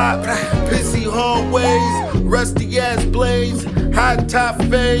it pop. Pissy hallways, rusty ass blades. How high top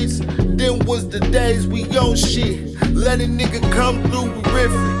phase. Then was the days we own shit. Let a nigga come through with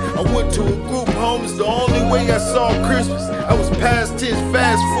riffing. I went to a group home, it's the only way I saw Christmas. I was past tense,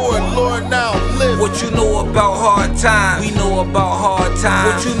 fast forward, Lord, now I'm living. What you know about hard times? We know about hard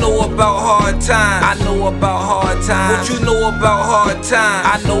times. What you know about hard times? I know about hard times. What you know about hard times?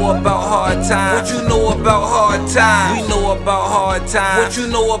 I know about hard times. What you know about hard times? We know about hard times. What you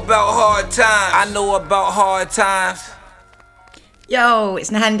know about hard times? I know about hard times. Yo, it's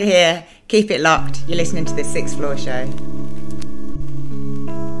Nahanda here. Keep it locked. You're listening to the Sixth Floor Show.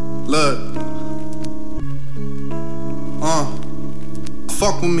 Look.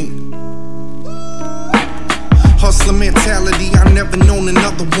 Fuck with me. Hustler mentality, I never known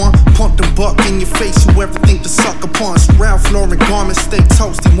another one. Pump the buck in your face, you ever think to suck upon. Ralph Lauren garments stay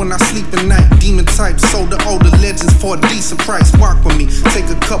toasty when I sleep at night. Demon type, sold the older legends for a decent price. Walk with me, take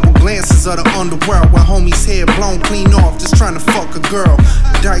a couple glances of the underworld. While homies' head blown clean off, just trying to fuck a girl.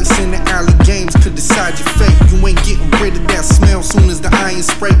 Dice in the alley games could decide your fate. You ain't getting rid of that smell soon as the iron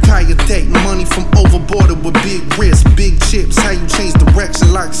spray. Kaya date, money from overboard with big risk. Big chips, how you change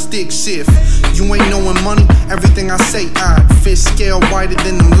direction like stick shift. You ain't knowing money, everything I say odd. Fish scale wider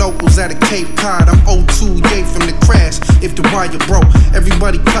than them locals at a Cape Cod. I'm 02, yay from the crash. If the wire broke,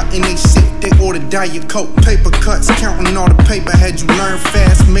 everybody cutting they shit. They order Diet Coke, paper cuts, counting all the paper. Had you learn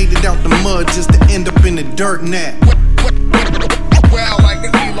fast, made it out the mud just to end up in the dirt nap. Well, like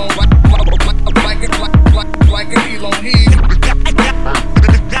an Elon, like an Elon heat.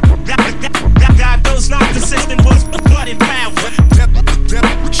 God, those not consistent was blood and power.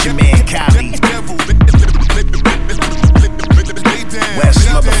 Your man Kali. West,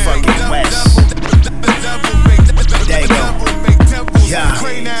 motherfucking West. There you go. Yeah.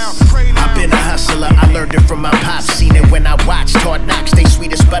 I've been a hustler, I learned it from my pops. Seen it when I watched Hard Knocks, they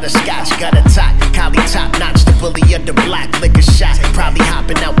sweet as butterscotch. Got a tot, Kali top notch, the bully of the block. Liquor shot, probably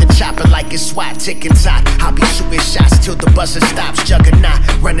hopping out the chopper like it's SWAT, ticking tock. I'll be shooting shots till the buzzer stops. Juggernaut,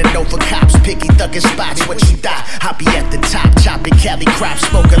 running over cops, picky thugging spots. What you thought? I'll be at the top, chopping Cali crops,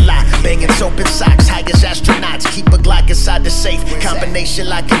 smoke a lot. Banging soap and socks, high as astronauts. Keep a Glock inside the safe. Combination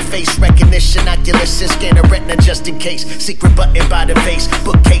locking face recognition, Oculus and scanner retina just in case. Secret button by the vase,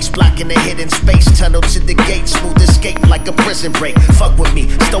 bookcase blocking the hidden space. Tunnel to the gate, smooth escape like a prison break. Fuck with me,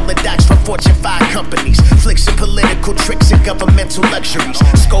 stolen docs from Fortune 5 companies. Flicks of political tricks and governmental luxuries.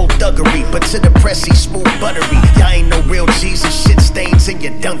 Skullduggery, but to the press he smooth buttery. Y'all ain't no real G's and shit stains in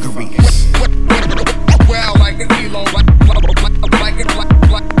your dungarees. Well, like an Elon,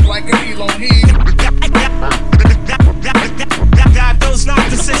 like an Elon heat. God, those not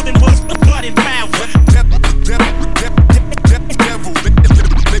consistent was blood and power.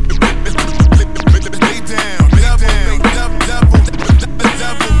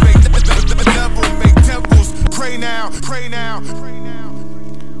 Pray now.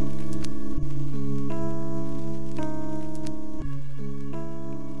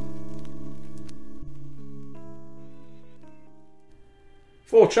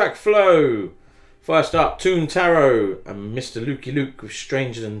 Four-track flow. First up, Toon Tarot and Mr. Lukey Luke with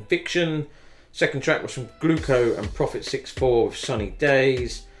Stranger Than Fiction. Second track was from Gluco and Prophet 6'4 with Sunny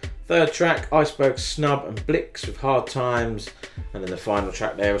Days. Third track, Iceberg Snub and Blix with Hard Times. And then the final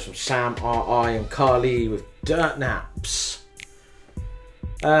track there was from Sam R.I. and Carly with Dirt Naps.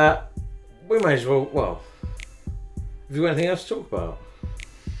 We may as well, have you got anything else to talk about?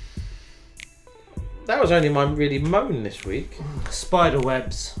 That was only my really moan this week. Spider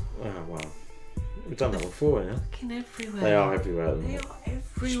webs. Oh, well. We've done that before, yeah? Fucking everywhere. They are everywhere at the minute. They are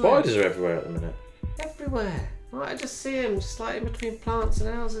everywhere. Spiders are everywhere at the minute. Everywhere. Like, I just see them just like in between plants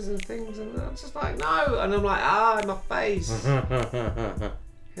and houses and things, and I'm just like, no! And I'm like, in my face.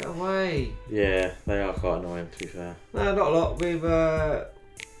 Get away. Yeah, they are quite annoying, to be fair. No, not a lot.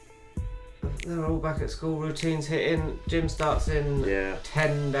 They're all back at school, routines hitting. Gym starts in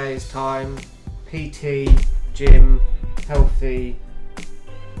 10 days' time. PT, gym, healthy,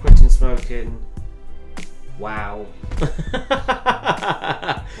 quitting smoking. Wow.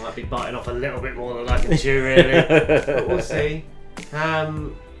 Might be biting off a little bit more than I can chew, really. But we'll see.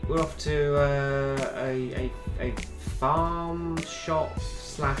 We're off to a farm shop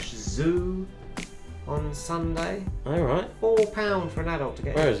 / zoo on Sunday. Alright. £4 for an adult to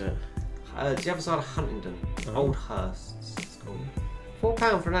get Where in. is it? It's the other side of Huntingdon. Old Hursts, it's called.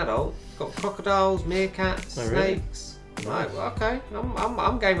 £4 for an adult. It's got crocodiles, meerkats, snakes. Really? Right, well, okay.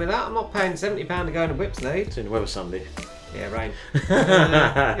 I'm game with that. I'm not paying £70 to go in a Whipsnade. It's in the weather Sunday. Yeah, rain.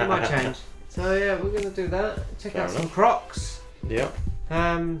 It might change. So yeah, we're gonna do that. Check out some Crocs. Yep.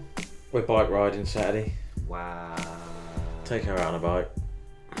 We're bike riding Saturday. Wow. Take her out on a bike.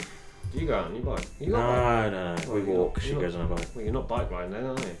 You go out on your bike. You got a bike? No. Well, We walk. She goes on a bike. Well, you're not bike riding then,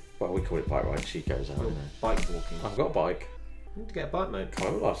 are you? Well, we call it bike ride. She goes out. You're bike walking. I've got a bike. You need to get a bike, mate. Can't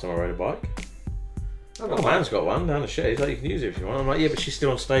remember last time I rode a bike. I've Oh, got a man's bike. got one down the shed. He's like, you can use it if you want. I'm like, yeah, but she's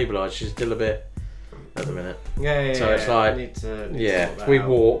still unstabilised. She's still a bit at the minute. Yeah. So it's like, Need to yeah, sort that we out.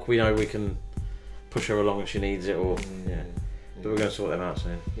 walk. We know we can push her along if she needs it, or yeah. But we're going to sort them out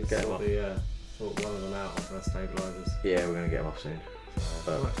soon. You Get them sort off. sort one of them out of her stabilisers. Yeah, we're going to get them off soon.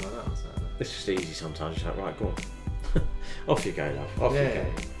 I might try that on Saturday. It's just easy sometimes. You're like, right, go on. Off you go, love. Off you Yeah. go.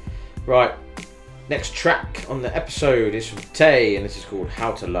 Right. Next track on the episode is from Tay, and this is called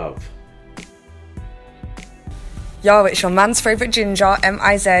How to Love. Yo, it's your man's favourite ginger,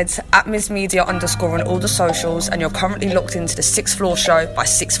 MIZ, at MizMedia_ on all the socials, and you're currently locked into the Sixth Floor Show by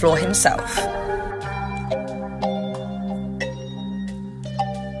Sixth Floor himself.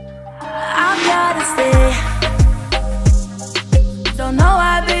 I've gotta stay. Don't know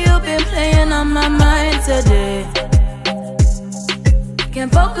why, but you've been playing on my mind today.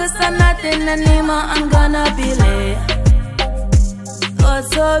 Can't focus on nothing anymore, I'm gonna be late.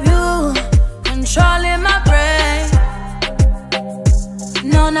 Thoughts of you controlling my brain.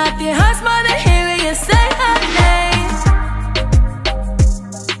 No, nothing hurts more than hearing you say her name.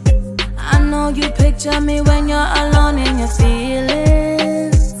 I know you picture me when you're alone in your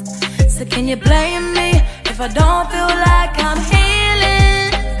feelings. So can you blame me if I don't feel like I'm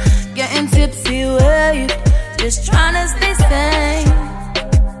healing? Getting tipsy with you, just trying to stay sane.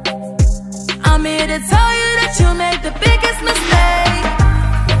 I'm here to tell you that you made the biggest mistake.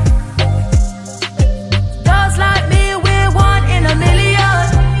 Girls like me, we're one in a million.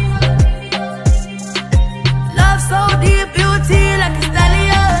 Love so deep, beauty like a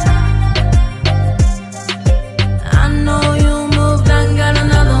stallion. I know you moved and got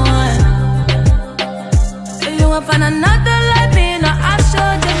another one. You won't find another like me, now I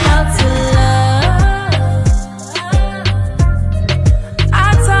showed you how to love. I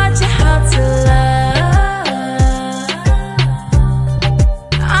taught you how to love.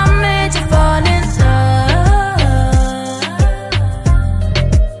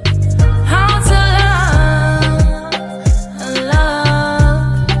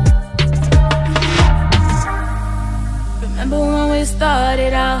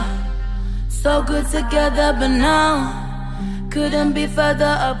 Started out so good together, but now couldn't be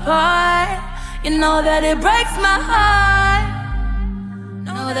further apart. You know that it breaks my heart.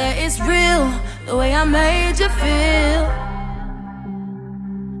 Know that it's real, the way I made you feel.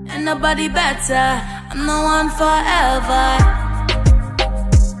 And nobody better, I'm the one forever.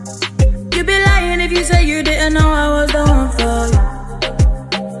 You'd be lying if you say you didn't know I was the one for you.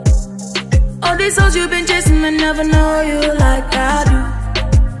 All these souls you've been chasing, they never know you like I do.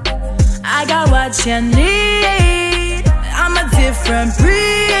 I got what you need, I'm a different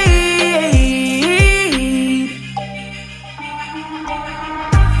breed.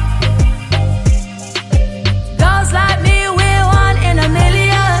 Girls like me, we're one in a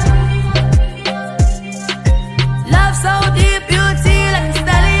million. Love so deep, beauty like a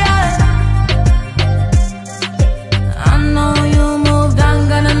stallion. I know you moved on,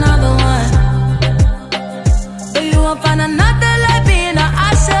 got another one. Find another like me, now I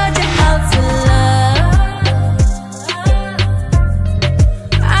showed you how to love.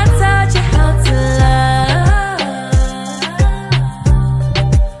 I taught you how to love.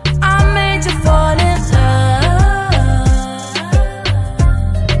 I made you fall in love.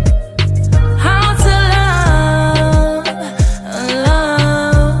 How to love.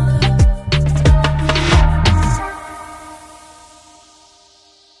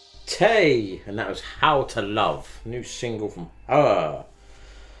 Tay, and that was How to Love, new single from her.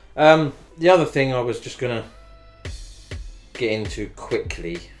 The other thing I was just gonna get into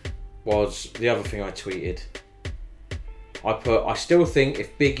quickly was the other thing I tweeted. I still think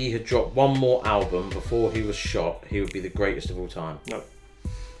if Biggie had dropped one more album before he was shot, he would be the greatest of all time. No.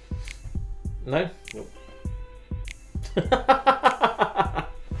 No? Nope.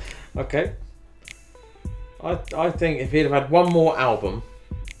 Okay. I think if he'd have had one more album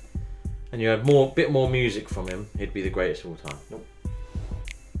and you had bit more music from him, he'd be the greatest of all time. Nope.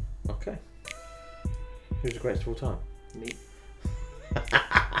 Okay. Who's the greatest of all time? Me.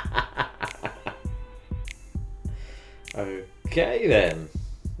 Okay then,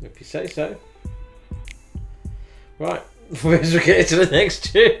 if you say so. Right, let's get to the next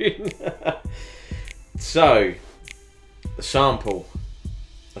tune. So, the sample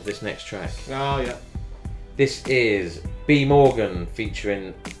of this next track. Oh yeah. This is B Morgan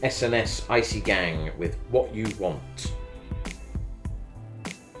featuring SNS Icy Gang with What You Want.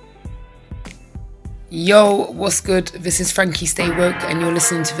 Yo, what's good? This is Frankie Stay Woke, and you're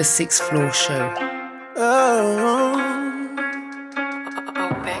listening to the Sixth Floor Show.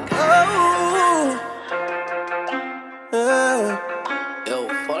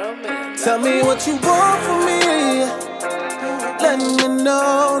 Tell me what you want from me. Let me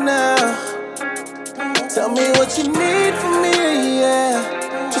know now. Tell me what you need from me,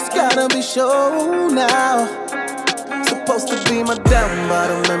 yeah. Just gotta be sure now. Supposed to be my down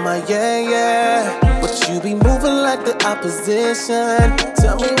bottom and my yeah. But you be moving like the opposition.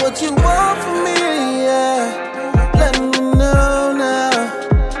 Tell me what you want from me, yeah. Let me know now.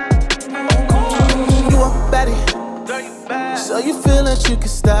 You a baddie, so you feel that you can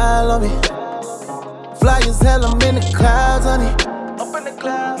style on me. Fly as hell, I'm in the clouds, honey.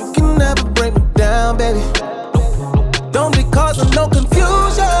 You can never break me down, baby. Don't be causing no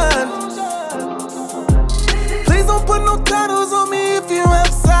confusion. Please don't put no titles on me if you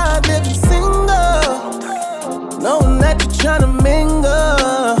outside living single. Knowing that you're trying to mingle.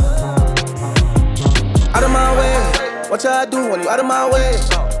 Out of my way, watch how I do when you out of my way.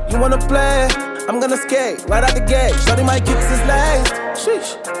 You wanna play? I'm gonna skate right out the gate. Shorty might kicks his legs.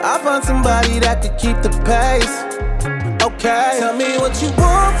 Sheesh. I found somebody that could keep the pace. Okay, tell me what you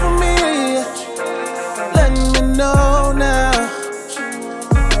want from me. Let me know now.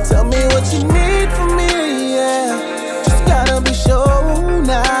 Tell me what you need from me, yeah. Just gotta be sure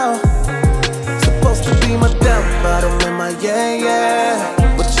now. Supposed to be my down bottom and my yeah.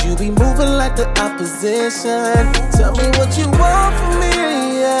 But you be moving like the opposition. Tell me what you want from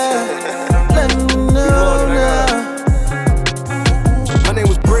me, yeah. Let me know now. Her name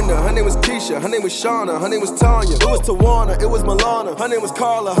was Brenda, her name was Keisha, her name was Shauna, her name was Tanya. It was Tawana, it was Milana, her name was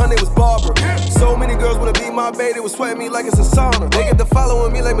Carla, her name was Barbara. So many girls wanna be my baby, they was sweating me like it's a sauna. They get to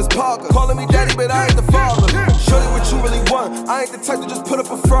following me like Miss Parker, calling me daddy, but I ain't the father. Show you what you really want, I ain't the type to just put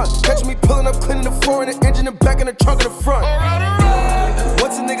up a front. Catch me pulling up, cleaning the floor and the engine, the back and the trunk of the front.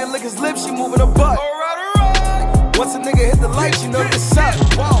 Once a nigga lick his lips, she moving her butt. Once a nigga hit the light, she know it's up.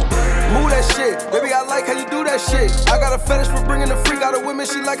 Move that shit, baby, I like how you do that shit. I got a fetish for bringing the freak out of women,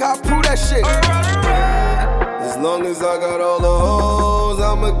 she like how I prove that shit. As long as I got all the hoes,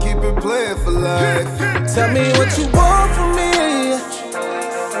 I'ma keep it playing for life. Tell me what you want from me.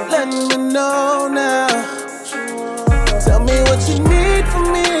 Let me know now. Tell me what you need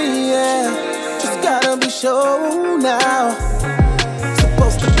from me, yeah. Just gotta be sure now.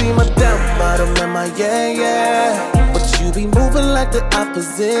 Supposed to be my down bottom and my yeah. You be moving like the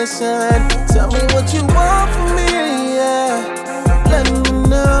opposition. Tell me what you want from me, yeah. Let me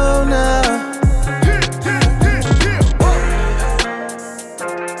know now.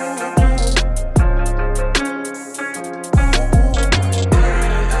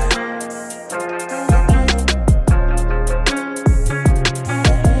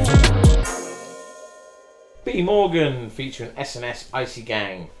 B. Morgan featuring SNS Icy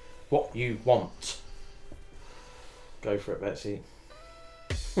Gang. What You Want. Go for it, Betsy.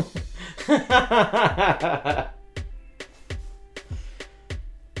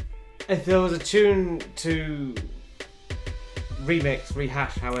 If there was a tune to remix,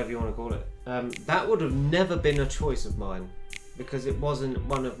 rehash, however you want to call it, that would have never been a choice of mine because it wasn't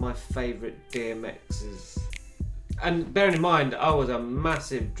one of my favourite DMXs. And bearing in mind, I was a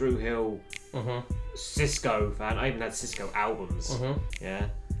massive Dru Hill, Cisco fan. I even had Cisco albums. Yeah,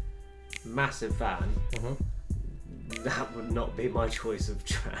 massive fan. That would not be my choice of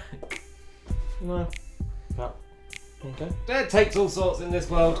track. No. But, okay. It takes all sorts in this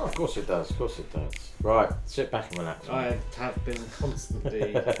world. Oh, of course it does, of course it does. Right, sit back and relax. I have been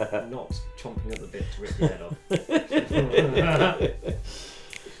constantly not chomping at the bit to rip your head off.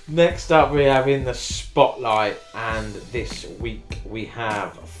 Next up we have In the Spotlight, and this week we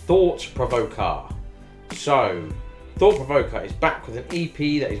have Thought Provoker. So, Thought Provoker is back with an EP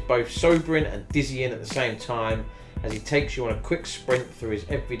that is both sobering and dizzying at the same time, as he takes you on a quick sprint through his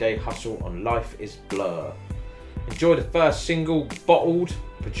everyday hustle on Life is Blur. Enjoy the first single, Bottled,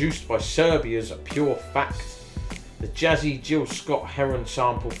 produced by Serbia's Pure Fact. The jazzy Jill Scott Heron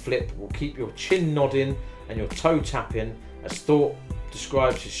sample flip will keep your chin nodding and your toe tapping as Thought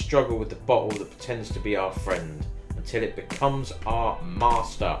describes his struggle with the bottle that pretends to be our friend until it becomes our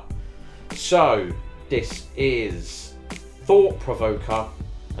master. So, this is Thought Provoker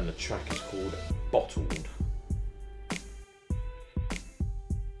and the track is called Bottled.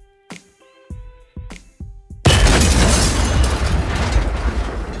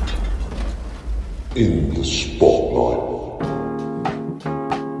 In the Spotlight.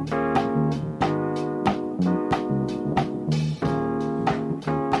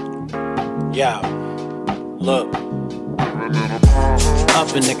 Yeah, look.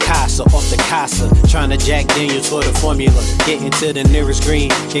 Up in the casa, off the casa, trying to Jack Daniels for the formula. Getting to the nearest green,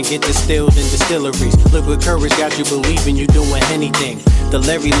 can get distilled in distilleries. Liquid courage got you believing you doing anything. The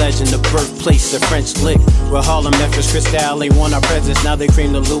Larry legend, the birthplace of French lick. Where Harlem, Memphis, Freestyle ain't won our presence. Now they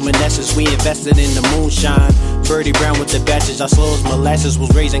cream the luminescence. We invested in the moonshine. Birdie Brown with the batches. Our slow as molasses was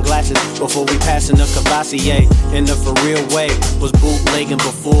raising glasses before we passing the Cavassier. In the for real way was bootlegging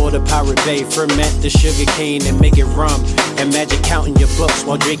before the Pirate Bay. Ferment the sugar cane and make it rum. And magic counting your books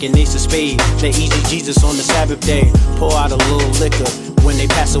while drinking Ace of Spades. The easy Jesus on the Sabbath day. Pour out a little liquor when they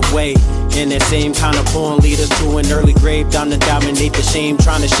pass away. And that same kind of porn lead us to an early grave. Down to dominate the shame,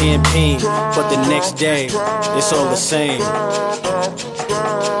 trying to champagne. But the next day, it's all the same.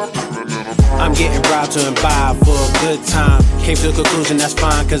 I'm getting robbed to imbibe for a good time. Came to a conclusion, that's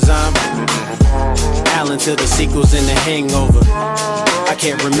fine, cause I'm Allen to the sequels and the hangover. I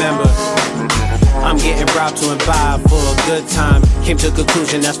can't remember. I'm getting robbed to imbibe for a good time. Came to a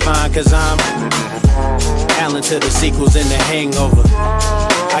conclusion, that's fine, cause I'm Allen to the sequels and the hangover.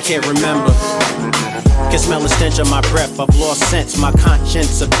 I can't remember. Can smell the stench of my breath. I've lost sense, my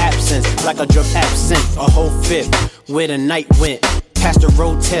conscience of absence. Like a drug absence, a whole fifth. Where the night went. Passed the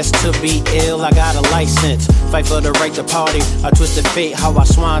road test to be ill, I got a license. Fight for the right to party. I twisted fate, how I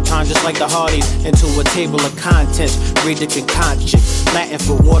swan time just like the Hardys. Into a table of contents, read the concoction. Latin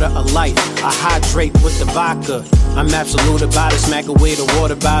for water of life, I hydrate with the vodka. I'm absolute about it, smack away the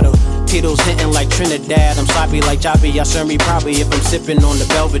water bottle. Tito's hitting like Trinidad, I'm sloppy like Choppy. I serve me probably if I'm sipping on the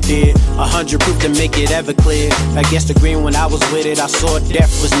Belvedere. 100 proof to make it ever clear. I guess the green when I was with it, I saw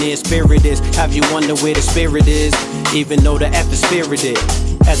death was near. Spirit is, have you wonder where the spirit is? Even though the F is spirited.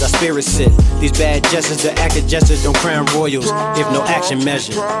 As I spirit sit, these bad gestures, the active gestures don't crown royals if no action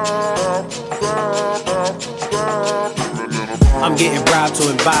measure. I'm getting bribed to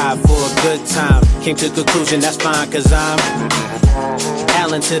imbibe for a good time. Came to the conclusion, that's fine, cause I'm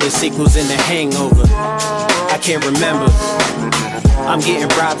Allen to the sequels and the hangover. I can't remember. I'm getting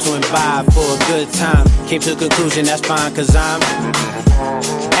bribed to imbibe for a good time. Came to the conclusion, that's fine, cause I'm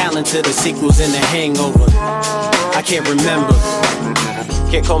Allen to the sequels and the hangover. I can't remember.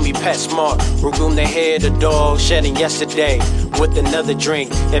 Can't call me Pet Smart. Ragoon the hair, the dog shedding yesterday with another drink.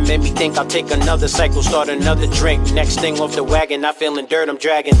 It made me think I'll take another cycle, start another drink. Next thing off the wagon, not feeling dirt, I'm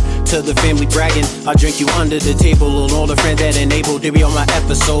dragging to the family bragging. I'll drink you under the table and all the friends that enabled to be on my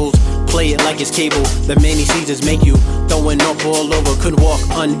episodes. Play it like it's cable. The many seasons make you throwing up all over. Could walk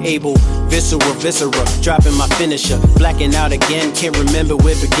unable. Viscera, dropping my finisher. Blacking out again, can't remember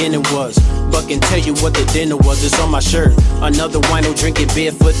where beginning was. But can tell you what the dinner was. It's on my shirt. Another wino drinking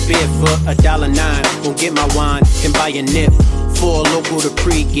barefoot. $1.09. Won't get my wine, can buy a nip. For a local to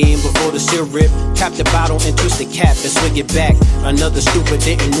pre-game before the syrup. Tap the bottle and twist the cap and swing it back. Another stupid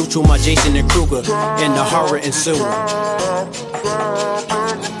didn't neutral my Jason and Kruger. And the horror ensuing.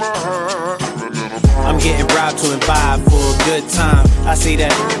 I'm getting bribed to imbibe for a good time. I see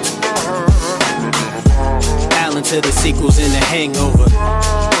that Allen to the sequels and the hangover.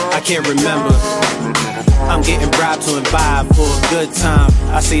 I can't remember. I'm getting bribed to imbibe for a good time.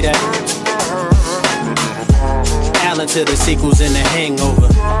 I see that Allen to the sequels and the hangover.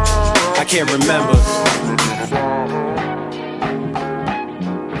 I can't remember.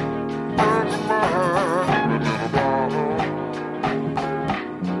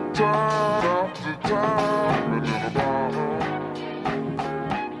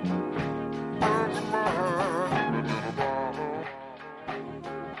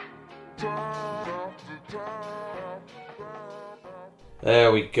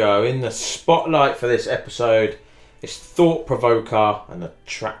 There we go. In the spotlight for this episode is Thought Provoker and a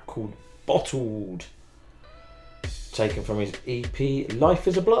track called Bottled, taken from his EP Life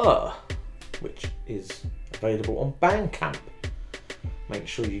is a Blur, which is available on Bandcamp. Make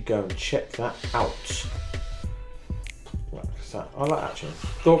sure you go and check that out. I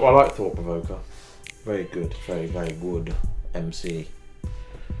like Thought Provoker. Very good, very, very good MC.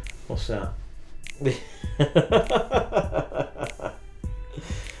 What's that?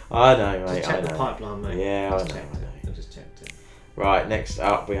 I know, mate. Just check the pipeline, mate. Yeah, I know. I just checked it. Right, next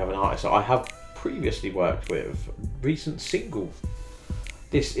up we have an artist that I have previously worked with. Recent single.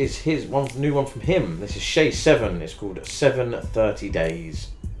 This is his new one from him. This is Shay 7. It's called 730 Days.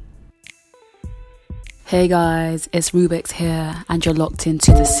 Hey guys, it's Rubik's here, and you're locked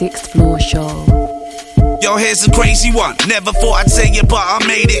into the 6th Floor Show. Yo, here's a crazy one. Never thought I'd say it, but I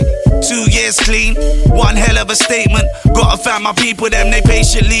made it. 2 years clean, one hell of a statement. Gotta find my people, them they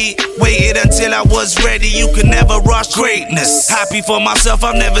patiently waited until I was ready. You could never rush greatness. Happy for myself,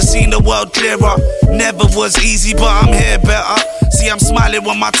 I've never seen the world clearer. Never was easy, but I'm here better. See, I'm smiling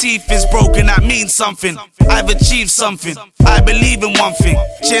when my teeth is broken, that means something. I've achieved something, I believe in one thing.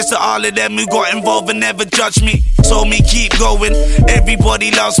 Cheers to all of them who got involved and never judged me. Told me keep going,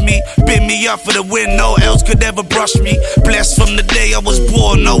 everybody loves me. Been me up for the win, no else could ever brush me. Blessed from the day I was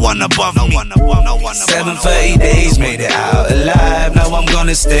born, no one above me. 730 days, made it out alive, now I'm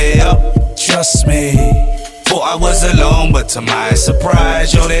gonna stay up, trust me. Thought I was alone, but to my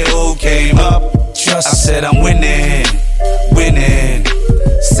surprise, yo, they all came up. Trust, I said I'm winning, winning.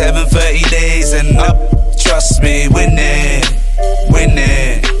 730 days and up, trust me, winning,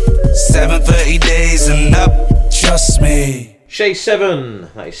 winning. 730 days and up, trust me. Shay 7,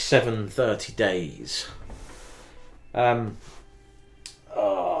 that is 730 days.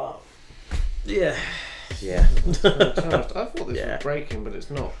 Yeah. I thought this was breaking, but it's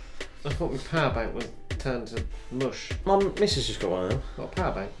not. I thought my power bank would turn to mush. Mum, Mrs. just got one of them. Got a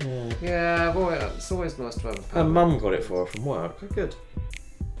power bank? Yeah, boy, it's always nice to have a power Her bank. mum got it for her from work. Oh, good.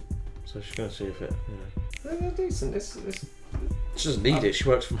 So she's going to see if it. They're decent. She doesn't need it, she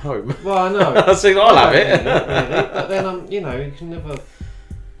works from home. Well, I know. So I'll have it. Not really, but then, you can never.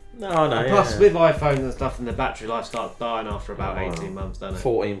 No, no. And plus, with iPhone and stuff, and the battery life starts dying after about 18 months, don't it?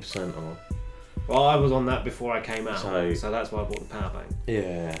 14% on. Well, I was on that before I came out, so that's why I bought the power bank.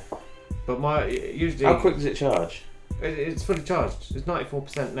 Yeah. But usually. How quick does it charge? It's fully charged. It's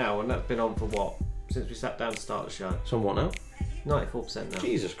 94% now, and that's been on for what? Since we sat down to start the show. So what now? 94% now.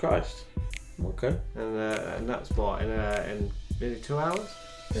 Jesus Christ. Okay. And that's what in nearly 2 hours.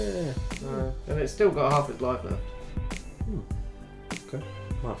 Yeah. And it's still got half its life left. Okay.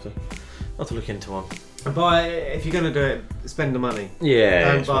 I'll have to look into one. But if you're going to do it, spend the money.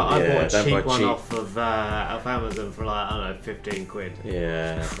 Yeah. I bought a don't cheap buy one cheap. off Amazon for like, I don't know, 15 quid.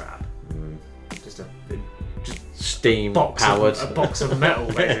 Yeah. Crap. Just steam box powered. A box of metal,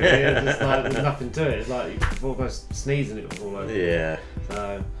 basically. It's just like, there's nothing to it. It's like you're almost sneezing it all over. Yeah.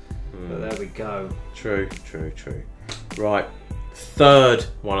 So, but there we go. True. Right. Third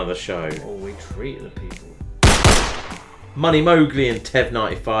one of the show. Oh, we treat the people. Money Mowgli and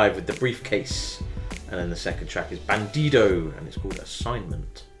Tev95 with the briefcase. And then the second track is Bandido and it's called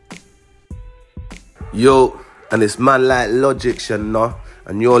Assignment. Yo, and it's man like Logik, you know,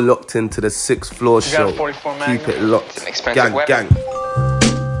 and you're locked into the 6th Floor show. Keep it locked. Gang, gang.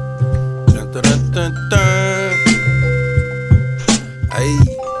 Hey.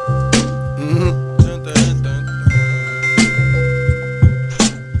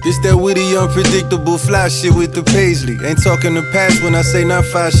 This that witty, unpredictable fly shit with the paisley. Ain't talking the past when I say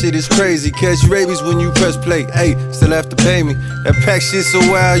 9-5 shit is crazy. Catch rabies when you press play. Hey, still have to pay me. That pack shit so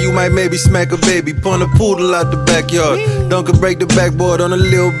wild, you might maybe smack a baby. Punt a poodle out the backyard. Dunker break the backboard on a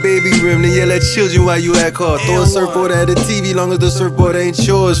little baby rim. Then yell at children while you act hard. Throw a surfboard at the TV long as the surfboard ain't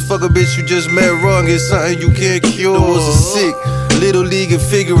yours. Fuck a bitch you just met wrong, it's something you can't cure. Those are sick. Little league and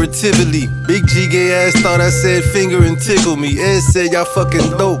figuratively. Big G gay ass thought I said finger and tickle me. Ed said y'all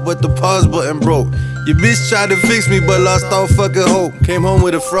fucking dope, but the pause button broke. Your bitch tried to fix me, but lost all fucking hope. Came home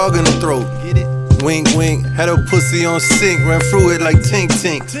with a frog in the throat. Get it? Wink, wink. Had her pussy on sync, ran through it like tink,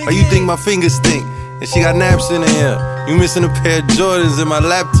 tink. Or you think my fingers stink? And she got naps in the hair. You missing a pair of Jordans and my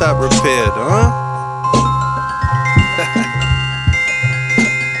laptop repaired, huh?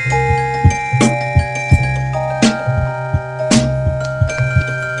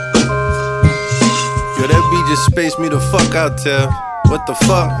 Yo, that beat just spaced me the fuck out, Tel. What the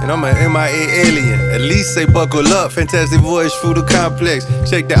fuck? And I'm an MIA alien. At least say buckle up. Fantastic voyage through the complex.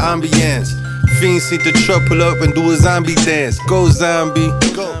 Check the ambience. Fiends see the truck pull up and do a zombie dance. Go zombie,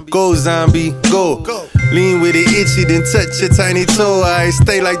 go zombie, go. Lean with it itchy, then touch your tiny toe. I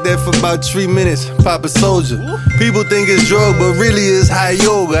stay like that for about 3 minutes. Pop a soldier. People think it's drug, but really it's high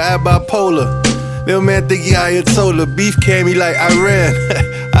yoga. I bipolar. Little man think he Ayatollah. Beef came, he like Iran.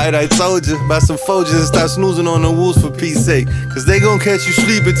 I told you about some Folgers and stop snoozing on the wolves for peace sake. Cause they gon' catch you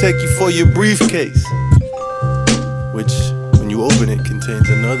sleeping, take you for your briefcase. Which, when you open it, contains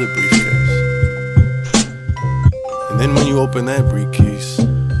another briefcase. And then when you open that briefcase,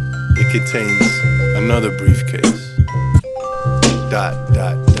 it contains another briefcase. ...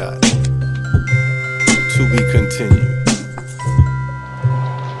 To be continued.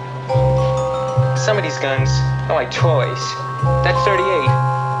 Some of these guns are like toys. That 38,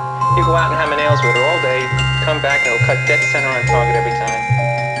 you go out and hammer nails with her all day, come back and it'll cut dead center on target every time.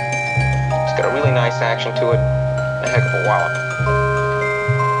 It's got a really nice action to it, and a heck of a wallop.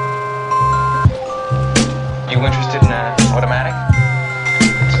 You interested in an automatic?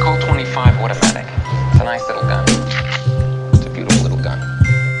 It's a Colt 25 automatic. It's a nice little gun. It's a beautiful little gun.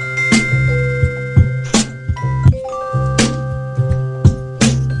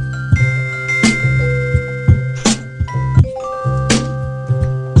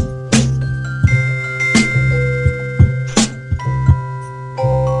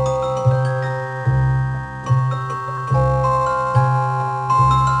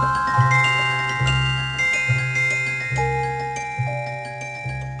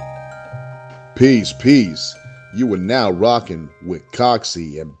 Peace. You are now rocking with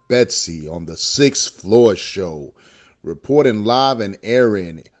Coxie and Betsy on the 6th Floor Show, reporting live and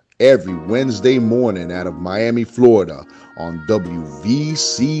airing every Wednesday morning out of Miami, Florida on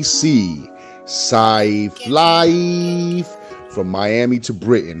WVCC. Sci Life. From Miami to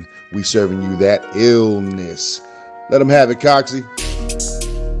Britain, we serving you that illness. Let them have it, Coxie.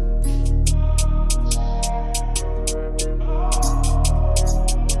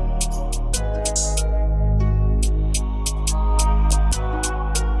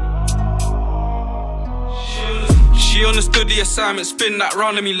 Understood the assignment, spin that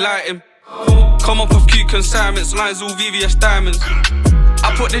round and me light him. Come up with cute consignments, lines all VVS diamonds.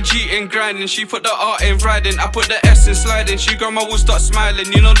 I put the G in grinding, she put the R in riding. I put the S in sliding, she grandma will start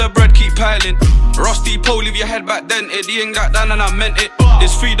smiling. You know the bread keep piling. Rusty pole, leave your head back dented. He ain't got down and I meant it.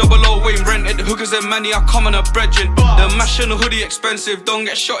 This 300 Wayne rented. Hookers and money, I come on a brethren. The mash and the hoodie expensive, don't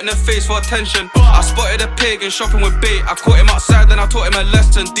get shot in the face for attention. I spotted a pig and shopping with bait. I caught him outside, then I taught him a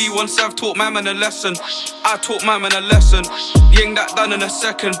lesson. D1 Sav taught my man a lesson. I taught my man a lesson. Ying that done in a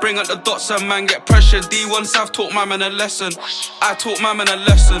second. Bring up the dots and man get pressured. D1 Sav taught my man a lesson. I taught my man a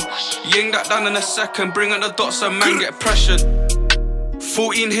lesson. Ying that done in a second. Bring up the dots and man get pressured.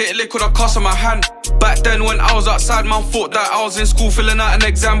 14 hit liquid, I cast on my hand. Back then when I was outside, man thought that I was in school filling out an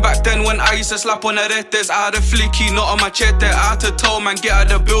exam. Back then when I used to slap on the retes, I had a flicky, not on my chete. I had to tell man, get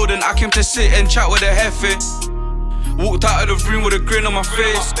out of the building. I came to sit and chat with the jefe. Walked out of the room with a grin on my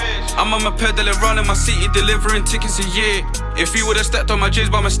face. I'm on my pedaling around in my city, delivering tickets a year. If you would've stepped on my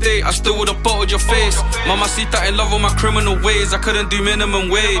J's by mistake, I still would've bottled your face. Mama Sita in love with my criminal ways, I couldn't do minimum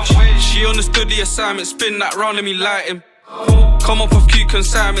wage. She understood the assignment, spin that round and me light him. Come up with cute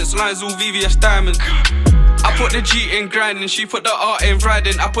consignments, lines all VVS diamonds. I put the G in grinding, she put the R in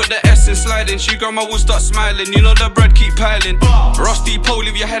riding. I put the S in sliding, she grandma will start smiling. You know the bread keep piling. Rusty pole,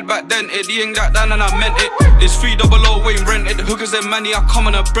 leave your head back dented. He ain't got down and I meant it. This 300 Wayne rented. Hookers and money, I come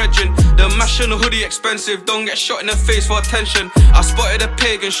on a brethren. The mash and the hoodie expensive, don't get shot in the face for attention. I spotted a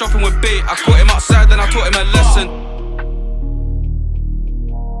pig and shopping with bait. I caught him outside, then I taught him a lesson.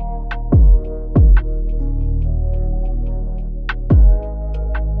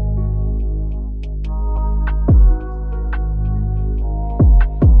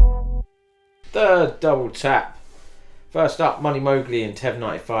 The double tap. First up, Money Mowgli and Tev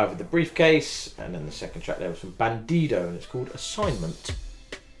 95 with The Briefcase, and then the second track there was from Bandido and it's called Assignment.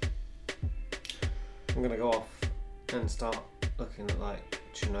 I'm gonna go off and start looking at like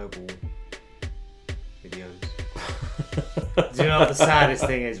Chernobyl videos. Do you know what the saddest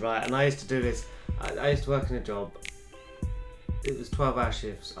thing is, right? And I used to do this. I used to work in a job. It was 12-hour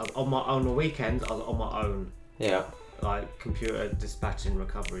shifts. I was on the weekends, I was on my own. Yeah. Like computer dispatching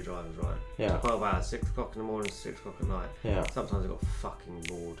recovery drivers, right? Yeah. 12 hours, 6 o'clock in the morning to 6 o'clock at night. Yeah. Sometimes I got fucking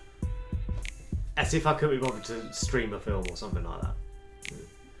bored. As if I couldn't be bothered to stream a film or something like that.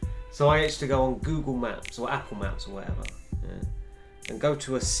 So I used to go on Google Maps or Apple Maps or whatever, and go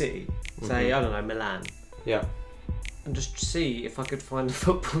to a city, say, I don't know, Milan. Yeah. And just see if I could find the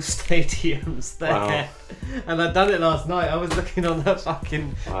football stadiums there. Wow. And I'd done it last night. I was looking on that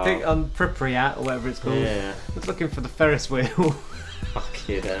fucking thing on Pripyat or whatever it's called. Yeah. I was looking for the Ferris wheel.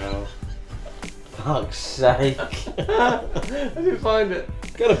 Fucking hell. Fuck's sake. I didn't find it.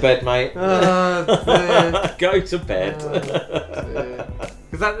 Go to bed, mate. Go to bed.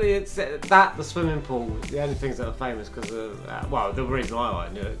 Because that the swimming pool, the only things that are famous because of well, the reason I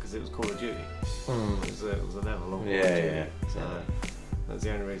knew it because it was Call of Duty. It was a level of yeah. So that's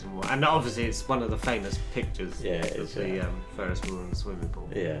the only reason why. And obviously, it's one of the famous pictures. Yeah, of the Ferris wheel and the swimming pool.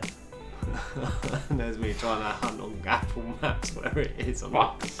 Yeah. And there's me trying to hunt on Apple Maps where it is.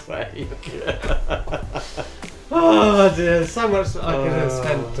 Fuck's sake. Oh dear, so much I could have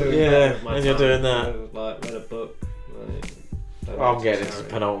spent doing that with my and you're time. doing that. Like read a book. I'm getting into the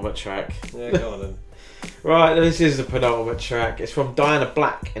penultimate track. Yeah, go on then. Right, this is the penultimate track. It's from Diana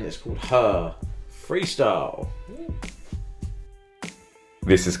Black and it's called Her. Freestyle.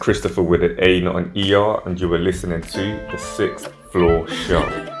 This is Christopher with an A, not an ER, and you are listening to the 6th Floor Show.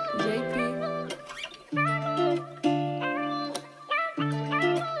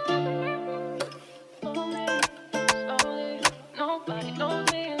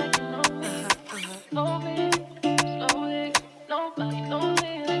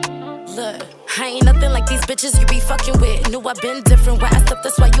 I've been different. Where I slept,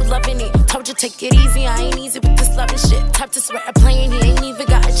 that's why you loving it. Told you take it easy, I ain't easy with this loving shit. Type to swear I'm playing, he ain't even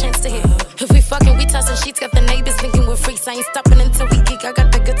got a chance to hit. If we fucking, we tossing sheets, got the neighbors thinking we're freaks. I ain't stopping until we geek, I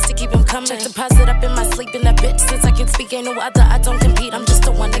got the goods to keep them coming. Check deposit up in my sleep in that bitch. Since I can speak, ain't no other, I don't compete. I'm just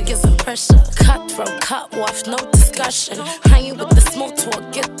the one that gives them pressure. Cutthroat, cut off, no discussion. I ain't with the small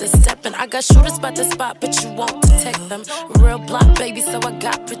talk, get this stepping. I got shooters by the spot, but you won't detect them. Real block, baby, so I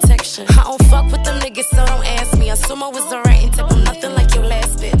got protection. I don't fuck with them niggas, so don't ask me. I assume I was alright and tip, I'm nothing like your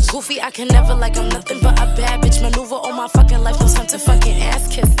last bitch. Goofy, I can never like, I'm nothing but a bad bitch. Maneuver all my fucking life, no time to fucking ass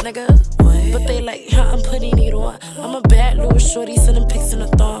kiss, nigga. But they like, huh, I'm putting it on. I'm a bad little shorty, sending pics in a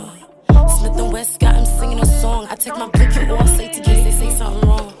thong. Smith and West got him singing a song. I take my blinky off, say to case they say something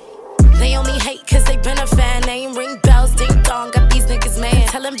wrong. They only hate cause they been a fan. They ain't ring bells, ding dong, got these niggas mad.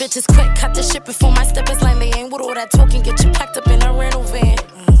 Tell them bitches quick, cut the shit before my step is like they ain't with all that talking. Get you packed up in a rental van.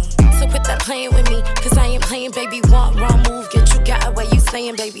 So quit that playing with me, cause I ain't playing, baby. Want wrong move, get you got away, you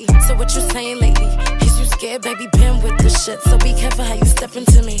saying, baby. So what you saying lately? Is you scared, baby? Been with this shit, so be careful how you step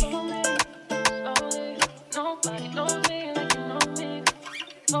into me. Nobody knows me like you know me.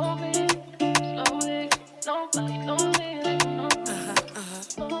 Know me, slowly. Nobody knows me like you know me.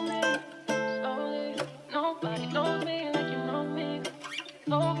 Slowly. Nobody knows me like you know me.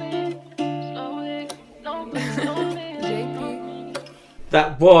 Know me, slowly. Nobody knows me. JP.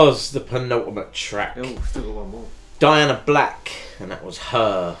 That was the penultimate track. Oh, still got one more. Diana Black, and that was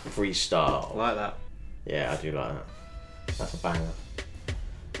her freestyle. I like that. Yeah, I do like that. That's a banger.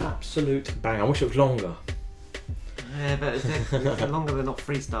 Absolute banger. I wish it was longer. Yeah, but if they're longer, they're not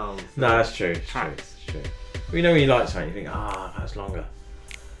freestyles. No, that's true. It's Tracks. true. Well, you know when you like something, you think, that's longer.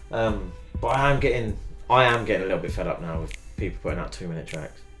 But I am getting a little bit fed up now with people putting out 2-minute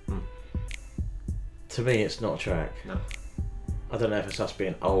tracks. To me, it's not a track. No. I don't know if it's us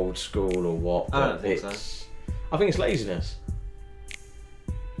being old school or what. I don't think so. I think it's laziness.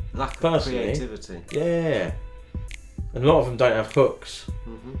 Lack of creativity. Yeah. And a lot of them don't have hooks.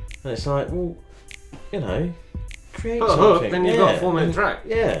 Mm-hmm. And it's like, well, you know, create Put a something. hook, then you've got a 4-minute track.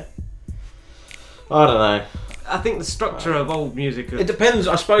 Yeah. I don't know. I think the structure of old music... It depends,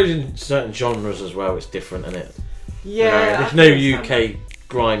 I suppose, in certain genres as well, it's different, isn't it? Yeah. You know, there's no UK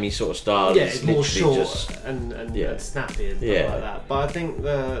grimy sort of style. Yeah, it's more short just, and snappy and stuff like that. But I think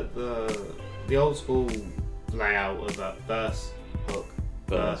the old school layout of that verse, hook,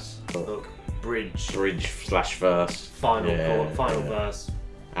 bridge / verse, final verse,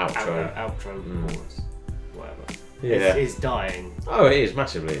 outro, chorus, whatever. Yeah, it's dying. Oh, it is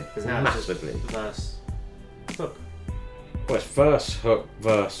massively. Massively. Verse, hook. Well, it's verse, hook,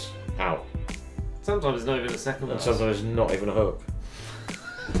 verse, out. Sometimes it's not even a second verse. And sometimes it's not even a hook.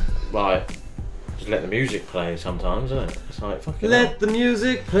 Like, just let the music play sometimes, isn't it? It's like, fucking let the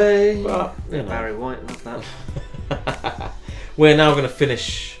music play. But, you know. Barry White, love that. We're now going to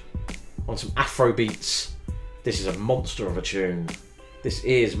finish on some Afro beats. This is a monster of a tune. This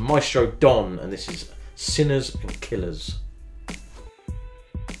is Maestro Don, and this is Sinners and Killers.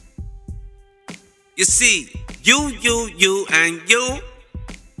 You see, you, and you.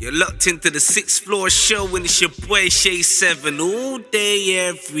 You're locked into the 6th Floor show, and it's your boy Shay 7 all day,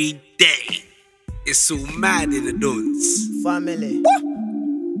 every day. It's so mad in the dunes. Family,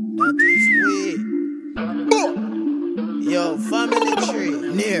 that is we. Yo, family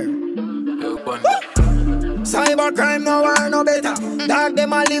tree, near. Cybercrime, no one no better. Dog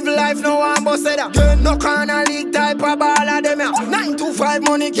them a live life, no one boss that. Turn no corner league type of ball of them. 9 to 5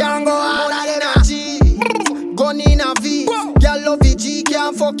 money can go all of them. Gun in a V. Girl love it, G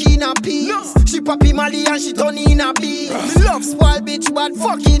can't fuck in a piece. She poppy Mali and she turn in a beat. Love spoil bitch but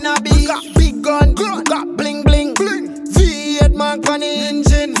fuck in a beat. Got big gun, got bling bling. V8 mark on the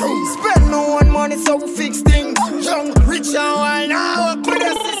engine. Spend no one money so we fix things. Young, rich and wild now work with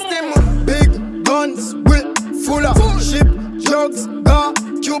the system. Big guns with full of ship, drugs,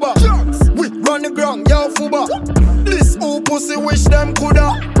 Cuba. We run the ground, yo Fuba. This old pussy wish them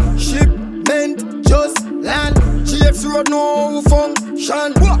coulda. Shipment just land. GX road no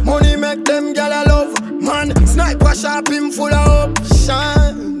function. Money make them gyal love. Man, sniper sharp him full of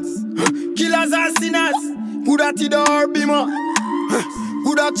options. Killers are sinners. Coulda T-Door beamer.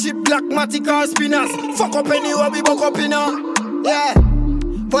 Coulda chip black matic or spinners. Fuck up anywhere we buck up in her. Yeah.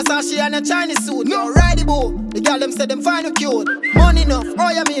 Versace and a Chinese suit. No righty boo. The girl them say them find you cute. Money enough. Oh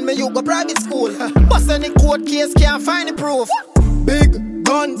you mean me you go private school. Bust any court case can't find the proof. Big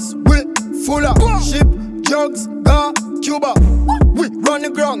guns with full of ship, drugs, Cuba. We run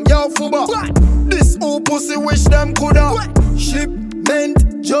the ground, yo Fuba. This old pussy wish them coulda.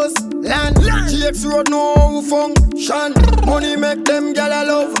 Shipment just land. GX road no function. Money make them gyal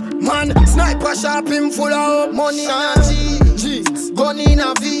love. Man, sniper sharp him full of money. jeans. Gun in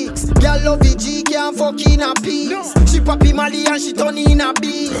a Vix. Girl love it G, can't fuck in a piece. She poppy Mali and she turn in a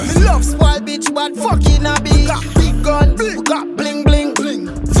beat. Me love spoil bitch, but fuck in a beat. Big gun, we got bling bling bling.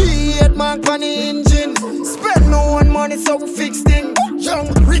 V8 mark on the engine. Spend no one money, so we fix thing.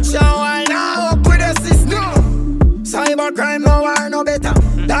 Young, rich and wild, now work with the system. Cybercrime, no war, no better.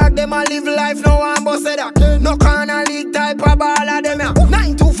 Dog them a live life, no one boss that. No corner league type of ball of them.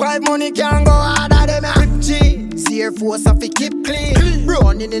 9 to 5 money can go harder them. Rip G, see Air Force have to keep clean.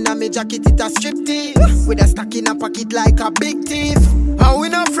 Running in a me jacket, it a strip teeth. With a stack in a pocket like a big thief. And we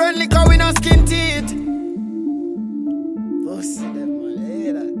not friendly, cause we not skin teeth. Pussy them man,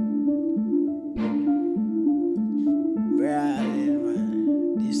 hear that? Brawling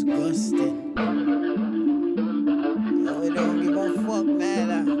man, disgusting. No, we don't give a fuck, man.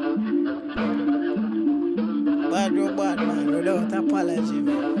 Bad robot man, without apology,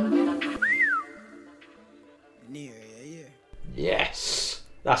 man. Near, yeah. Yes.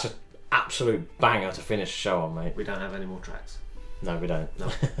 That's an absolute banger to finish the show on, mate. We don't have any more tracks. No, we don't.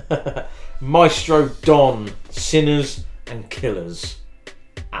 No. Maestro Don, Sinners and Killers.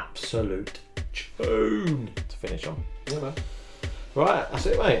 Absolute tune to finish on. Yeah, man. Right, that's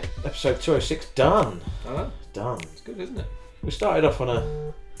it, mate. Episode 206 done. Oh, done. It's good, isn't it? We started off on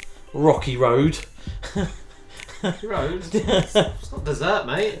a rocky road. Rocky road? It's not dessert,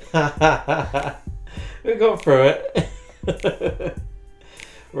 mate. We got through it.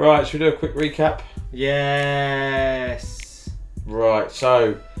 Right, should we do a quick recap? Yes. Right,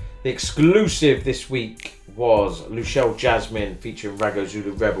 so the exclusive this week was Lutchelle Jasmine featuring Raggo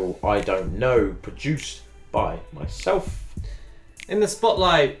Zulu Rebel, I Don't Know, produced by myself. In the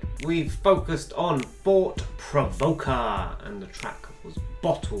spotlight, we've focused on Thought Provoker, and the track was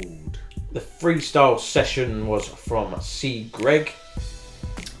Bottled. The freestyle session was from C.Greg.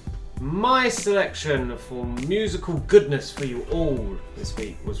 My selection for musical goodness for you all this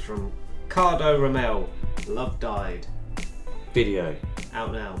week was from Cardo Ramel, Love Died. Video.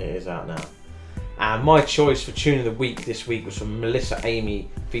 Out now. It is out now. And my choice for tune of the week this week was from Melissa Aimeé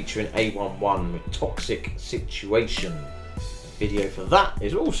featuring A11 with Toxic Situation. The video for that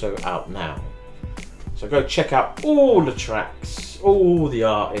is also out now. So go check out all the tracks, all the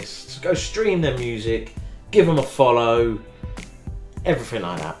artists, go stream their music, give them a follow, everything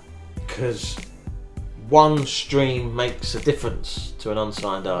like that. Because one stream makes a difference to an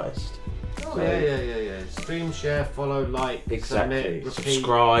unsigned artist. Oh, so, yeah. Stream, share, follow, like, exactly. Submit, repeat.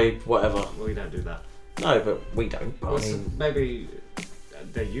 Subscribe, whatever. Well, we don't do that. No, but we don't. But I mean, maybe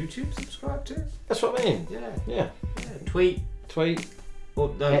the YouTube subscribe to? That's what I mean. Yeah. Tweet.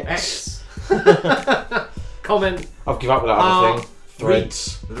 Or no, X. Comment. I've given up with that other thing.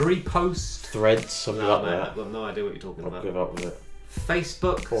 Threads. Repost. Threads. I've given up with that. I've got no idea what you're talking about. I've given up with it.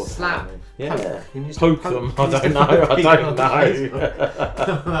 Facebook, slap, yeah, poke them. I don't know. That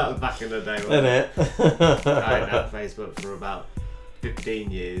was back in the day, wasn't it? I hadn't had Facebook for about 15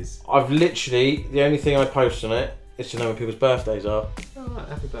 years. I've literally, the only thing I post on it is to know when people's birthdays are. Oh, right,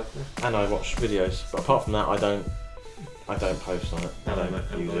 happy birthday. And I watch videos, but apart from that, I don't post on it. I don't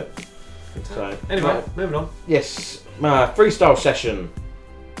use it. So, anyway, moving on. Yes, freestyle session.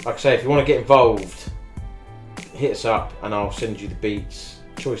 Like I say, if you want to get involved, hit us up and I'll send you the beats.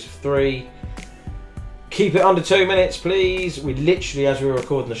 Choice of 3. Keep it under 2 minutes, please. We literally, as we were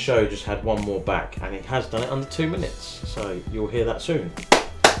recording the show, just had one more back, and it has done it under 2 minutes. So you'll hear that soon.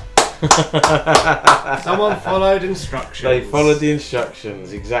 Someone followed instructions. They followed the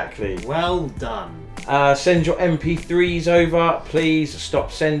instructions, exactly. Well done. Send your MP3s over. Please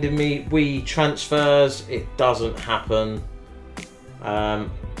stop sending me WE transfers. It doesn't happen.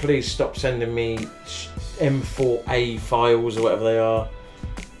 Please stop sending me M4A files or whatever they are.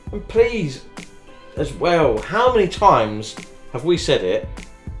 And please, as well, how many times have we said it?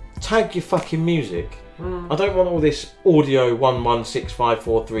 Tag your fucking music. I don't want all this audio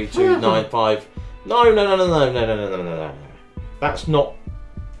 1165433295. No. That's not,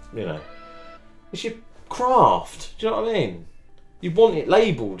 it's your craft. Do you know what I mean? You want it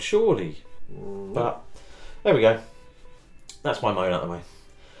labelled, surely. But there we go. That's my moan out of the way.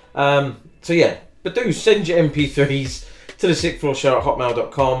 So yeah, but do send your MP3s to the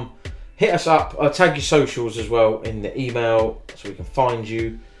sixthfloorshow@hotmail.com. Hit us up. Tag your socials as well in the email so we can find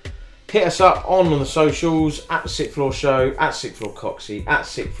you. Hit us up on the socials at the Sixth Floor Show, at Sixth Floor Coxie, at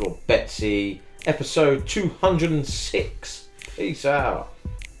Sixth Floor Betsy. Episode 206. Peace out.